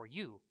 Therefore,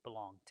 you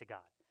belong to God.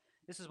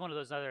 This is one of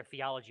those other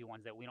theology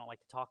ones that we don't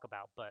like to talk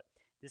about, but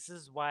this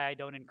is why I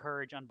don't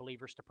encourage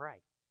unbelievers to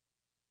pray.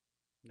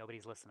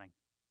 Nobody's listening.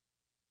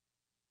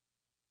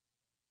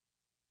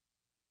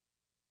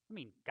 I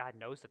mean, God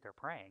knows that they're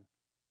praying,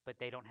 but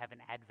they don't have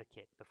an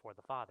advocate before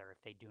the Father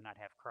if they do not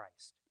have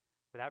Christ.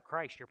 Without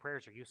Christ, your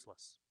prayers are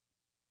useless.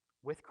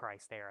 With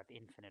Christ, they are of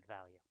infinite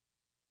value.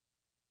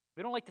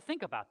 We don't like to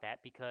think about that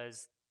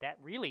because that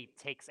really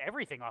takes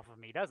everything off of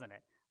me, doesn't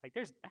it? Like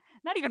there's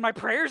not even my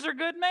prayers are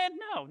good, man.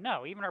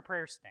 No, even our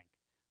prayers stink.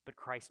 But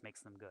Christ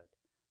makes them good.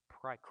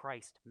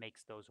 Christ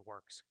makes those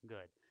works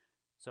good.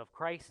 So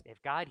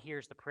if God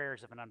hears the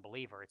prayers of an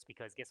unbeliever, it's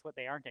because guess what?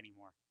 They aren't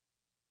anymore.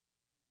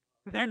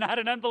 They're not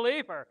an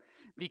unbeliever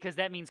because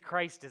that means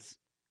Christ is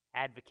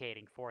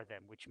advocating for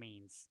them, which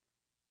means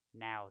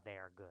now they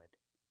are good.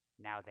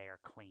 Now they are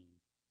clean.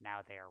 Now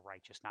they are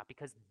righteous. Not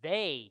because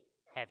they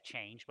have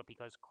changed, but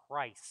because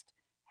Christ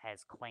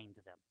has claimed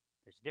them.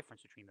 There's a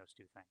difference between those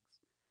two things.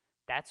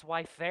 That's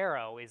why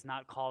Pharaoh is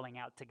not calling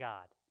out to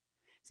God.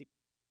 See,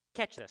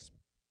 catch this.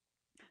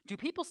 Do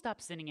people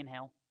stop sinning in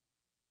hell?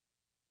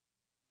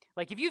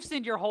 Like if you've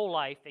sinned your whole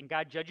life and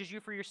God judges you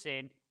for your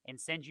sin, and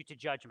send you to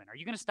judgment, are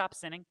you going to stop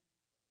sinning?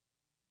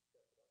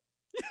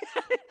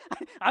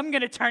 I'm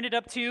going to turn it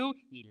up to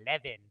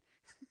 11.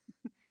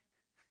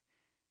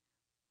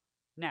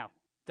 Now,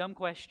 dumb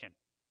question.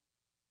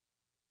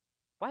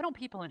 Why don't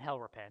people in hell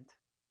repent?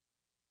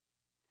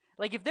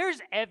 Like, if there's,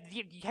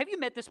 have you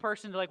met this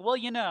person? They're like,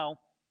 well,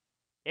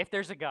 if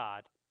there's a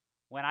God,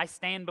 when I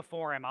stand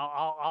before him,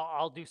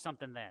 I'll do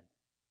something then.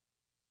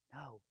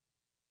 No,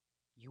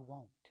 you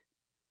won't.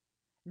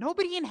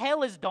 Nobody in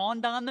hell has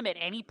dawned on them at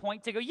any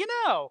point to go,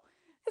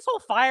 this whole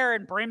fire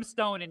and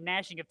brimstone and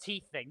gnashing of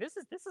teeth thing, this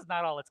is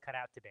not all it's cut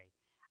out to be.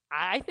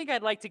 I think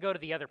I'd like to go to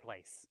the other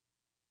place.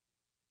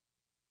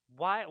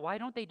 Why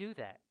don't they do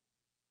that?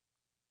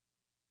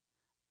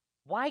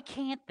 Why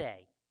can't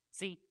they?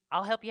 See,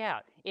 I'll help you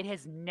out. It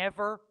has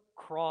never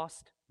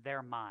crossed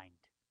their mind.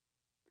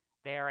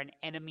 They are an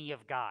enemy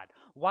of God.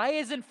 Why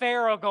isn't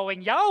Pharaoh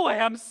going, Yahweh,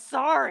 I'm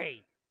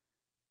sorry?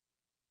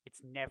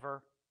 It's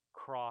never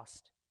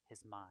crossed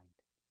his mind.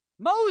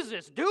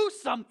 Moses, do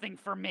something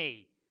for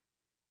me.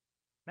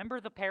 Remember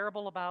the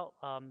parable about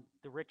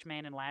the rich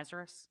man and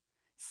Lazarus?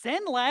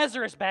 Send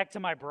Lazarus back to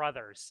my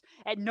brothers.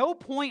 At no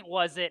point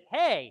was it,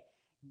 hey,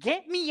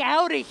 get me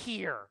out of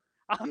here.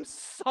 I'm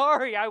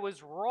sorry, I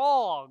was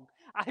wrong.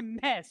 I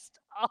messed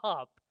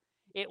up.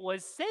 It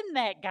was send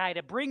that guy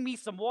to bring me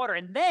some water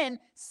and then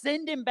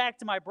send him back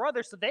to my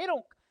brothers so they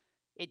don't.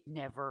 It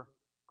never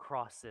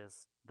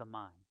crosses the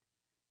mind.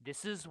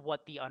 This is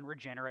what the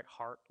unregenerate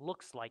heart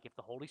looks like if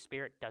the Holy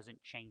Spirit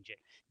doesn't change it.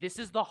 This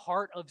is the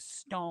heart of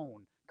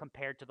stone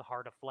compared to the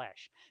heart of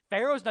flesh.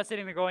 Pharaoh's not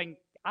sitting there going,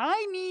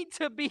 I need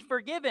to be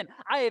forgiven.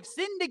 I have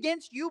sinned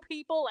against you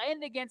people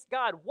and against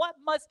God. What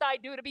must I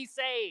do to be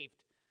saved?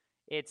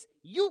 It's,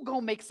 you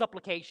go make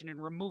supplication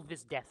and remove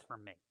this death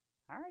from me.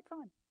 All right,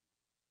 fine.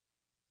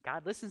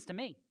 God listens to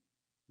me,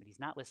 but he's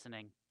not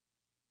listening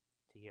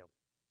to you.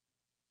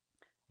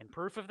 And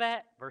proof of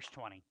that, verse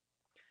 20.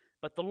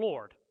 But the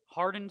Lord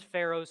hardened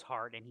Pharaoh's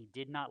heart, and he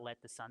did not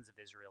let the sons of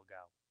Israel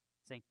go.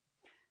 See,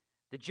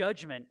 the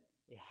judgment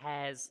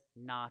has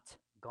not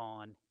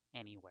gone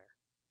anywhere.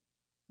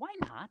 Why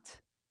not?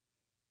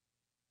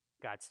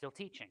 God's still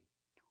teaching.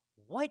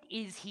 What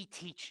is he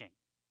teaching?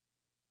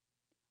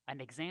 An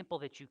example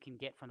that you can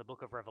get from the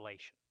book of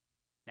Revelation.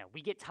 Now,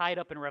 we get tied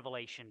up in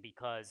Revelation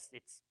because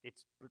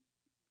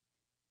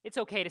it's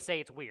okay to say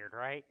it's weird,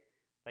 right?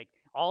 Like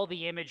all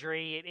the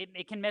imagery,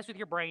 it can mess with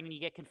your brain and you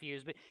get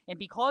confused. And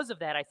because of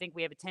that, I think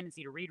we have a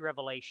tendency to read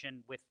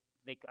Revelation with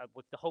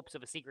the hopes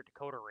of a secret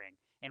decoder ring,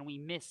 and we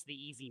miss the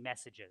easy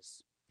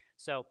messages.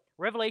 So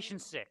Revelation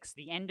 6,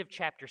 the end of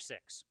chapter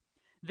 6.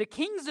 The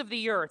kings of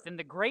the earth and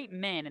the great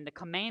men and the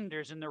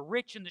commanders and the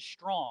rich and the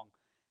strong,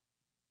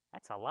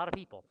 that's a lot of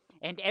people,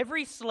 and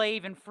every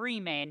slave and free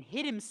man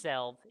hid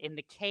himself in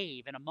the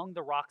cave and among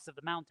the rocks of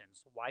the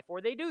mountains. Why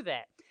for they do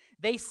that?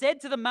 They said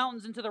to the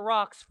mountains and to the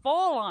rocks,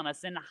 fall on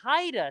us and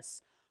hide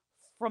us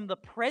from the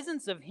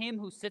presence of him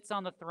who sits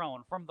on the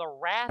throne, from the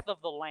wrath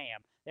of the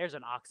Lamb. There's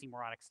an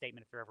oxymoronic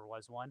statement if there ever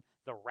was one.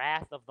 The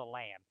wrath of the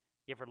Lamb.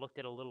 You ever looked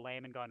at a little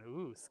lamb and gone,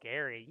 ooh,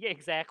 scary? Yeah,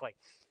 exactly.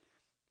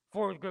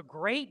 For the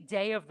great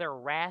day of their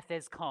wrath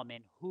has come,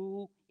 and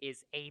who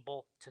is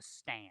able to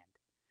stand?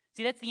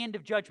 See, that's the end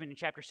of judgment in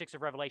chapter 6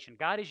 of Revelation.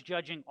 God is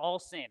judging all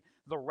sin.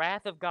 The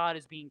wrath of God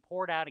is being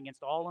poured out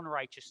against all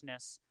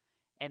unrighteousness,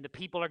 and the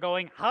people are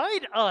going,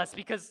 hide us,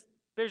 because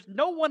there's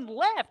no one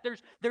left.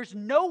 There's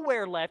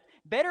nowhere left.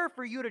 Better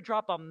for you to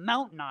drop a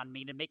mountain on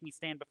me to make me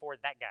stand before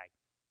that guy.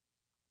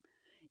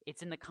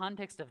 It's in the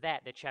context of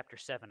that chapter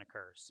 7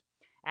 occurs.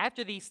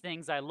 After these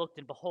things I looked,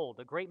 and behold,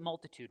 a great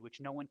multitude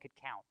which no one could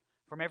count,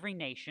 from every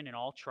nation and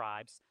all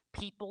tribes,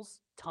 peoples,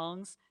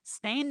 tongues,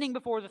 standing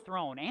before the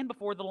throne and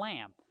before the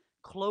Lamb,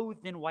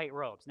 clothed in white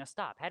robes. Now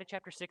stop. How did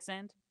chapter 6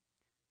 end?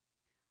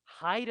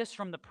 Hide us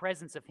from the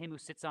presence of him who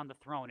sits on the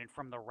throne and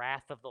from the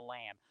wrath of the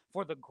Lamb.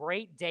 For the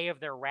great day of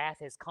their wrath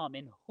has come,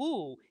 and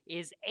who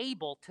is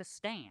able to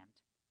stand?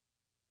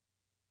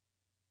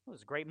 It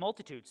was a great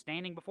multitude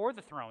standing before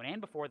the throne and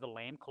before the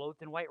Lamb,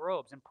 clothed in white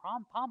robes, and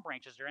palm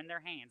branches are in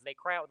their hands. They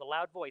cry out with a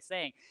loud voice,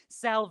 saying,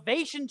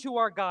 salvation to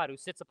our God who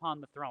sits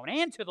upon the throne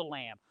and to the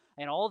Lamb.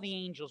 And all the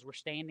angels were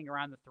standing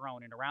around the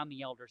throne and around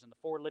the elders and the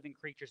four living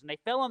creatures. And they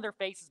fell on their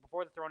faces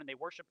before the throne and they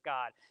worshiped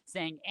God,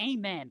 saying,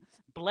 amen.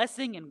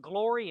 Blessing and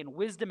glory and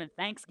wisdom and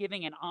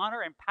thanksgiving and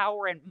honor and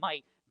power and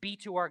might be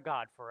to our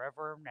God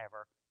forever and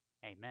ever.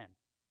 Amen.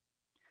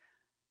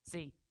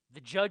 See,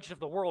 the judge of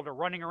the world are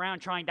running around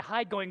trying to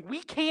hide, going,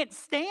 we can't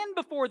stand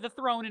before the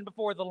throne and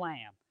before the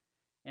Lamb.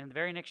 And in the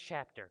very next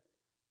chapter,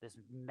 this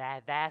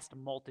vast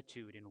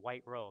multitude in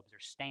white robes are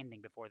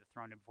standing before the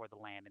throne and before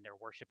the Lamb, and they're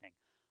worshiping.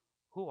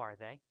 Who are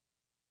they?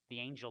 The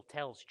angel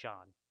tells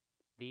John,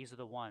 these are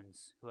the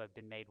ones who have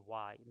been made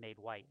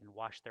white and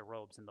washed their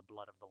robes in the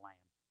blood of the Lamb.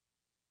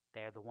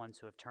 They are the ones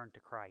who have turned to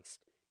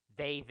Christ.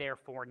 They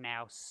therefore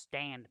now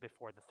stand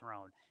before the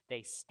throne.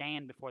 They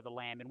stand before the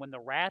Lamb. And when the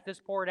wrath is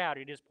poured out,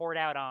 it is poured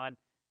out on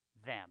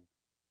them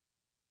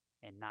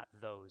and not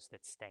those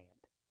that stand.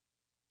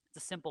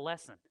 It's a simple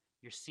lesson.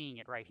 You're seeing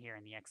it right here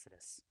in the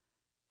Exodus.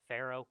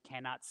 Pharaoh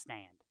cannot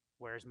stand.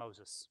 Where's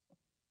Moses?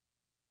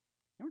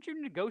 Weren't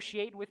you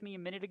negotiating with me a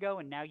minute ago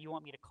and now you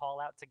want me to call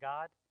out to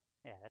God?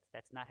 Yeah,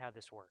 that's not how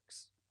this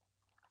works.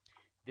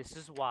 This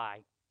is why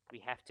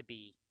we have to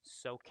be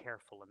so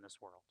careful in this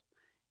world.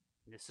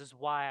 This is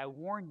why I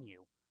warn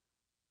you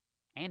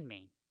and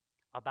me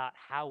about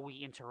how we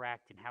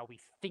interact and how we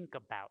think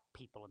about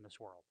people in this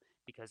world.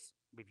 Because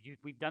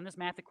we've done this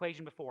math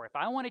equation before. If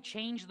I want to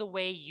change the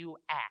way you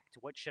act,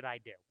 what should I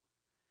do?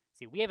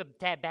 See, we have a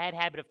bad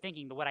habit of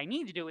thinking that what I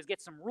need to do is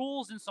get some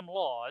rules and some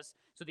laws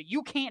so that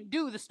you can't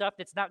do the stuff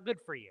that's not good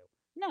for you.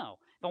 No.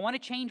 If I want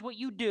to change what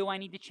you do, I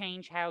need to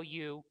change how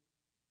you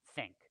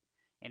think.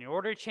 And in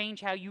order to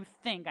change how you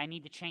think, I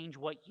need to change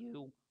what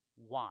you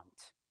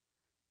want.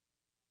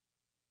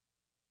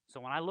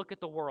 So when I look at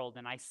the world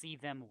and I see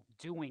them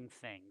doing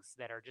things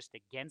that are just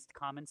against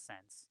common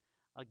sense,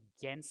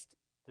 against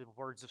the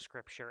words of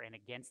Scripture, and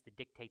against the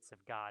dictates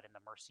of God and the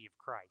mercy of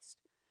Christ,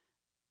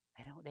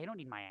 they don't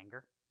need my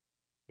anger.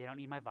 They don't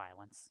need my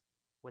violence.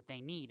 What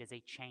they need is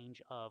a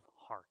change of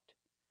heart.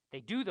 They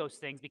do those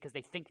things because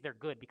they think they're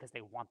good because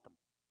they want them.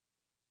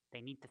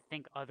 They need to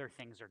think other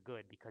things are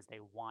good because they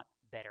want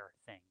better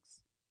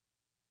things.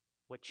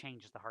 What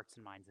changes the hearts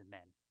and minds of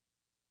men?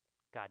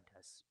 God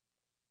does.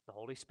 The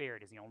Holy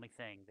Spirit is the only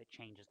thing that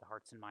changes the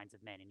hearts and minds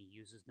of men, and he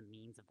uses the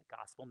means of the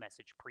gospel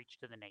message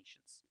preached to the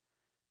nations.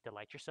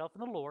 Delight yourself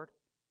in the Lord,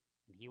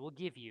 and he will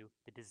give you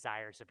the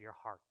desires of your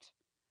heart.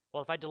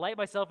 Well, if I delight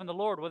myself in the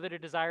Lord, what are the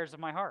desires of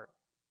my heart?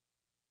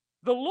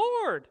 The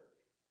Lord!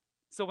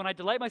 So when I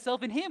delight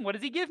myself in him, what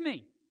does he give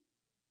me?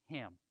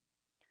 Him.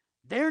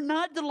 They're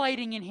not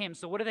delighting in him,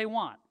 so what do they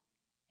want?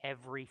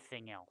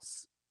 Everything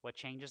else. What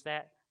changes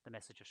that? The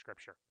message of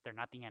Scripture. They're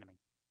not the enemy.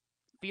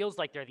 Feels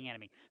like they're the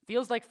enemy.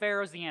 Feels like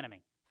Pharaoh's the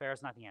enemy.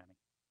 Pharaoh's not the enemy.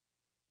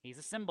 He's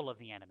a symbol of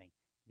the enemy.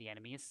 The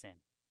enemy is sin.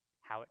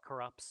 How it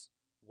corrupts,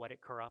 what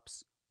it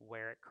corrupts,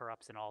 where it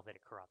corrupts, and all that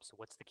it corrupts. So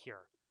what's the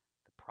cure?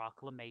 The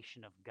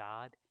proclamation of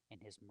God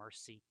and his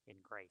mercy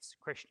and grace.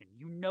 Christian,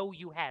 you know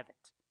you have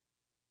it.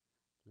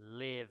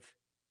 Live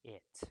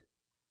it.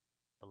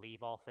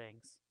 Believe all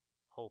things,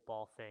 hope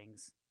all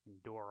things,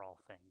 endure all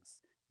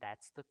things.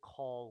 That's the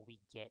call we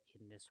get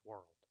in this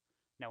world.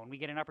 Now, when we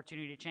get an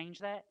opportunity to change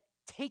that,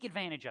 take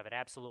advantage of it,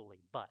 absolutely.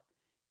 But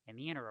in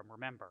the interim,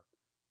 remember,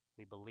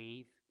 we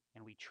believe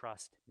and we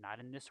trust not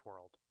in this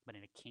world, but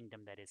in a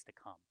kingdom that is to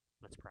come.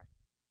 Let's pray.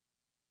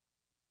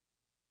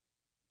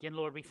 Again,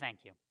 Lord, we thank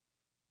you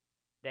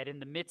that in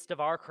the midst of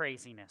our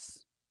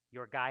craziness,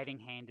 your guiding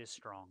hand is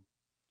strong,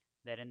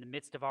 that in the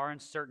midst of our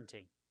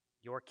uncertainty,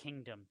 your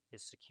kingdom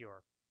is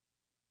secure,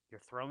 your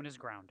throne is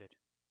grounded,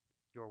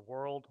 your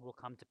world will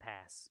come to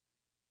pass,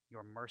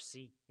 your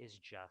mercy is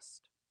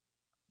just.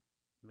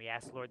 We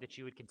ask, Lord, that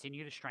you would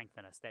continue to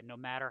strengthen us, that no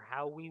matter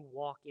how we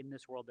walk in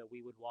this world, that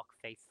we would walk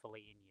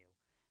faithfully in you,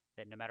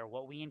 that no matter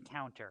what we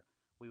encounter,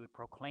 we would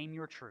proclaim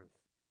your truth,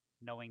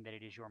 knowing that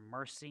it is your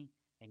mercy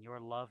and your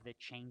love that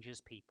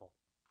changes people,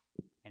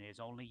 and it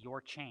is only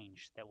your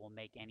change that will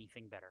make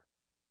anything better.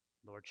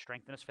 Lord,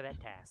 strengthen us for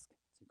that task.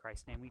 It's in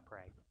Christ's name we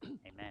pray.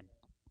 Amen.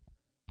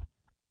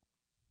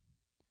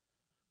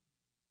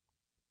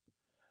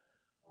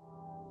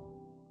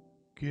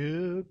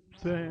 Give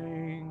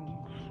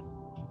thanks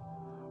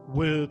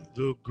with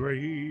the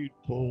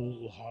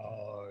grateful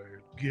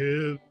heart.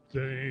 Give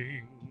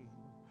thanks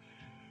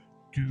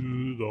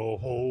to the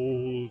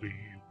Holy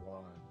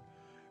One.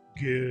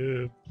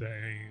 Give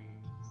thanks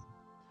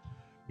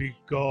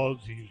because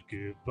he's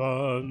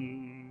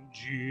given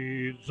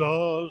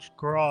Jesus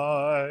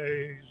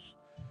Christ,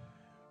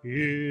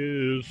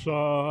 his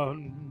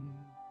Son.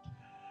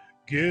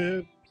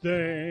 Give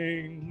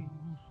thanks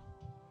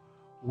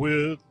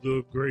with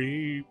the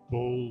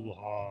grateful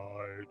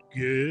heart.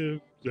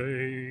 Give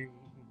thanks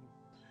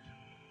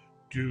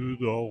to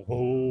the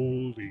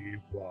Holy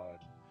One.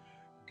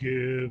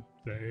 Give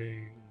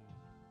thanks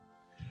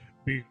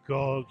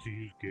because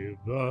he's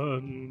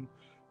given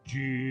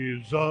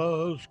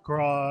Jesus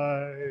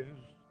Christ,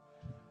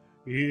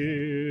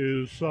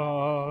 his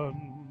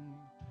Son.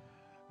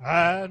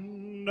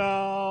 And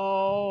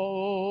now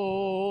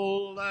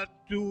let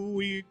the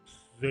weak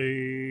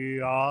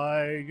say,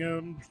 I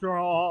am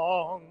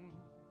strong,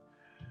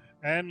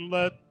 and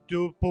let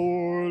the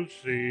poor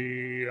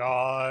say,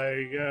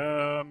 I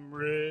am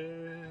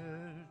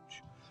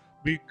rich,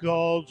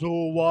 because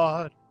of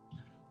what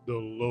the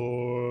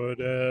Lord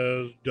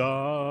has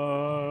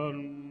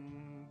done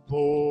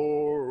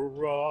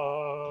for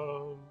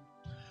us.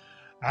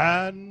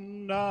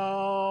 And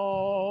now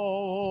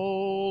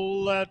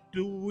let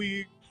the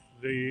weak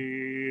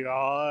say,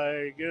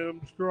 I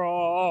am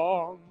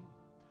strong,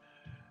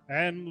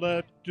 and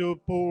let the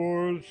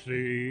poor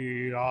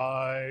say,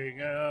 I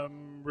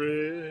am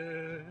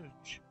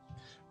rich,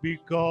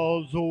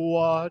 because of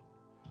what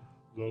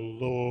the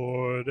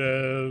Lord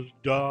has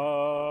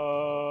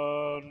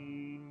done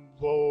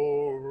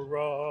for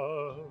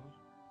us.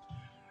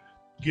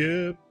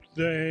 Give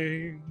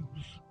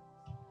thanks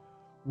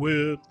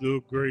with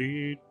the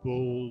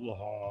grateful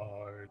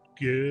heart.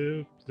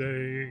 Give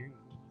thanks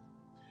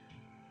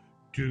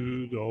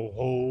to the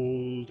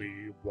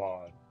Holy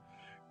One.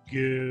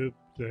 Give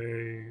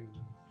thanks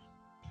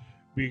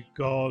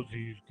because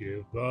he's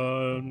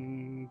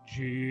given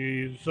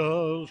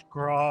Jesus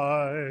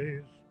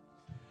Christ,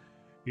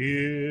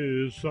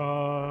 his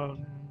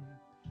son.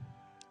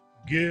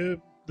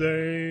 Give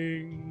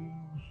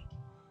thanks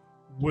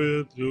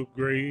with a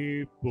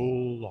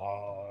grateful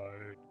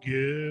heart.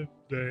 Give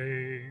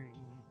thanks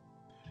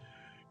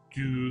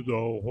to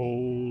the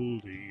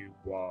Holy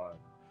One.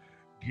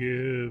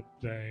 Give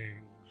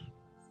thanks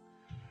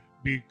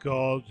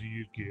because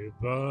he's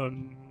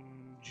given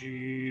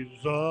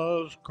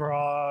Jesus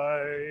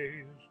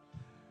Christ,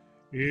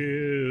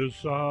 his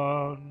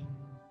son.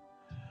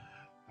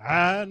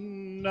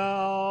 And now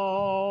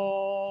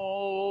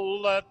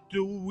let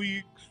the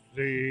weak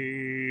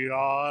say,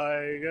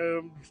 I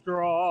am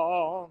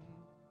strong.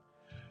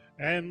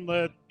 And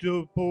let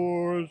the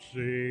poor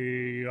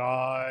say,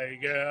 I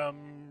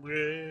am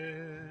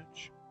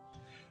rich,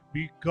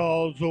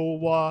 because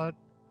of what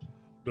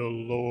the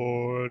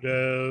Lord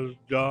has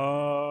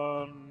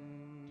done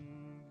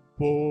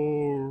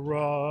for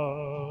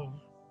us.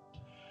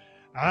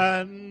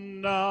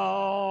 And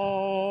now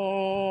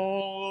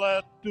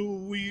let the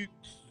weak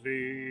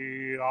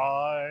say,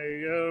 I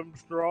am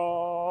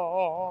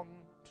strong.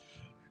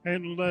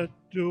 And let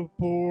the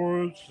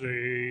poor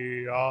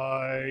say,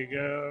 I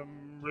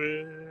am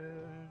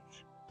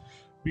rich,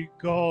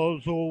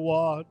 because of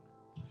what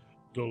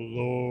the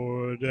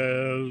Lord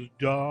has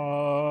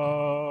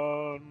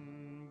done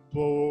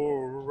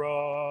for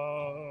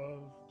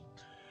us.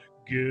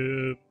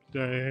 Give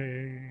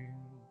thanks.